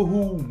people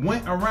who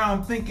went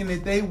around thinking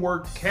that they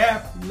were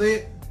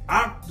Catholic,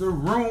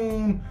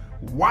 octoroon,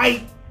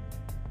 white,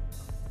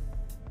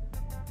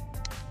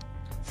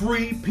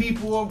 free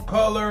people of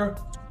color,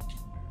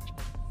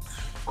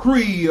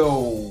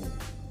 Creole.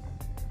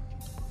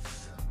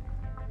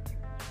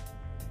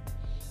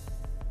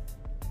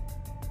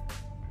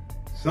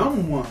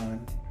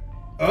 Someone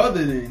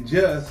other than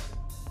just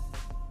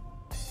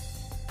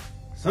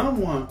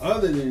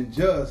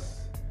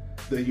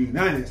the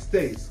United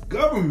States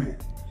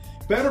government,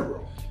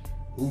 federal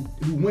who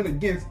went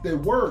against their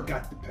word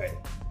got to pay.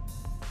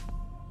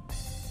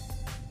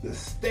 The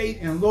state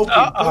and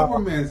local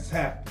governments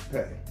have to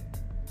pay.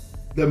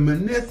 The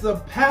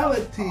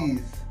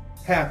municipalities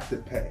have to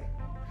pay.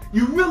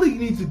 You really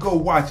need to go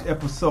watch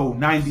episode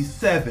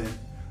 97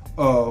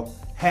 of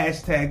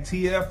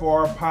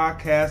 #TFR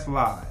Podcast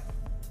Live,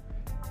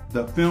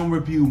 the film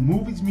review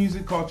movies,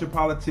 music, culture,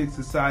 politics,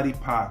 society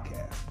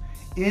podcast.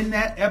 In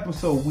that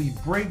episode, we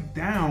break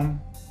down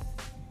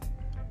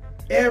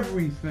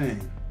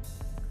everything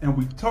and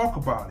we talk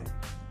about it.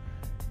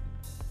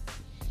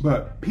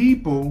 But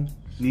people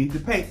need to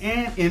pay.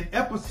 And in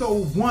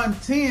episode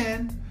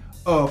 110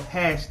 of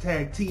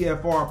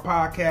 #TFR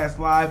Podcast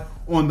Live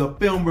on the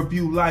Film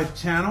Review Life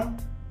channel,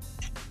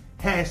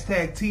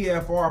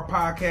 #TFR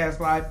Podcast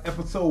Live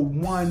episode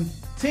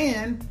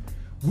 110,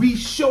 we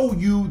show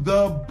you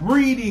the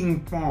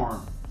breeding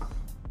farm.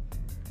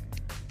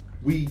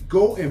 We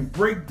go and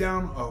break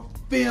down a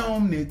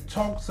film that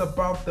talks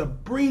about the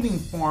breeding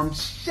farm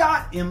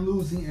shot in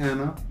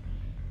Louisiana,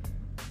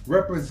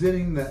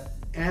 representing the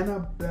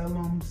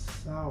antebellum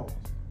South.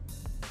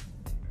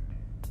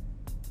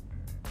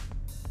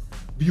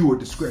 Viewer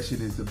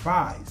discretion is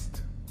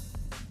advised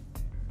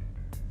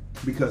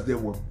because there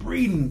were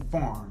breeding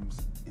farms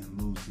in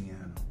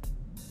Louisiana.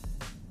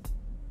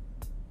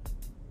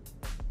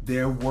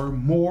 There were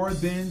more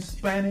than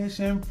Spanish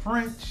and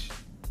French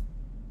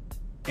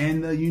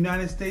and the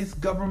United States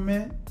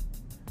government,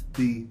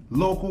 the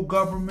local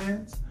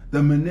governments,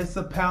 the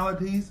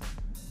municipalities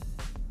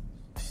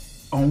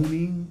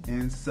owning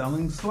and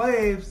selling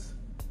slaves.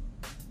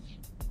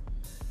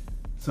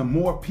 Some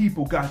more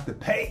people got to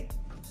pay.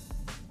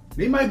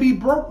 They might be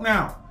broke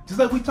now. Just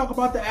like we talk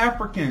about the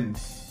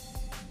Africans.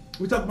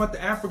 We talk about the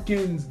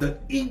Africans, the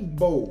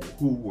Igbo,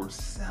 who were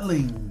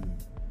selling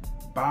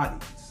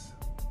bodies.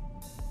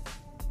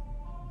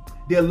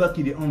 They're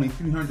lucky that only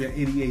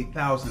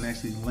 388,000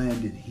 actually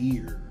landed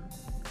here.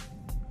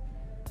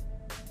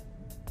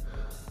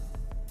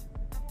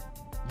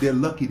 They're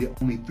lucky that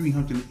only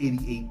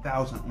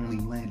 388,000 only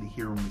landed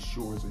here on the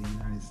shores of the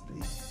United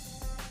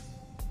States.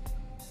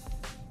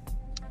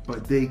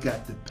 But they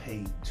got to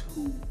pay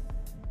too.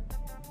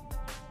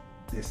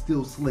 There's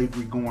still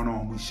slavery going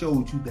on. We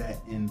showed you that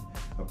in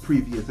a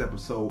previous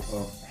episode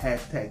of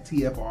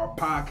 #TFR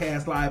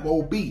Podcast Live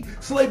OB.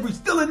 Slavery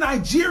still in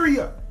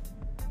Nigeria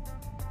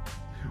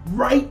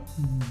right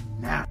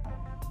now.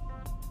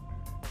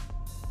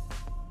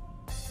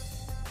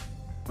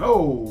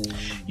 Oh,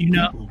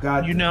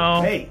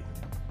 Hey,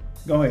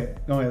 go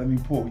ahead. Let me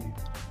pull you.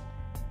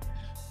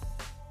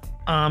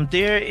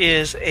 There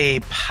is a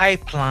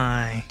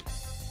pipeline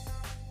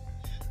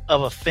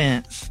of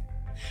offense,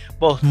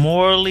 both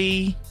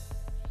morally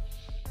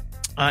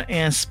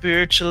and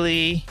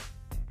spiritually,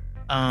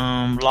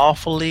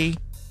 lawfully,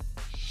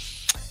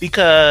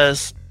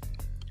 because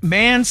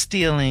man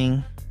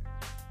stealing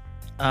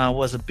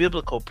was a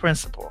biblical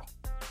principle,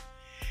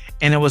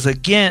 and it was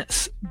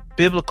against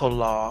biblical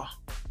law,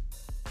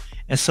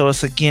 and so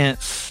it's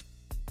against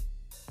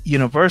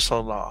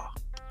universal law,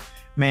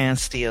 man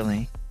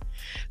stealing.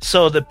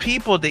 So the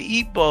people,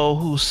 the Igbo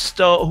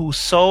who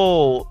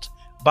sold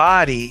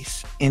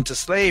bodies into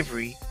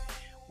slavery,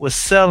 was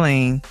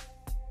selling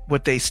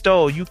what they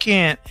stole.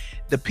 The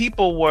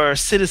people were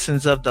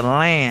citizens of the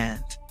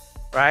land,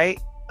 right?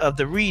 Of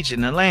the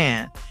region, the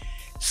land.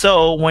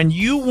 So when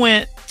you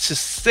went to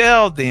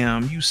sell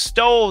them, you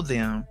stole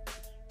them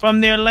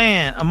from their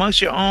land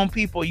amongst your own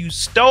people. You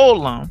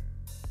stole them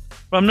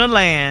from the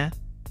land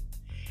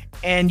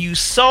and you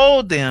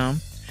sold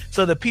them.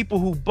 So the people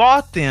who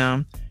bought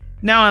them,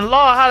 now in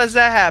law, how does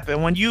that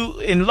happen?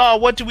 In law,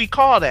 what do we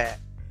call that?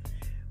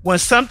 When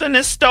something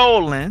is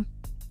stolen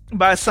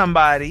by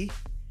somebody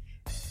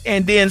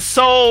and then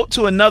sold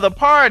to another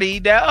party,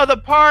 that other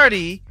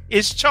party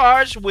is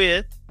charged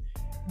with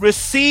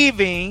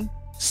receiving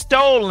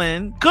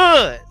stolen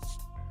goods.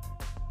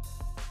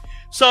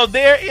 So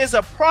there is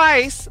a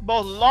price,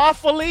 both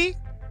lawfully,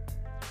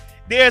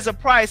 there's a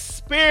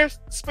price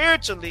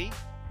spiritually,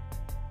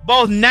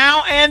 both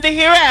now and the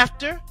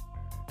hereafter,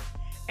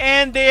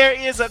 and there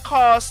is a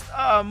cost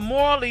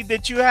morally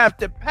that you have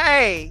to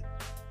pay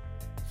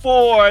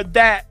for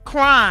that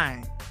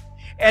crime.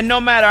 And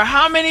no matter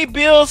how many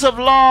bills of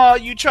law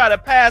you try to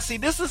pass, see,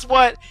 this is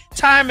what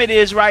time it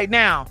is right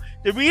now.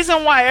 The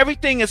reason why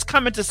everything is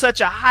coming to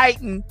such a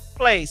heightened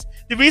place,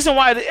 the reason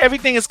why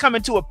everything is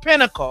coming to a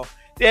pinnacle,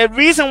 the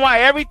reason why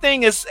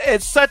everything is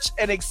such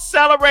an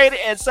accelerated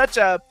and such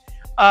a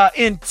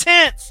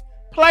intense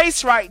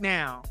place right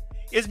now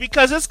is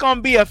because it's going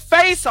to be a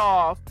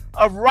face-off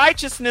of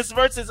righteousness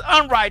versus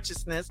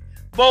unrighteousness,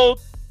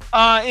 both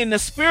in the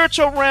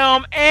spiritual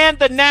realm and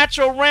the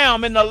natural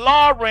realm, in the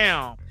law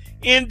realm,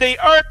 in the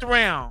earth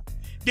realm.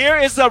 There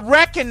is a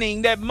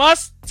reckoning that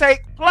must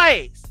take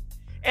place.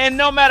 And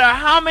no matter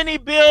how many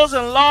bills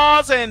and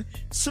laws and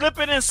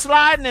slipping and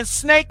sliding and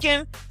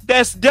snaking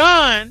that's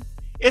done,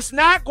 it's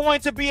not going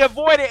to be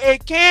avoided.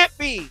 It can't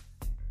be.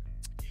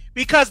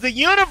 Because the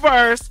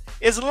universe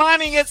is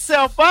lining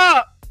itself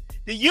up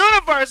The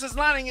universe is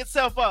lining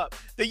itself up.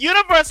 The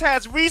universe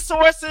has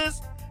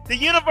resources. The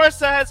universe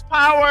has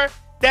power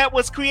that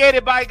was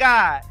created by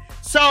God.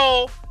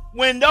 So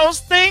when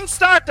those things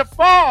start to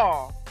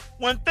fall,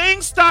 when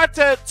things start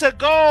to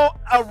go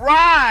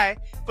awry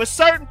for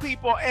certain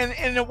people and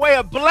in a way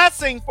of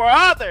blessing for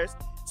others,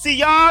 see,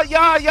 y'all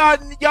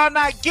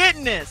not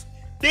getting this.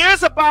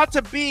 There's about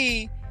to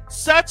be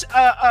such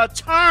a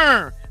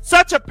turn,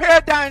 such a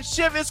paradigm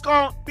shift. It's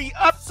going to be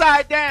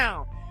upside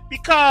down,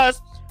 because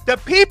the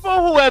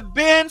people who have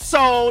been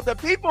sold, the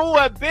people who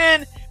have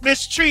been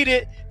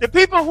mistreated, the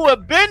people who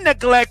have been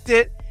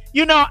neglected,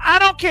 I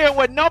don't care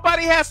what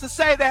nobody has to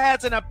say that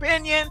has an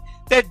opinion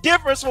that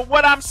differs from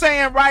what I'm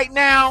saying right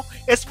now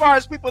as far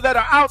as people that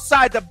are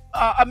outside the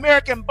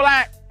American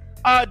black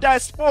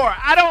diaspora.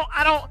 I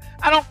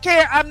don't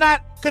care. I'm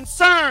not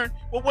concerned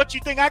with what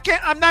you think.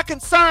 I'm not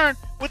concerned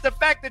with the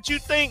fact that you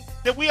think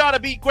that we ought to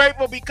be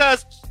grateful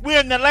because we're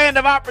in the land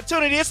of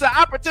opportunity. It's an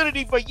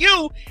opportunity for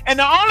you, and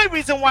the only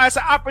reason why it's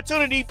an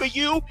opportunity for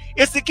you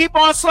is to keep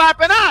on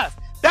slapping us.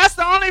 That's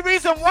the only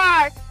reason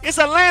why it's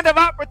a land of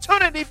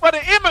opportunity for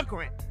the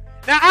immigrant.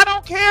 Now, I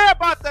don't care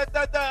about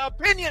the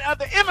opinion of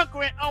the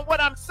immigrant on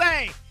what I'm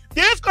saying.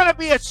 There's going to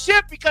be a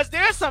shift because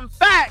there's some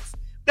facts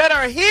that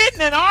are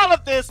hidden in all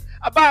of this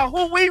about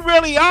who we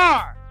really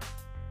are.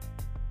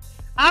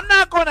 I'm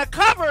not going to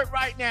cover it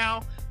right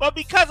now, but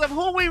because of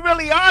who we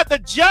really are, the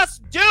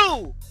just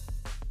due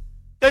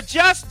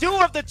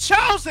of the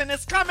chosen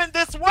is coming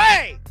this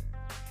way.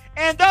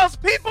 And those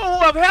people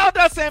who have held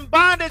us in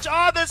bondage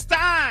all this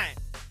time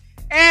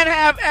and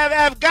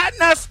have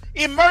gotten us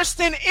immersed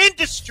in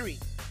industry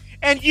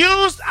and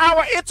used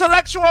our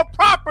intellectual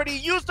property,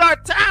 used our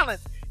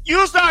talents,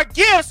 used our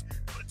gifts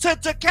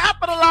to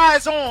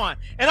capitalize on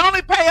and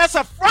only pay us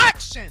a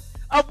fraction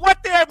of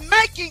what they're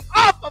making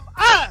off of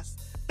us.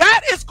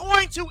 That is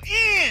going to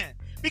end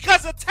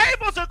because the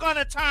tables are going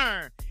to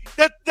turn.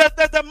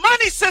 The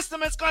money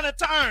system is going to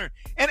turn,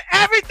 and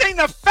everything,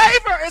 the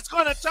favor is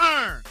going to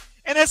turn.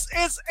 And it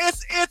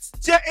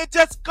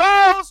just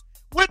goes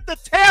with the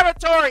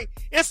territory.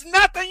 It's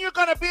nothing you're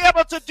going to be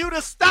able to do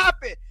to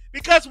stop it,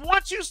 because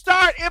once you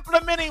start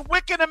implementing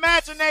wicked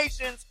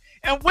imaginations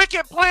and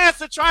wicked plans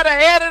to try to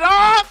head it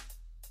off,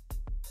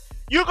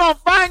 you're going to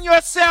find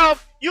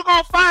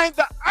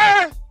the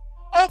earth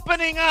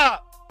opening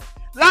up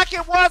like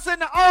it was in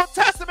the Old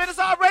Testament. It's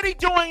already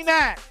doing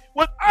that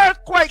with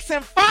earthquakes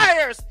and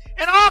fires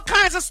and all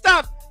kinds of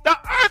stuff. The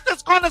earth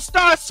is going to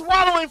start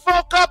swallowing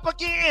folk up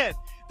again.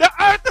 The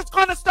earth is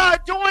going to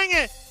start doing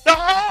it. The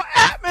whole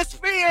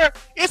atmosphere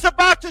is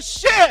about to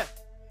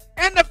shift.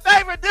 And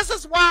this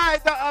is why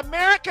the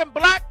American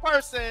black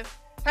person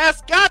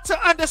has got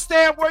to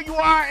understand where you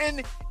are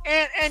and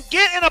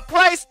get in a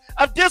place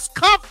of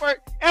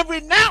discomfort and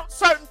renounce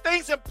certain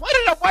things and put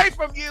it away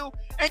from you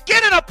and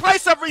get in a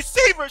place of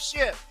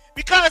receivership.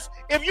 Because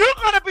if you're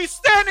going to be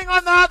standing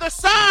on the other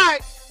side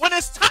when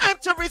it's time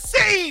to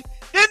receive,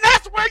 then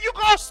that's where you're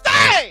going to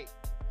stay.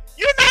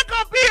 You're not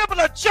going to be able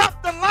to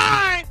jump the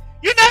line.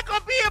 You're not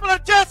going to be able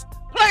to just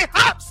play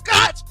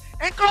hopscotch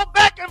and go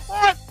back and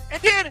forth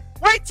and then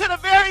wait to the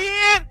very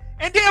end.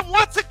 And then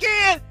once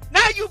again,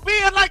 now you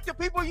being like the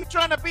people you're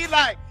trying to be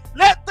like.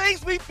 Let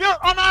things be built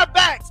on our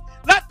backs.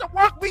 Let the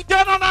work be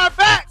done on our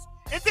backs.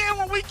 And then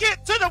when we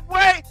get to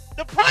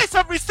the place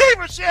of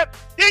receivership,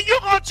 then you're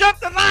going to jump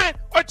the line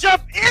or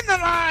jump in the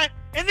line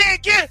and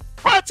then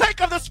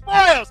partake of the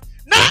spoils.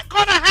 Not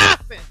going to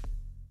happen.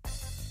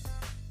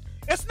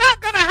 It's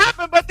not going to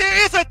happen, but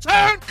there is a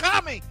turn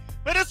coming.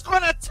 But it's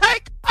going to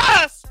take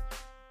us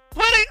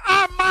putting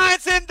our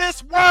minds in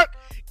this work,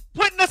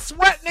 putting the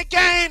sweat in the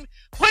game,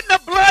 putting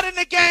the blood in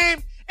the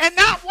game, and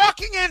not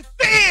walking in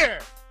fear,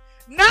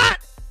 not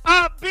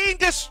being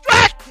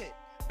distracted,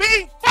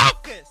 being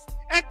focused,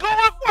 and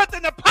going forth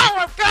in the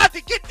power of God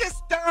to get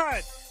this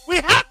done. We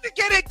have to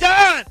get it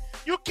done.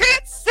 You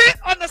can't sit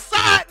on the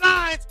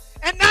sidelines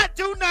and not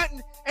do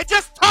nothing and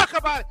just talk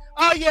about it.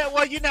 Oh, yeah,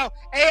 well,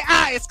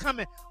 AI is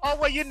coming. Oh,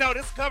 well,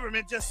 this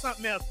government just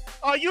something else.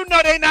 Oh,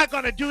 they're not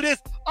going to do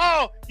this.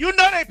 Oh,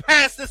 they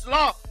passed this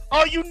law.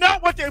 Oh,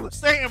 what they were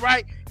saying,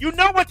 right?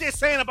 What they're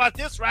saying about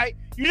this, right?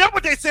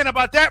 What they're saying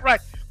about that, right?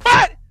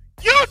 But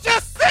you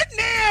just sitting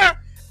there.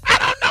 I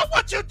don't know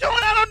what you're doing.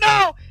 I don't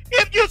know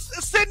if you're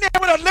sitting there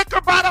with a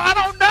liquor bottle. I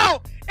don't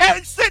know.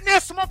 And sitting there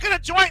smoking a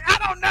joint. I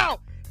don't know.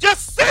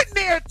 Just sitting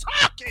there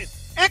talking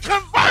and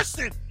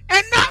conversing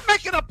and not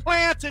making a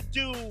plan to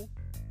do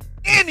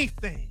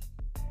anything.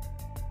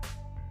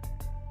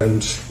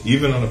 And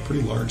even on a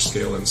pretty large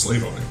scale in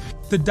slave owning.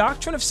 The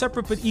doctrine of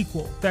separate but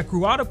equal that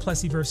grew out of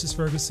Plessy versus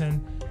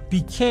Ferguson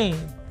became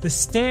the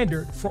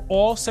standard for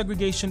all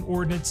segregation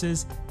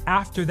ordinances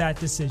after that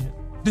decision.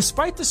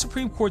 Despite the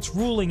Supreme Court's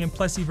ruling in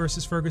Plessy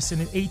versus Ferguson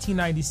in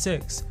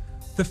 1896,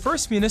 the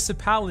first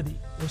municipality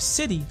or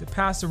city to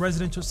pass a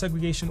residential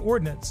segregation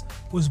ordinance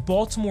was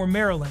Baltimore,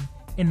 Maryland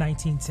in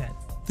 1910.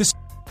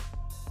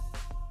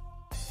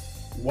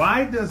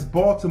 Why does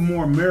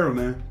Baltimore,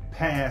 Maryland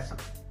pass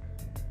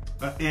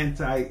an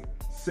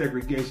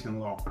anti-segregation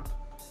law?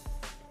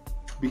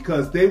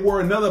 because they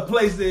were another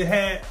place that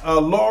had a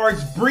large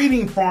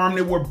breeding farm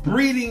that were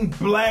breeding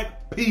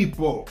black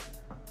people.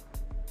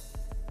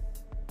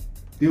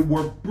 They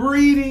were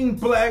breeding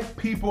black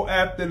people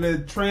after the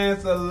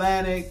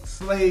transatlantic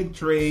slave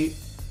trade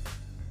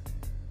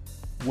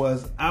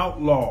was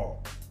outlawed.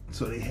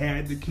 So they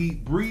had to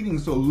keep breeding.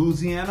 So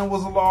Louisiana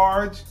was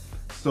large,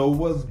 so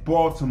was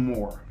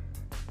Baltimore.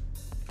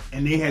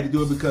 And they had to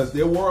do it because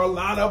there were a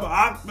lot of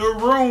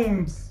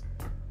octoroons.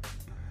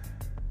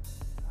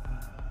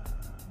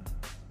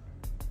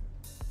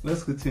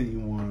 Let's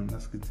continue on.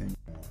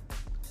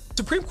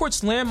 Supreme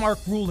Court's landmark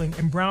ruling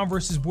in Brown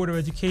versus Board of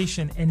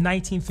Education in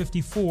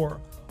 1954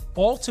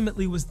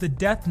 ultimately was the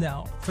death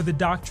knell for the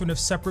doctrine of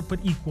separate but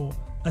equal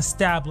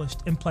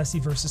established in Plessy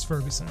versus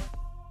Ferguson.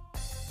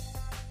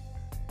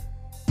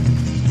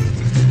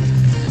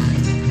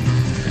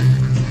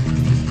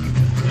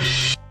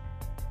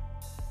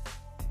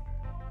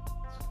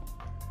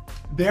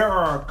 There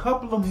are a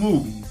couple of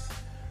movies,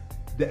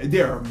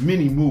 there are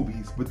many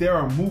movies, but there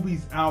are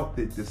movies out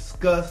that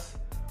discuss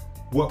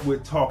what we're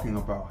talking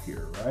about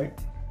here, right?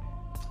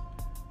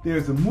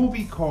 There's a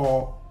movie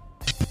called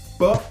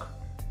Buck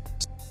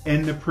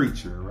and the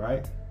Preacher,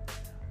 right?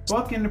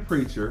 Buck and the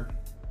Preacher,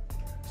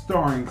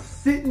 starring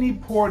Sidney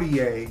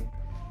Poitier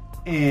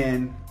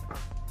and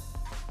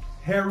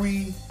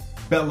Harry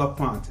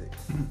Belafonte.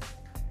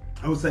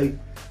 I would say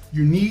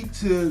you need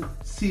to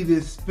see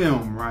this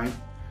film, right?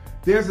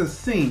 There's a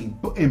scene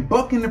in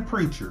Buck and the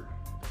Preacher.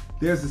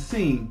 There's a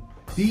scene.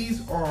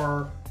 These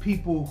are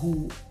people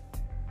who,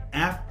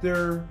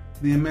 after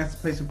the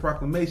Emancipation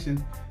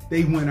Proclamation,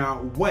 they went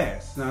out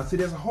west. Now, see,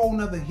 there's a whole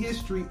nother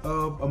history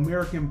of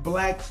American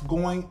blacks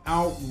going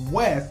out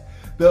west.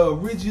 The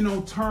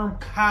original term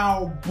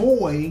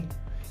cowboy,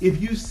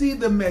 if you see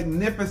the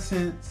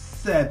Magnificent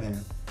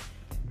Seven,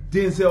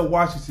 Denzel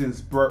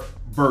Washington's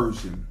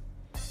version,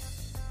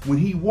 when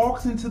he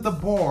walks into the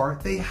bar,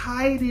 they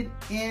hide it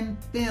in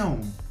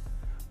film.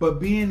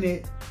 But being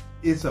that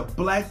it's a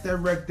black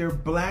director,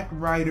 black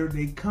writer,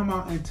 they come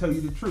out and tell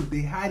you the truth.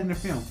 They hide in the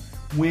film.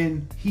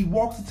 When he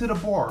walks into the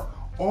bar,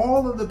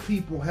 all of the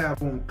people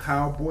have on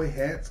cowboy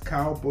hats,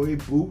 cowboy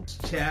boots,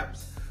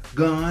 chaps,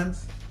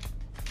 guns.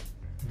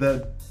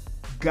 The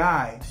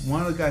guy,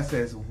 one of the guys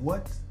says,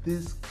 "What's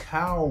this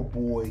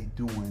cowboy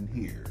doing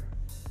here?"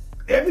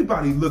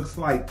 Everybody looks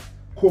like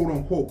quote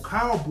unquote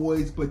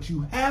cowboys, but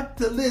you have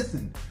to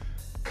listen.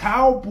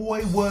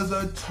 Cowboy was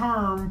a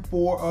term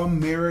for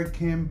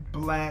American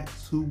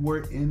blacks who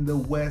were in the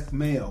West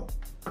Mail.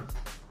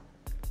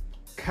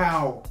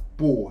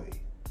 Cowboy.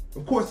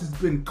 Of course, it's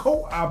been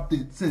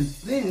co-opted since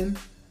then,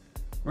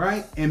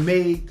 right? And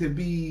made to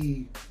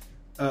be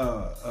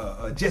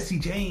Jesse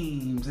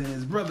James and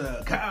his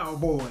brother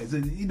Cowboys,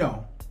 and you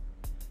know,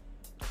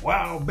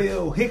 Wild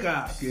Bill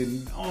Hickok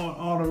and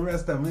all the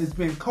rest of them. It's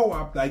been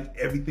co-opted like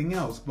everything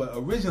else. But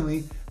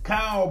originally,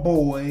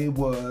 cowboy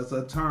was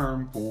a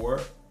term for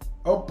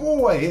a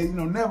boy. You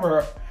know, never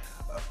an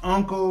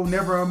uncle,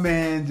 never a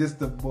man,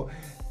 just a boy.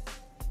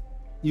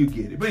 You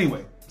get it. But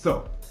anyway,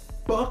 so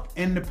Buck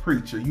and the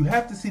Preacher. You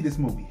have to see this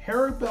movie.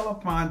 Harry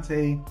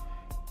Belafonte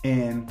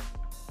and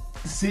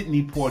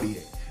Sidney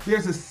Poitier.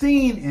 There's a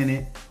scene in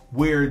it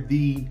where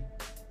the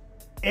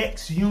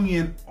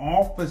ex-Union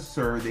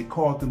officer, they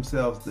called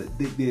themselves,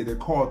 they're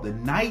called the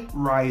Night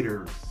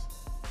Riders,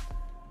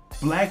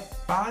 black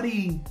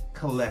body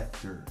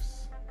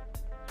collectors.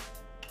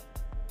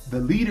 The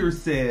leader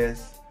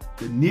says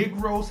the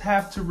Negroes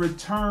have to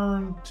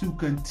return to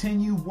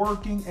continue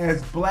working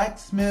as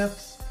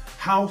blacksmiths,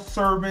 house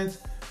servants,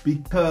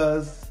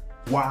 because,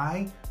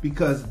 why?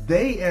 Because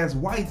they, as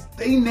whites,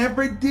 they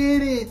never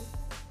did it.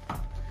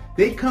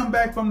 They come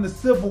back from the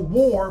Civil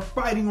War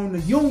fighting on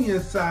the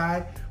Union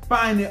side,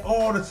 find that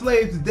all the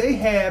slaves that they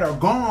had are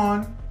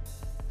gone,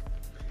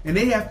 and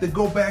they have to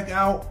go back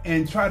out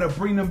and try to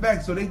bring them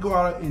back. So they go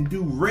out and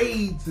do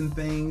raids and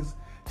things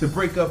to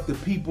break up the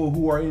people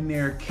who are in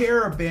their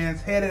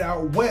caravans headed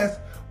out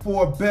west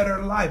for a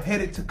better life,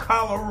 headed to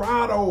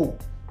Colorado.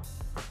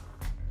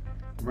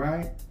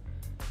 Right?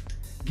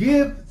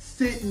 Give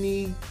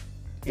Sidney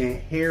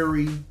and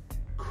Harry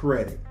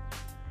credit.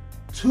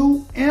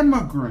 Two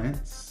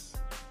immigrants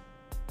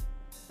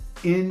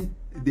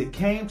that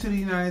came to the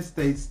United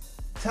States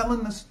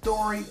telling the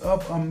story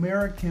of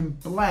American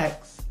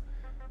blacks,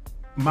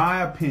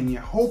 my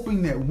opinion,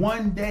 hoping that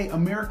one day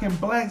American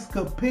blacks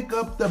could pick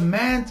up the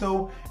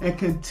mantle and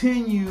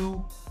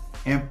continue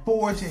and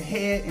forge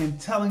ahead in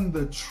telling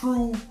the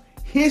true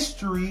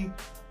history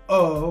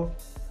of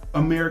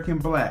American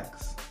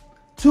blacks.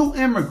 Two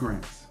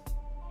immigrants.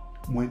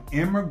 When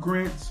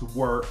immigrants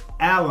were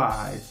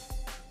allies,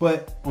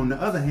 but on the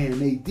other hand,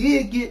 they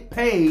did get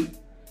paid.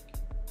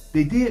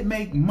 They did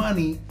make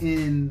money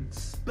in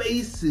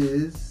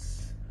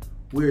spaces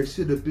where it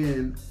should have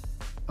been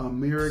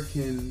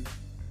American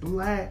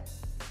black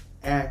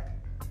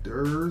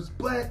actors,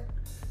 but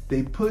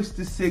they pushed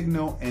the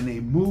signal and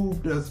they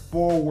moved us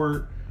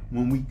forward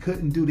when we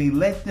couldn't do, they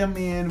let them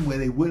in where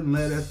they wouldn't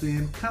let us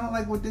in. Kind of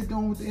like what they're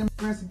doing with the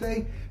immigrants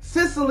today.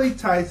 Cicely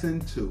Tyson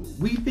too.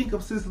 We think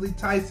of Cicely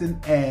Tyson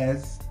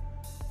as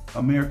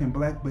American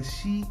black, but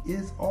she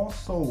is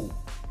also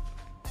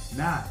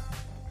not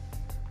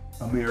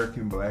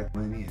American black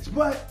lineage.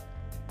 But,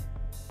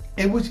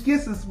 and which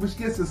gets us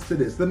to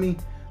this. Let me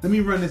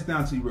run this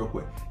down to you real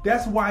quick.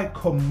 That's why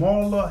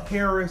Kamala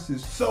Harris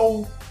is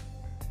so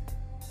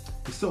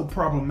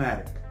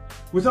problematic.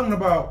 We're talking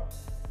about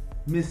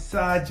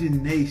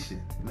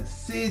miscegenation,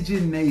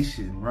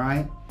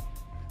 right?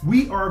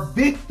 We are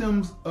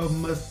victims of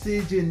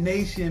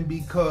miscegenation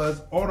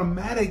because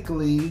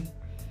automatically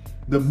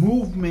the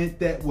movement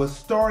that was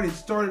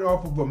started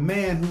off of a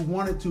man who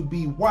wanted to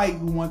be white,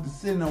 who wanted to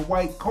sit in a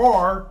white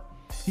car.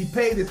 He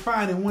paid his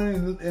fine and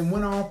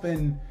went off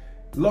and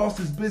lost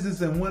his business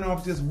and went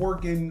off just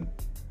working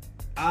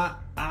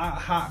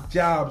hot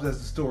jobs, as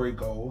the story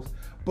goes.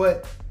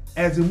 But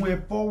as it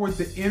went forward,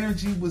 the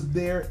energy was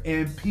there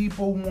and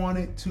people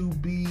wanted to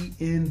be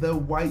in the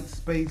white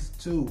space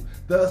too.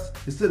 Thus,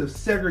 instead of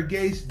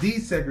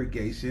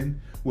desegregation,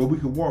 where we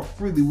could walk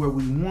freely where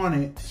we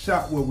wanted,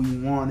 shop where we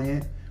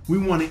wanted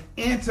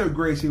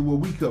integration where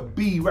we could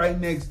be right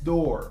next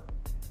door.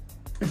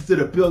 Instead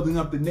of building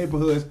up the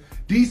neighborhoods,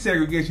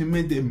 desegregation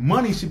meant that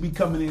money should be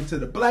coming into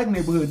the black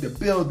neighborhood to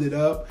build it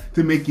up,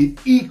 to make it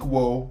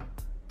equal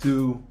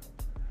to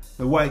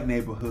the white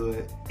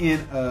neighborhood in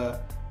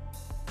a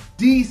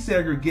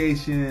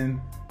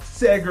segregation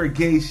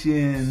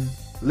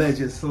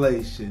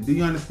legislation. Do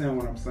you understand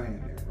what I'm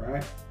saying there,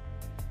 right?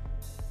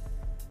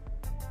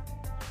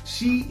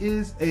 She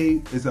is a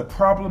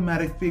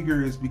problematic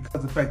figure is because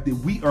of the fact that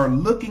we are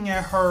looking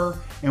at her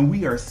and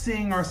we are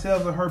seeing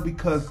ourselves in her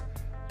because,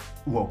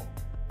 well,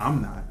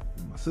 I'm not,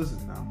 my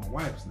sister's not, my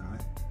wife's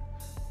not.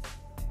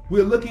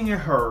 We're looking at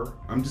her,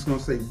 I'm just going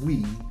to say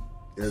we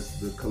as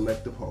the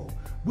collective whole.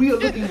 We are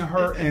looking at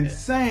her and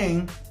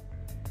saying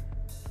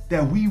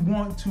that we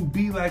want to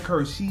be like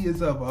her. She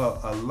is of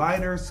a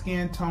lighter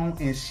skin tone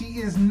and she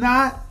is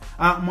not.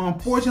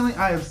 Unfortunately,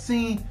 I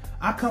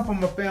come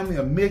from a family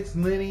of mixed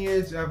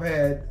lineage. I've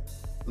had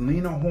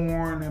Lena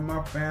Horne in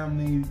my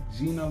family,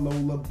 Gina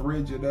Lola,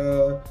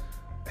 Brigida,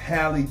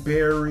 Halle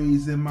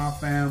Berry's in my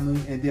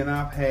family, and then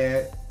I've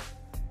had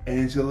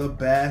Angela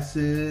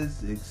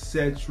Bassett's,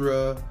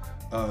 etc.,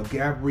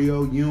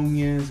 Gabrielle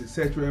Union's,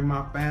 etc. in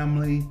my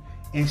family,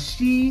 and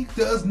she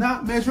does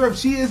not measure up.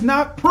 She is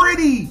not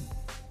pretty.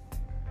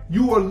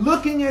 You are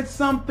looking at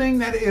something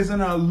that is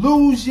an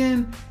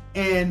illusion,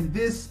 and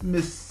this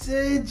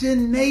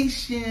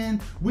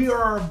miscegenation, we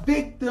are a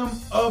victim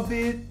of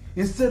it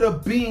instead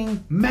of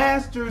being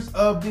masters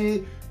of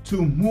it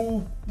to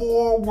move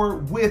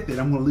forward with it.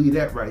 I'm going to leave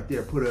that right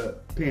there. Put a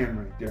pen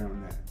right there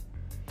on that.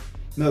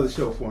 Another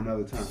show for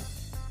another time.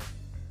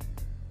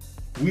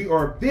 We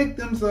are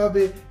victims of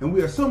it, and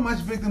we are so much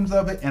victims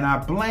of it, and I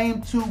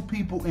blame two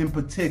people in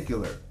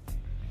particular.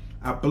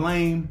 I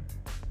blame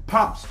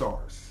pop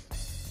stars,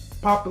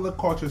 popular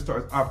culture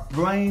stars. I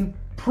blame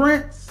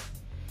Prince,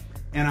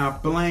 and I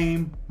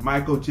blame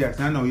Michael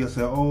Jackson. I know you'll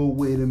say, oh,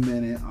 wait a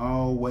minute.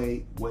 Oh,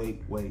 wait.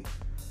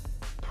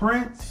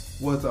 Prince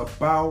was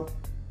about,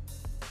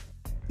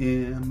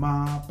 am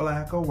I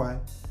black or white?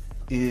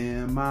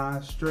 Am I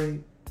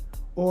straight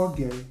or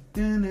gay?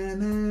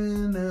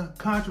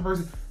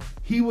 Controversy.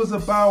 He was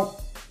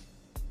about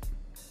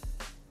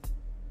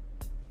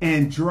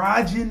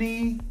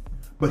androgyny,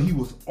 but he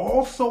was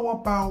also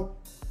about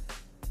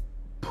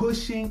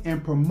pushing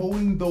and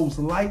promoting those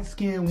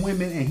light-skinned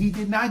women, and he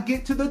did not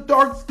get to the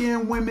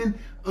dark-skinned women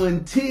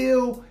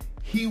until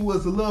he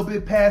was a little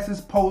bit past his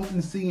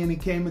potency, and he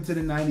came into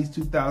the 90s,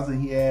 2000.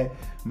 He had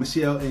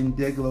Michelle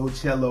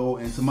Cello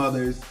and some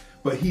others,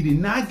 but he did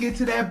not get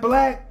to that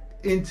black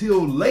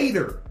until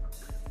later.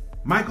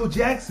 Michael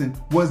Jackson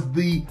was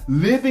the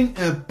living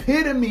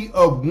epitome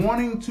of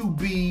wanting to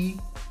be,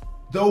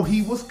 though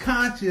he was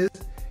conscious,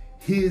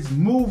 his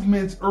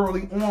movements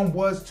early on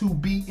was to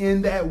be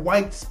in that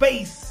white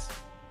space.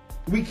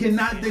 We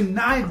cannot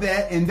deny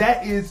that, and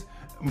that is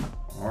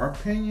our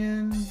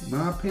opinion,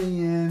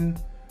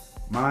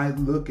 my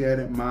look at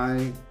it,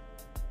 my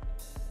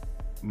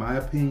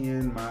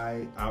opinion,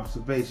 my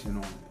observation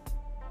on it.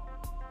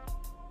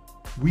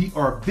 We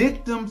are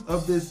victims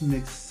of this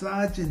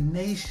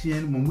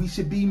miscegenation when we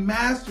should be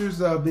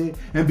masters of it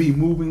and be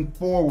moving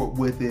forward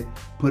with it.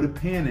 Put a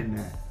pin in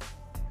that.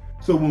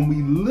 So when we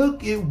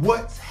look at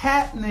what's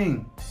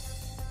happening,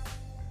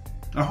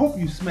 I hope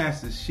you smash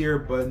the share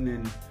button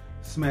and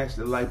smash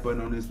the like button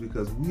on this,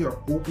 because we are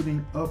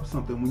opening up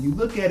something. When you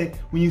look at it,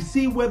 when you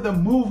see where the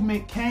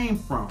movement came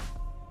from,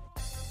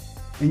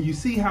 and you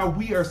see how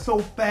we are so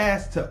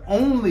fast to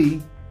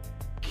only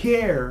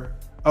care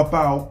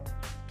about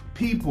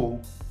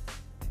people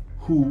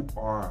who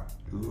are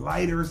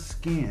lighter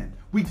skinned.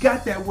 We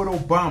got that with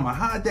Obama.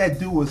 How did that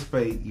do us for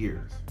 8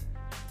 years?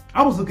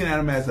 I was looking at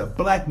him as a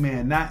black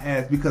man, not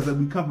as, because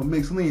we come from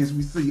mixed lineage,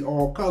 we see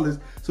all colors,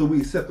 so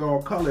we accept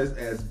all colors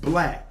as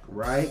black,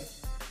 right?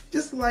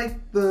 Just like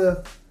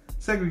the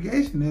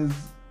segregation is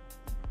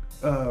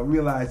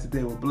realized that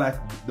they were black.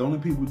 The only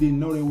people who didn't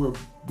know they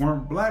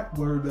weren't black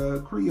were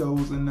the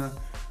Creoles and the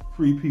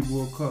free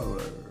people of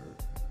color.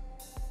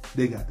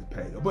 They got to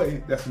pay.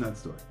 But that's another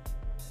story.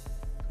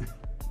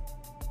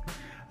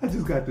 I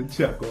just got to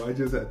chuckle. I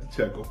just had to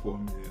chuckle for a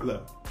minute.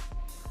 Look.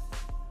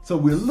 So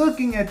we're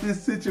looking at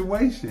this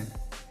situation,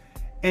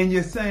 and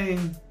you're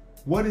saying,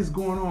 what is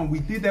going on? We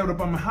did that with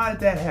Obama. How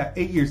did that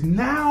happen? 8 years.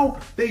 Now,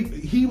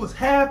 he was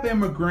half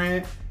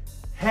immigrant,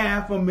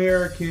 half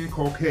American,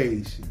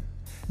 Caucasian.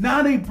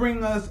 Now they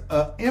bring us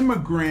an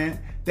immigrant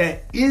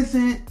that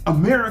isn't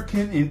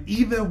American in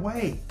either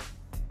way.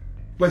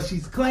 But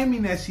she's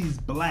claiming that she's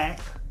black,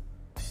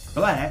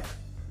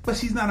 but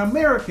she's not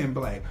American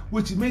black,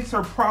 which makes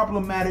her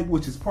problematic,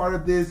 which is part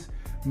of this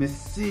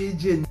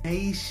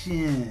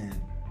miscegenation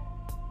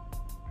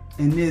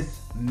and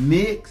this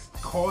mixed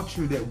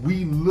culture that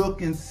we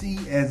look and see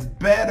as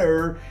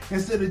better,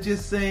 instead of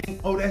just saying,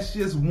 oh, that's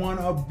just one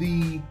of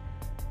the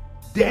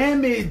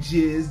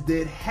damages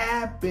that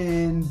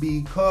happen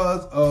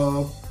because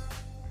of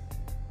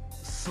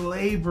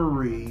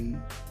slavery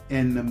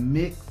and the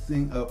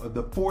mixing of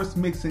the forced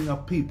mixing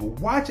of people.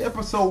 Watch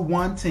episode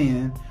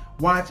 110,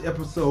 watch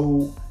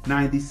episode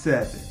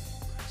 97.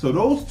 So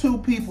those two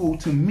people,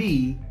 to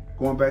me,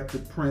 going back to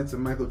Prince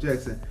and Michael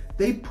Jackson,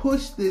 they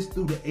pushed this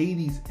through the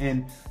 80s,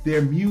 and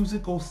their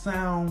musical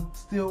sound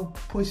still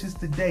pushes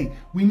today.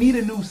 We need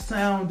a new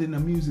sound in the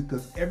music,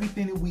 because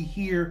everything that we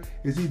hear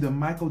is either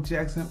Michael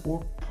Jackson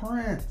or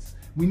Prince.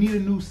 We need a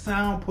new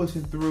sound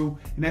pushing through,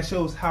 and that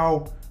shows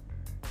how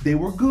they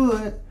were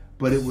good,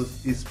 but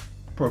it's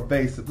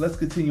pervasive. Let's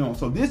continue on.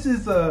 So this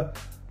is a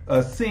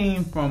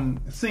scenes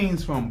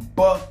from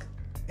Buck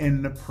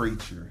and the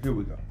Preacher. Here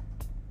we go.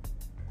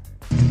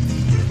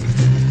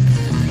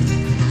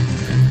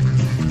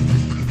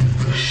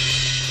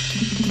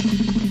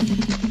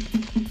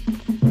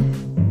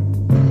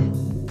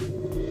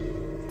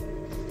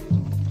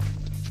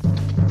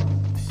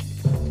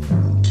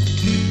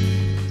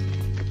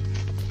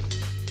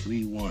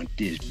 We want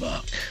this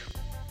Buck.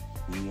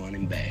 We want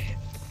him bad.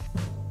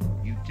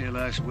 You tell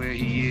us where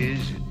he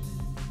is, and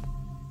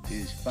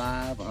here's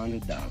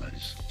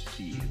 $500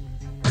 to you.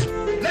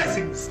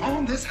 Blessings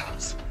on this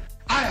house.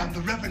 I am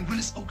the Reverend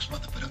Willis Oakes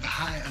Rutherford of the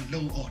High and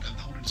Low Order of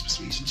the Holiness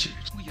Persuasion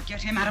Church. Will you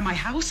get him out of my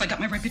house? I got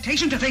my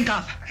reputation to think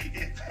of.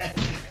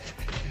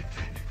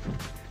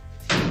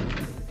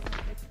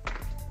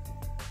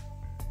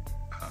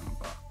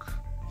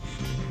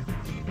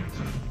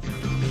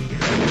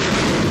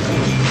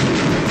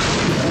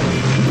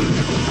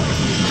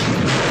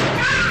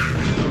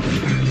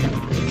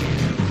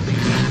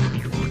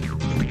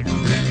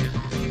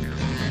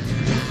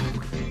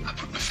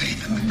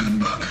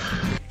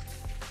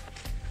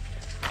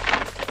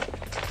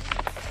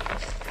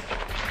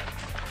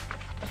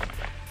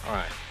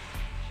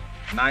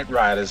 Night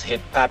riders hit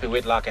Pappy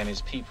Whitlock and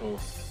his people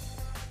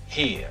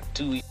here.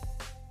 I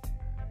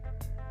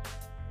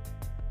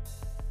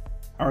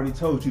already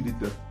told you that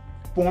the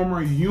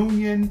former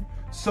Union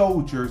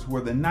soldiers were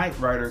the night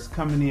riders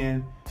coming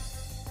in,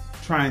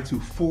 trying to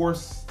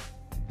force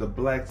the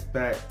blacks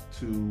back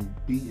to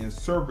be in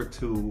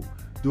servitude,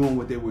 doing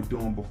what they were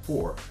doing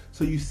before.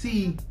 So you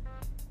see,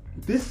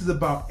 this is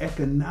about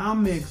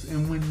economics,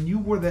 and when you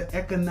were the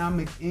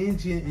economic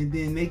engine and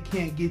then they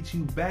can't get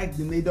you back,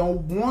 then they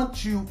don't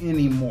want you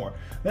anymore.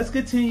 Let's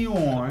continue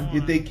on.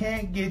 If they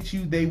can't get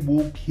you, they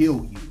will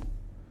kill you.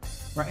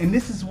 Right? And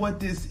this is what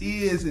this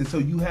is, and so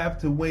you have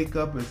to wake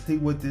up and see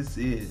what this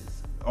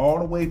is. All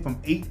the way from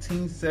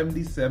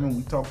 1877,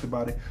 we talked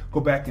about it.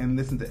 Go back and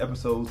listen to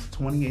episodes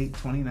 28,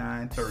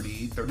 29,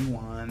 30,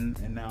 31,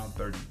 and now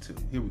 32.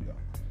 Here we go.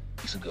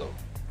 Weeks ago.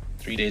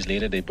 3 days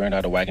later, they burned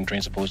out a wagon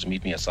train supposed to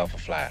meet me at Sulphur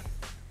Flat.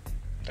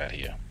 That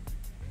here.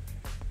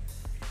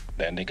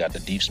 Then they got the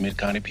Deep Smith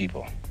County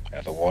people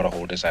at the water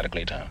hole this side of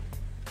Claytown.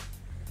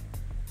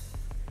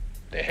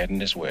 They're heading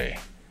this way.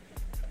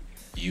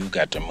 You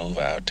got to move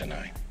out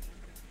tonight.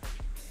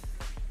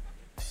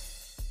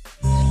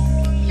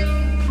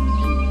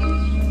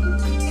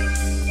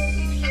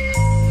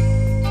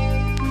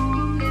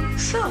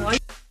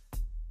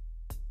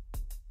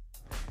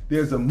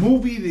 There's a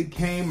movie that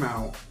came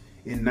out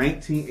in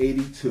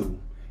 1982.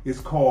 It's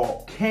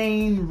called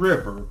Cane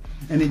River,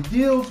 and it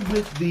deals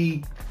with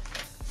the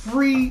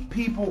free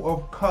people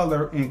of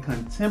color in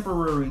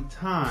contemporary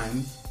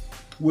times,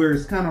 where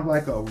it's kind of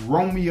like a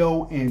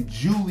Romeo and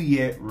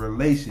Juliet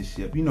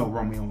relationship. You know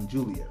Romeo and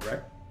Juliet,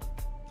 right?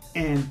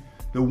 And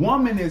the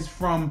woman is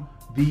from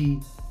the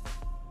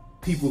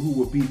people who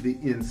would be the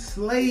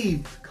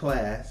enslaved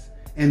class,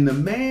 and the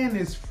man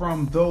is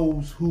from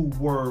those who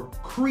were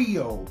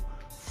Creole,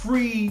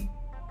 free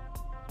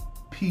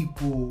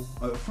people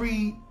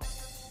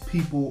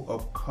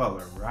of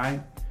color,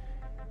 right?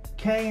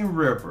 Cane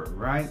River,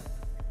 right?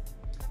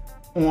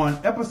 On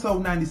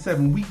episode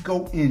 97, we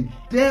go in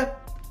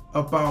depth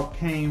about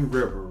Cane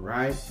River,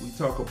 right? We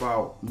talk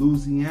about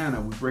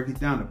Louisiana. We break it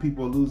down. The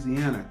people of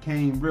Louisiana,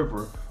 Cane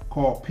River,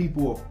 called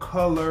people of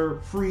color,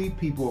 free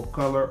people of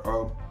color,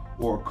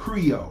 or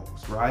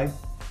Creoles, right?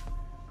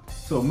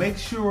 So make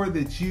sure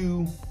that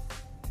you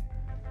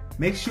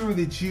make sure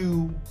that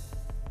you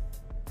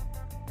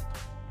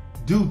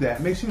do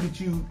that. Make sure that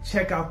you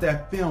check out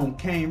that film,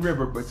 Cane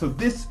River. But so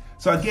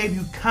I gave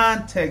you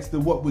context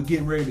of what we're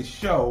getting ready to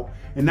show,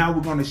 and now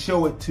we're going to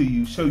show it to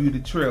you, show you the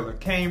trailer.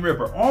 Cane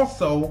River.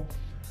 Also,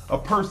 a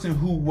person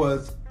who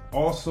was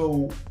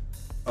also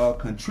a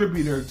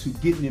contributor to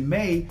getting it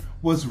made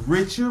was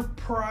Richard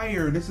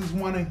Pryor. This is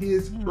one of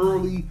his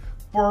early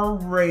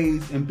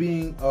forays in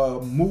being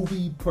a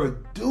movie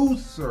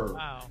producer.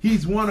 Wow.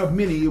 He's one of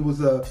many. It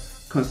was a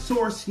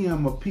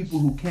consortium of people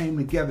who came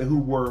together who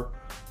were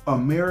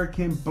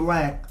American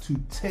black to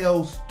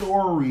tell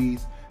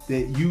stories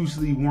that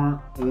usually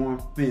weren't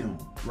on film,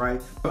 right?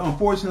 But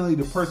unfortunately,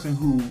 the person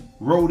who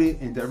wrote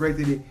it and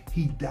directed it,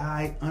 he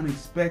died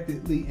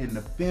unexpectedly, and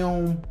the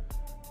film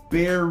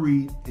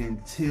buried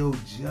until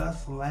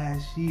just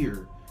last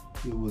year.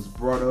 It was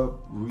brought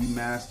up,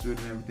 remastered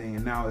and everything,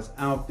 and now it's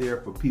out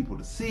there for people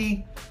to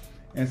see.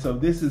 And so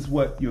this is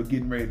what you're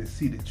getting ready to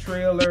see, the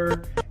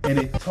trailer, and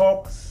it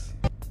talks.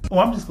 Oh,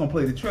 I'm just gonna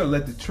play the trailer.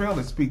 Let the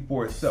trailer speak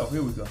for itself.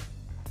 Here we go.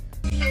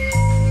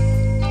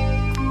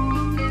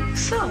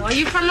 So, are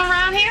you from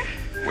around here?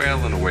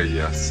 Well, in a way,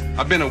 yes.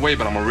 I've been away,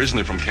 but I'm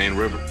originally from Cane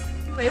River.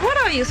 Wait, what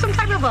are you? Some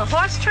type of a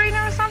horse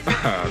trainer or something?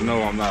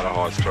 No, I'm not a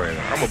horse trainer.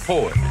 I'm a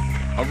poet,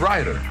 a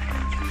writer.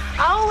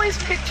 I always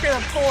picture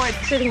a poet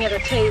sitting at a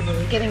table,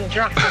 getting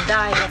drunk and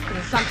dying of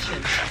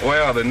consumption.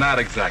 Well, they're not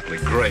exactly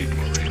great,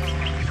 Marie.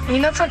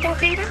 You know something,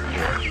 Peter?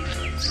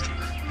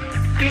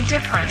 You're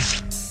different.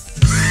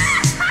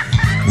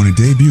 When it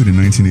debuted in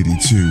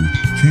 1982,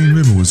 Cane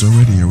River was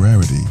already a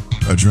rarity,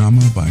 a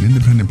drama by an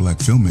independent black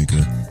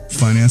filmmaker,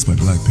 financed by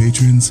black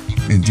patrons,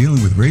 and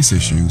dealing with race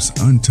issues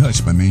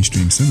untouched by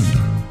mainstream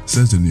cinema,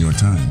 says the New York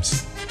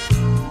Times.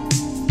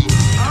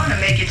 I want to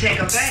make you take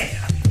a bath.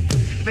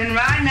 Been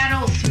riding that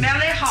old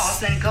smelly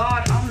horse, and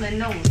God only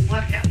knows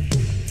what else.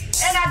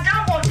 And I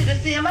don't want you to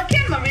see him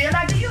again, Maria.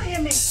 Now, do you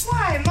hear me?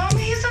 Why,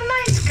 Mommy? He's a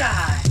nice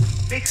guy.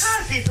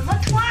 Because he's a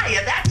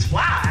Matuaya, that's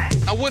why.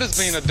 Now, what does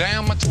being a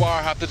damn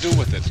Matuara have to do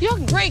with it? Your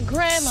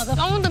great-grandmother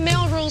owned the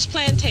Melrose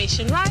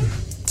Plantation, right?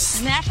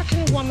 An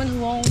African woman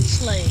who owned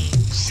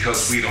slaves.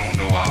 Because we don't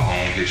know our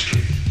own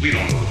history. We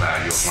don't know the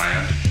value of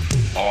land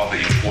or the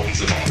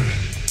importance of owning it.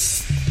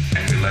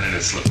 And we're letting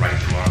it slip right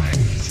through our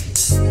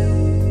hands.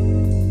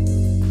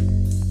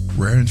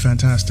 Rare and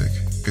fantastic,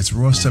 its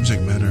raw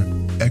subject matter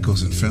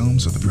echoes in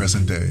films of the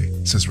present day,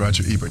 says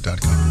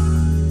RogerEbert.com.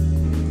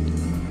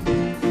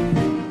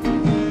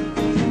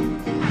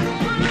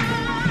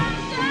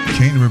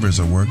 Cane River is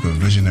a work of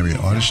visionary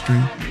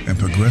artistry and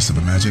progressive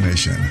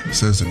imagination,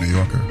 says The New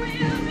Yorker.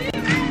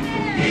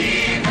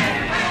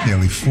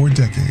 Nearly 4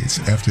 decades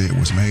after it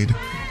was made,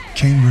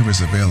 Cane River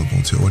is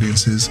available to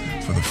audiences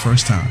for the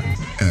first time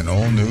in an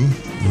all-new,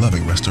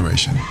 loving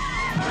restoration.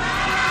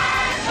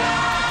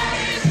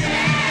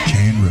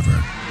 Cane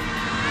River.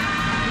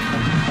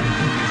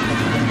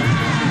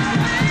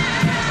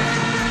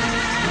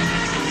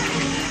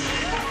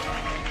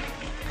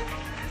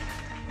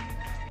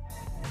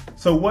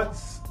 So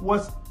what's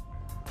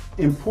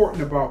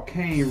important about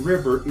Cane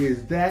River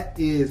is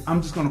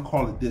I'm just going to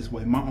call it this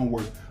way, my own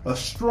words, a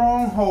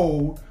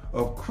stronghold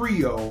of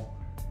Creole,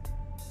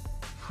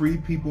 free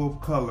people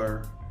of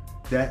color.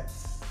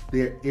 That's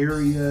their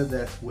area,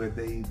 that's where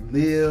they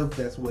live,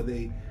 that's where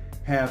they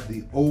have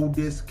the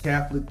oldest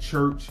Catholic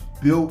church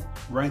built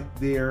right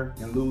there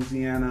in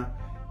Louisiana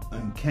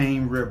in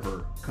Cane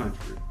River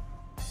country.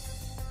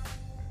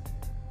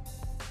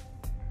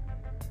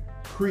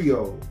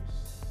 Creoles,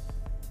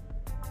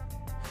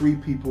 free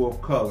people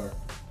of color,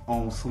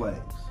 own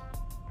slaves.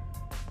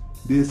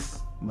 This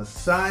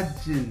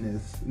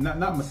misogynist,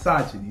 not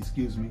misogyny,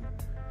 excuse me,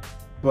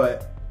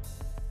 but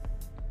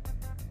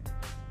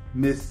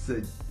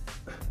misogynistic.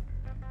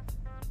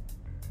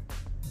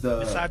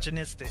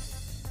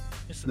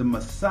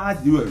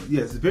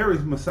 Yes, very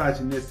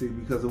misogynistic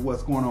because of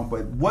what's going on.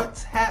 But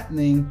what's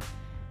happening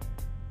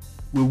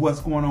with what's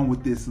going on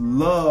with this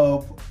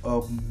love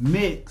of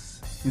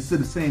mix,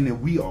 instead of saying that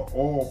we are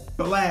all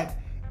black,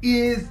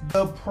 is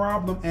the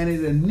problem, and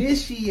it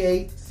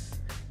initiates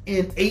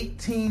in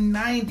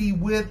 1890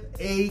 with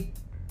a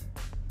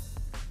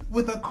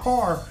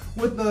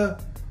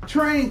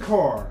train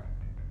car,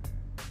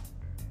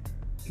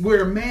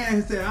 where a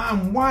man said,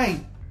 "I'm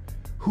white,"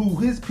 who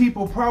his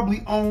people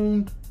probably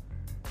owned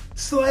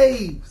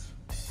slaves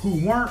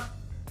who weren't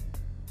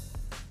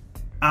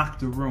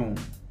octoroon,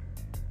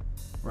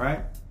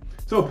 right?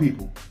 So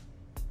people,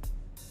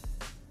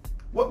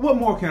 what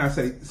more can I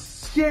say?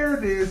 Share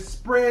this,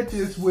 spread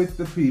this with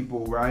the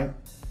people, right?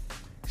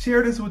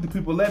 Share this with the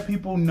people, let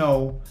people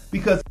know,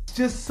 because it's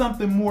just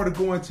something more to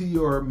go into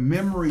your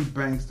memory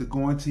banks, to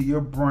go into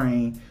your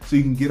brain, so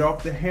you can get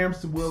off the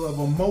hamster wheel of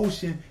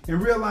emotion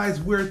and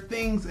realize where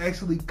things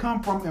actually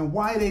come from and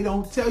why they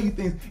don't tell you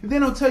things. If they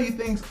don't tell you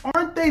things,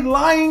 aren't they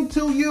lying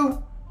to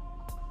you?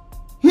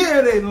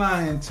 Yeah, they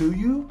lying to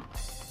you.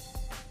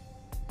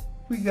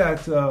 We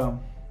got, let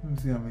me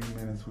see how many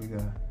minutes we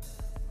got.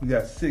 We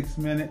got 6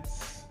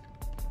 minutes.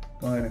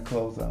 Go ahead and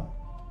close out.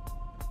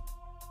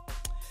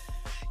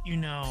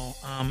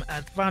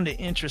 I found it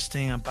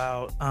interesting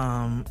about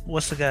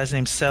what's the guy's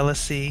name?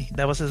 Plessy.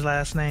 That was his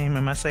last name.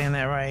 Am I saying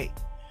that right?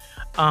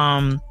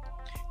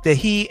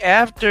 That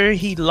after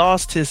he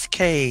lost his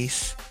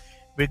case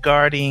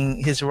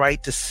regarding his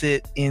right to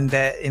sit in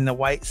the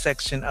white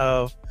section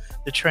of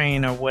the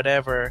train or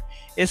whatever,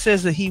 it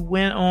says that he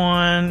went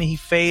on, he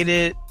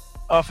faded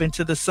off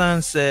into the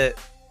sunset,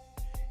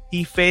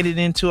 he faded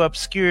into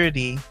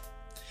obscurity,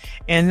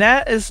 and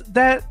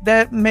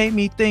that made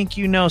me think,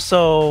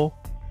 so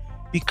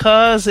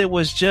because it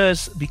was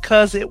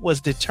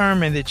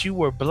determined that you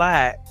were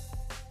black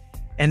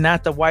and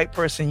not the white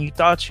person you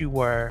thought you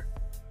were,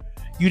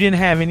 you didn't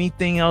have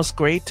anything else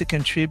great to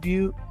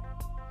contribute.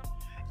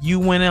 You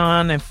went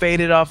on and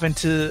faded off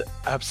into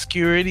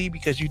obscurity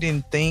because you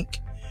didn't think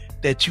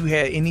that you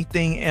had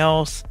anything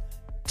else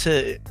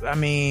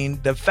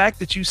the fact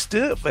that you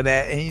stood for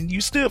that, and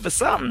you stood for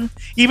something,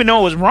 even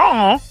though it was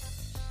wrong,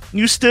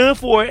 you stood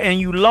for it and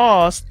you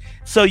lost.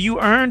 So you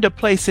earned a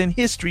place in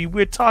history.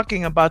 We're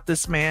talking about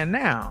this man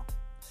now.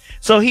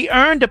 So he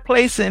earned a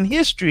place in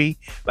history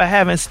by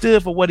having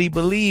stood for what he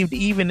believed,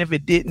 even if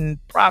it didn't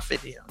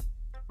profit him.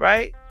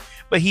 Right?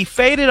 But he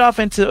faded off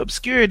into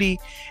obscurity.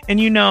 And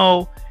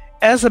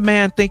as a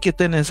man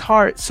thinketh in his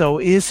heart, so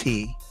is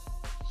he.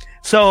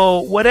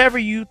 So whatever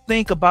you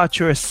think about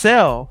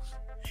yourself,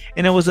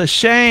 and it was a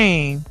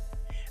shame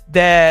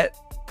that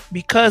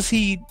because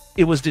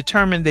it was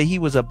determined that he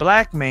was a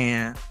black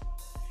man,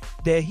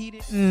 that he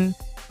didn't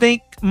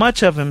think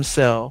much of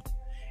himself.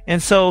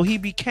 And so he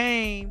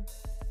became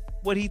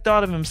what he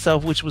thought of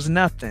himself, which was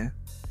nothing.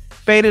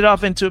 Faded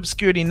off into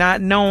obscurity,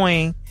 not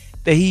knowing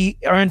that he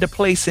earned a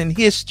place in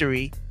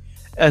history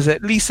as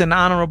at least an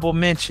honorable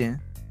mention.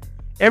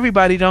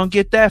 Everybody don't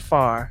get that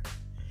far.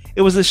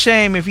 It was a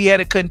shame if he had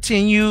to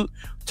continue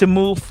to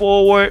move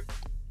forward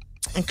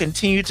and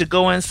continue to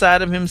go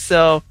inside of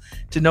himself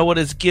to know what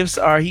his gifts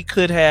are. He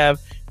could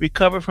have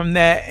recovered from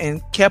that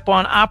and kept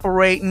on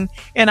operating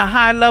in a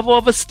high level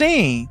of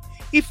esteem.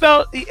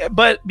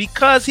 But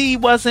because he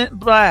wasn't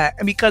black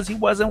and because he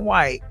wasn't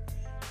white,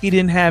 he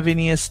didn't have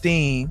any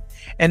esteem.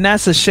 And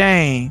that's a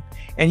shame.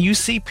 And you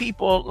see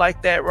people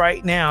like that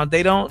right now.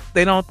 They don't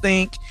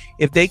think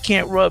if they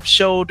can't rub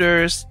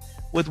shoulders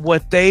with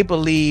what they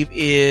believe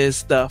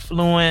is the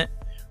affluent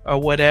or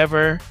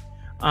whatever,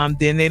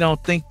 then they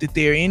don't think that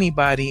they're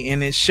anybody.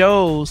 And it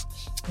shows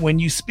when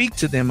you speak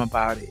to them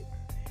about it,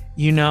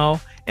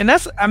 and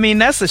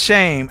that's a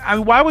shame.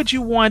 Why would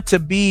you want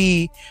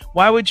to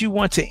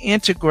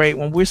integrate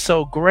when we're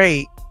so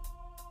great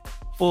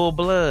full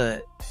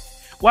blood?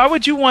 Why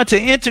would you want to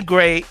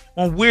integrate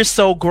when we're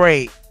so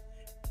great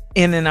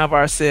in and of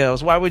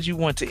ourselves? Why would you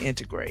want to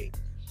integrate?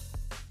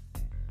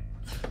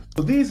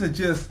 So these are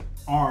just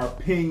our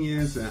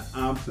opinions and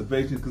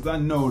observations, because I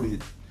know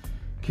that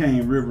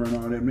Cane River and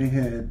all that, they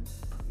had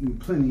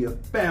plenty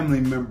of family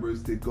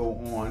members that go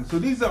on. So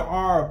these are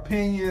our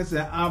opinions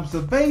and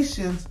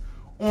observations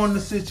on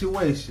the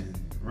situation,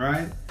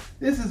 right?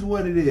 This is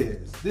what it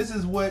is. This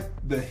is what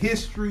the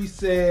history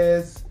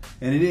says,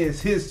 and it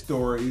is his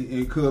story.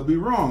 It could be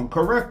wrong.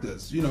 Correct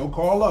us,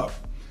 call up.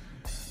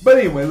 But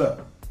anyway,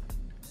 look.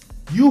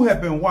 You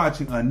have been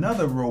watching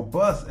another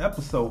robust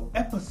episode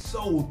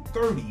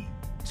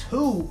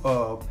 32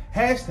 of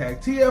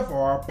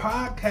 #TFR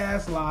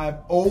Podcast Live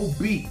OB.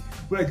 We'd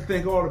like to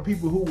thank all the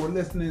people who were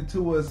listening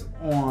to us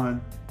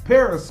on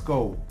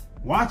Periscope,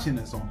 watching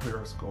us on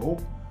Periscope,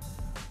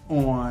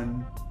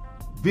 on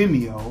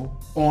Vimeo,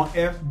 on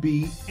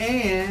FB,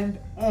 and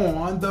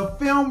on the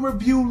Film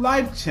Review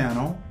Life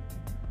channel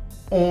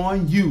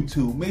on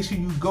YouTube. Make sure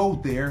you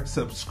go there,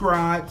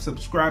 subscribe.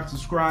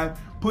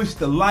 Push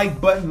the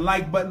like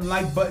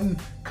button,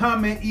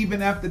 comment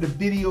even after the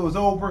video is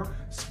over.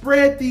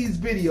 Spread these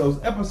videos,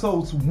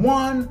 episodes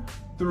 1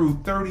 through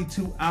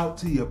 32 out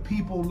to your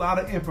people. A lot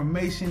of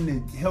information to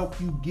help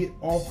you get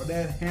off of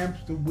that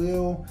hamster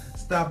wheel,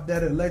 stop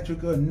that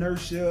electrical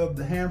inertia of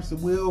the hamster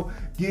wheel,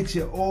 get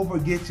you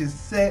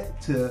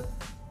set to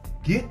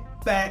get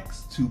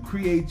facts, to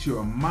create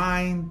your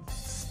mind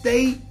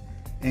state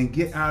and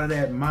get out of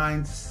that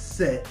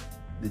mindset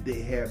that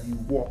they have you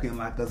walking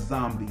like a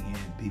zombie in,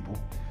 people.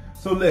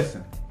 So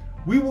listen,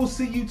 we will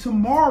see you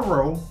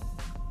tomorrow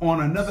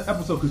on another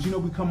episode, because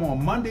we come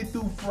on Monday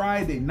through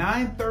Friday,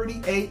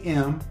 9:30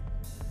 a.m.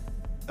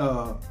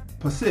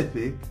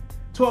 Pacific,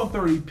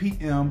 12:30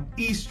 p.m.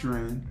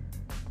 Eastern,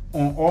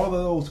 on all of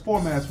those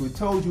formats we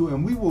told you,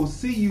 and we will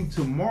see you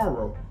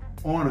tomorrow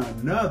on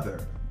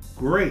another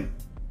great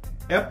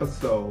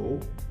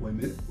episode. Wait a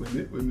minute, let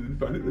me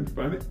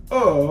find it.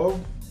 Of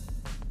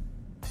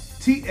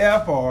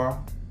TFR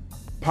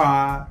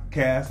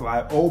Podcast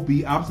Live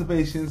OB,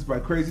 Observations by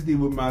Crazy D,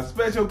 with my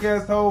special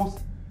guest host,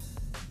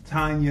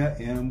 Tanya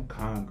M.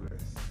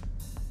 Congress.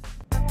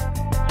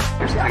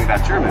 Here's the thing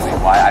about Germany,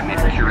 why I made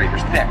the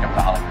curators pick of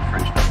the Hollywood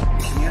Fringe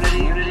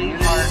community,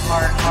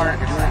 heart,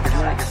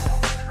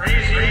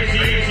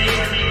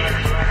 crazy.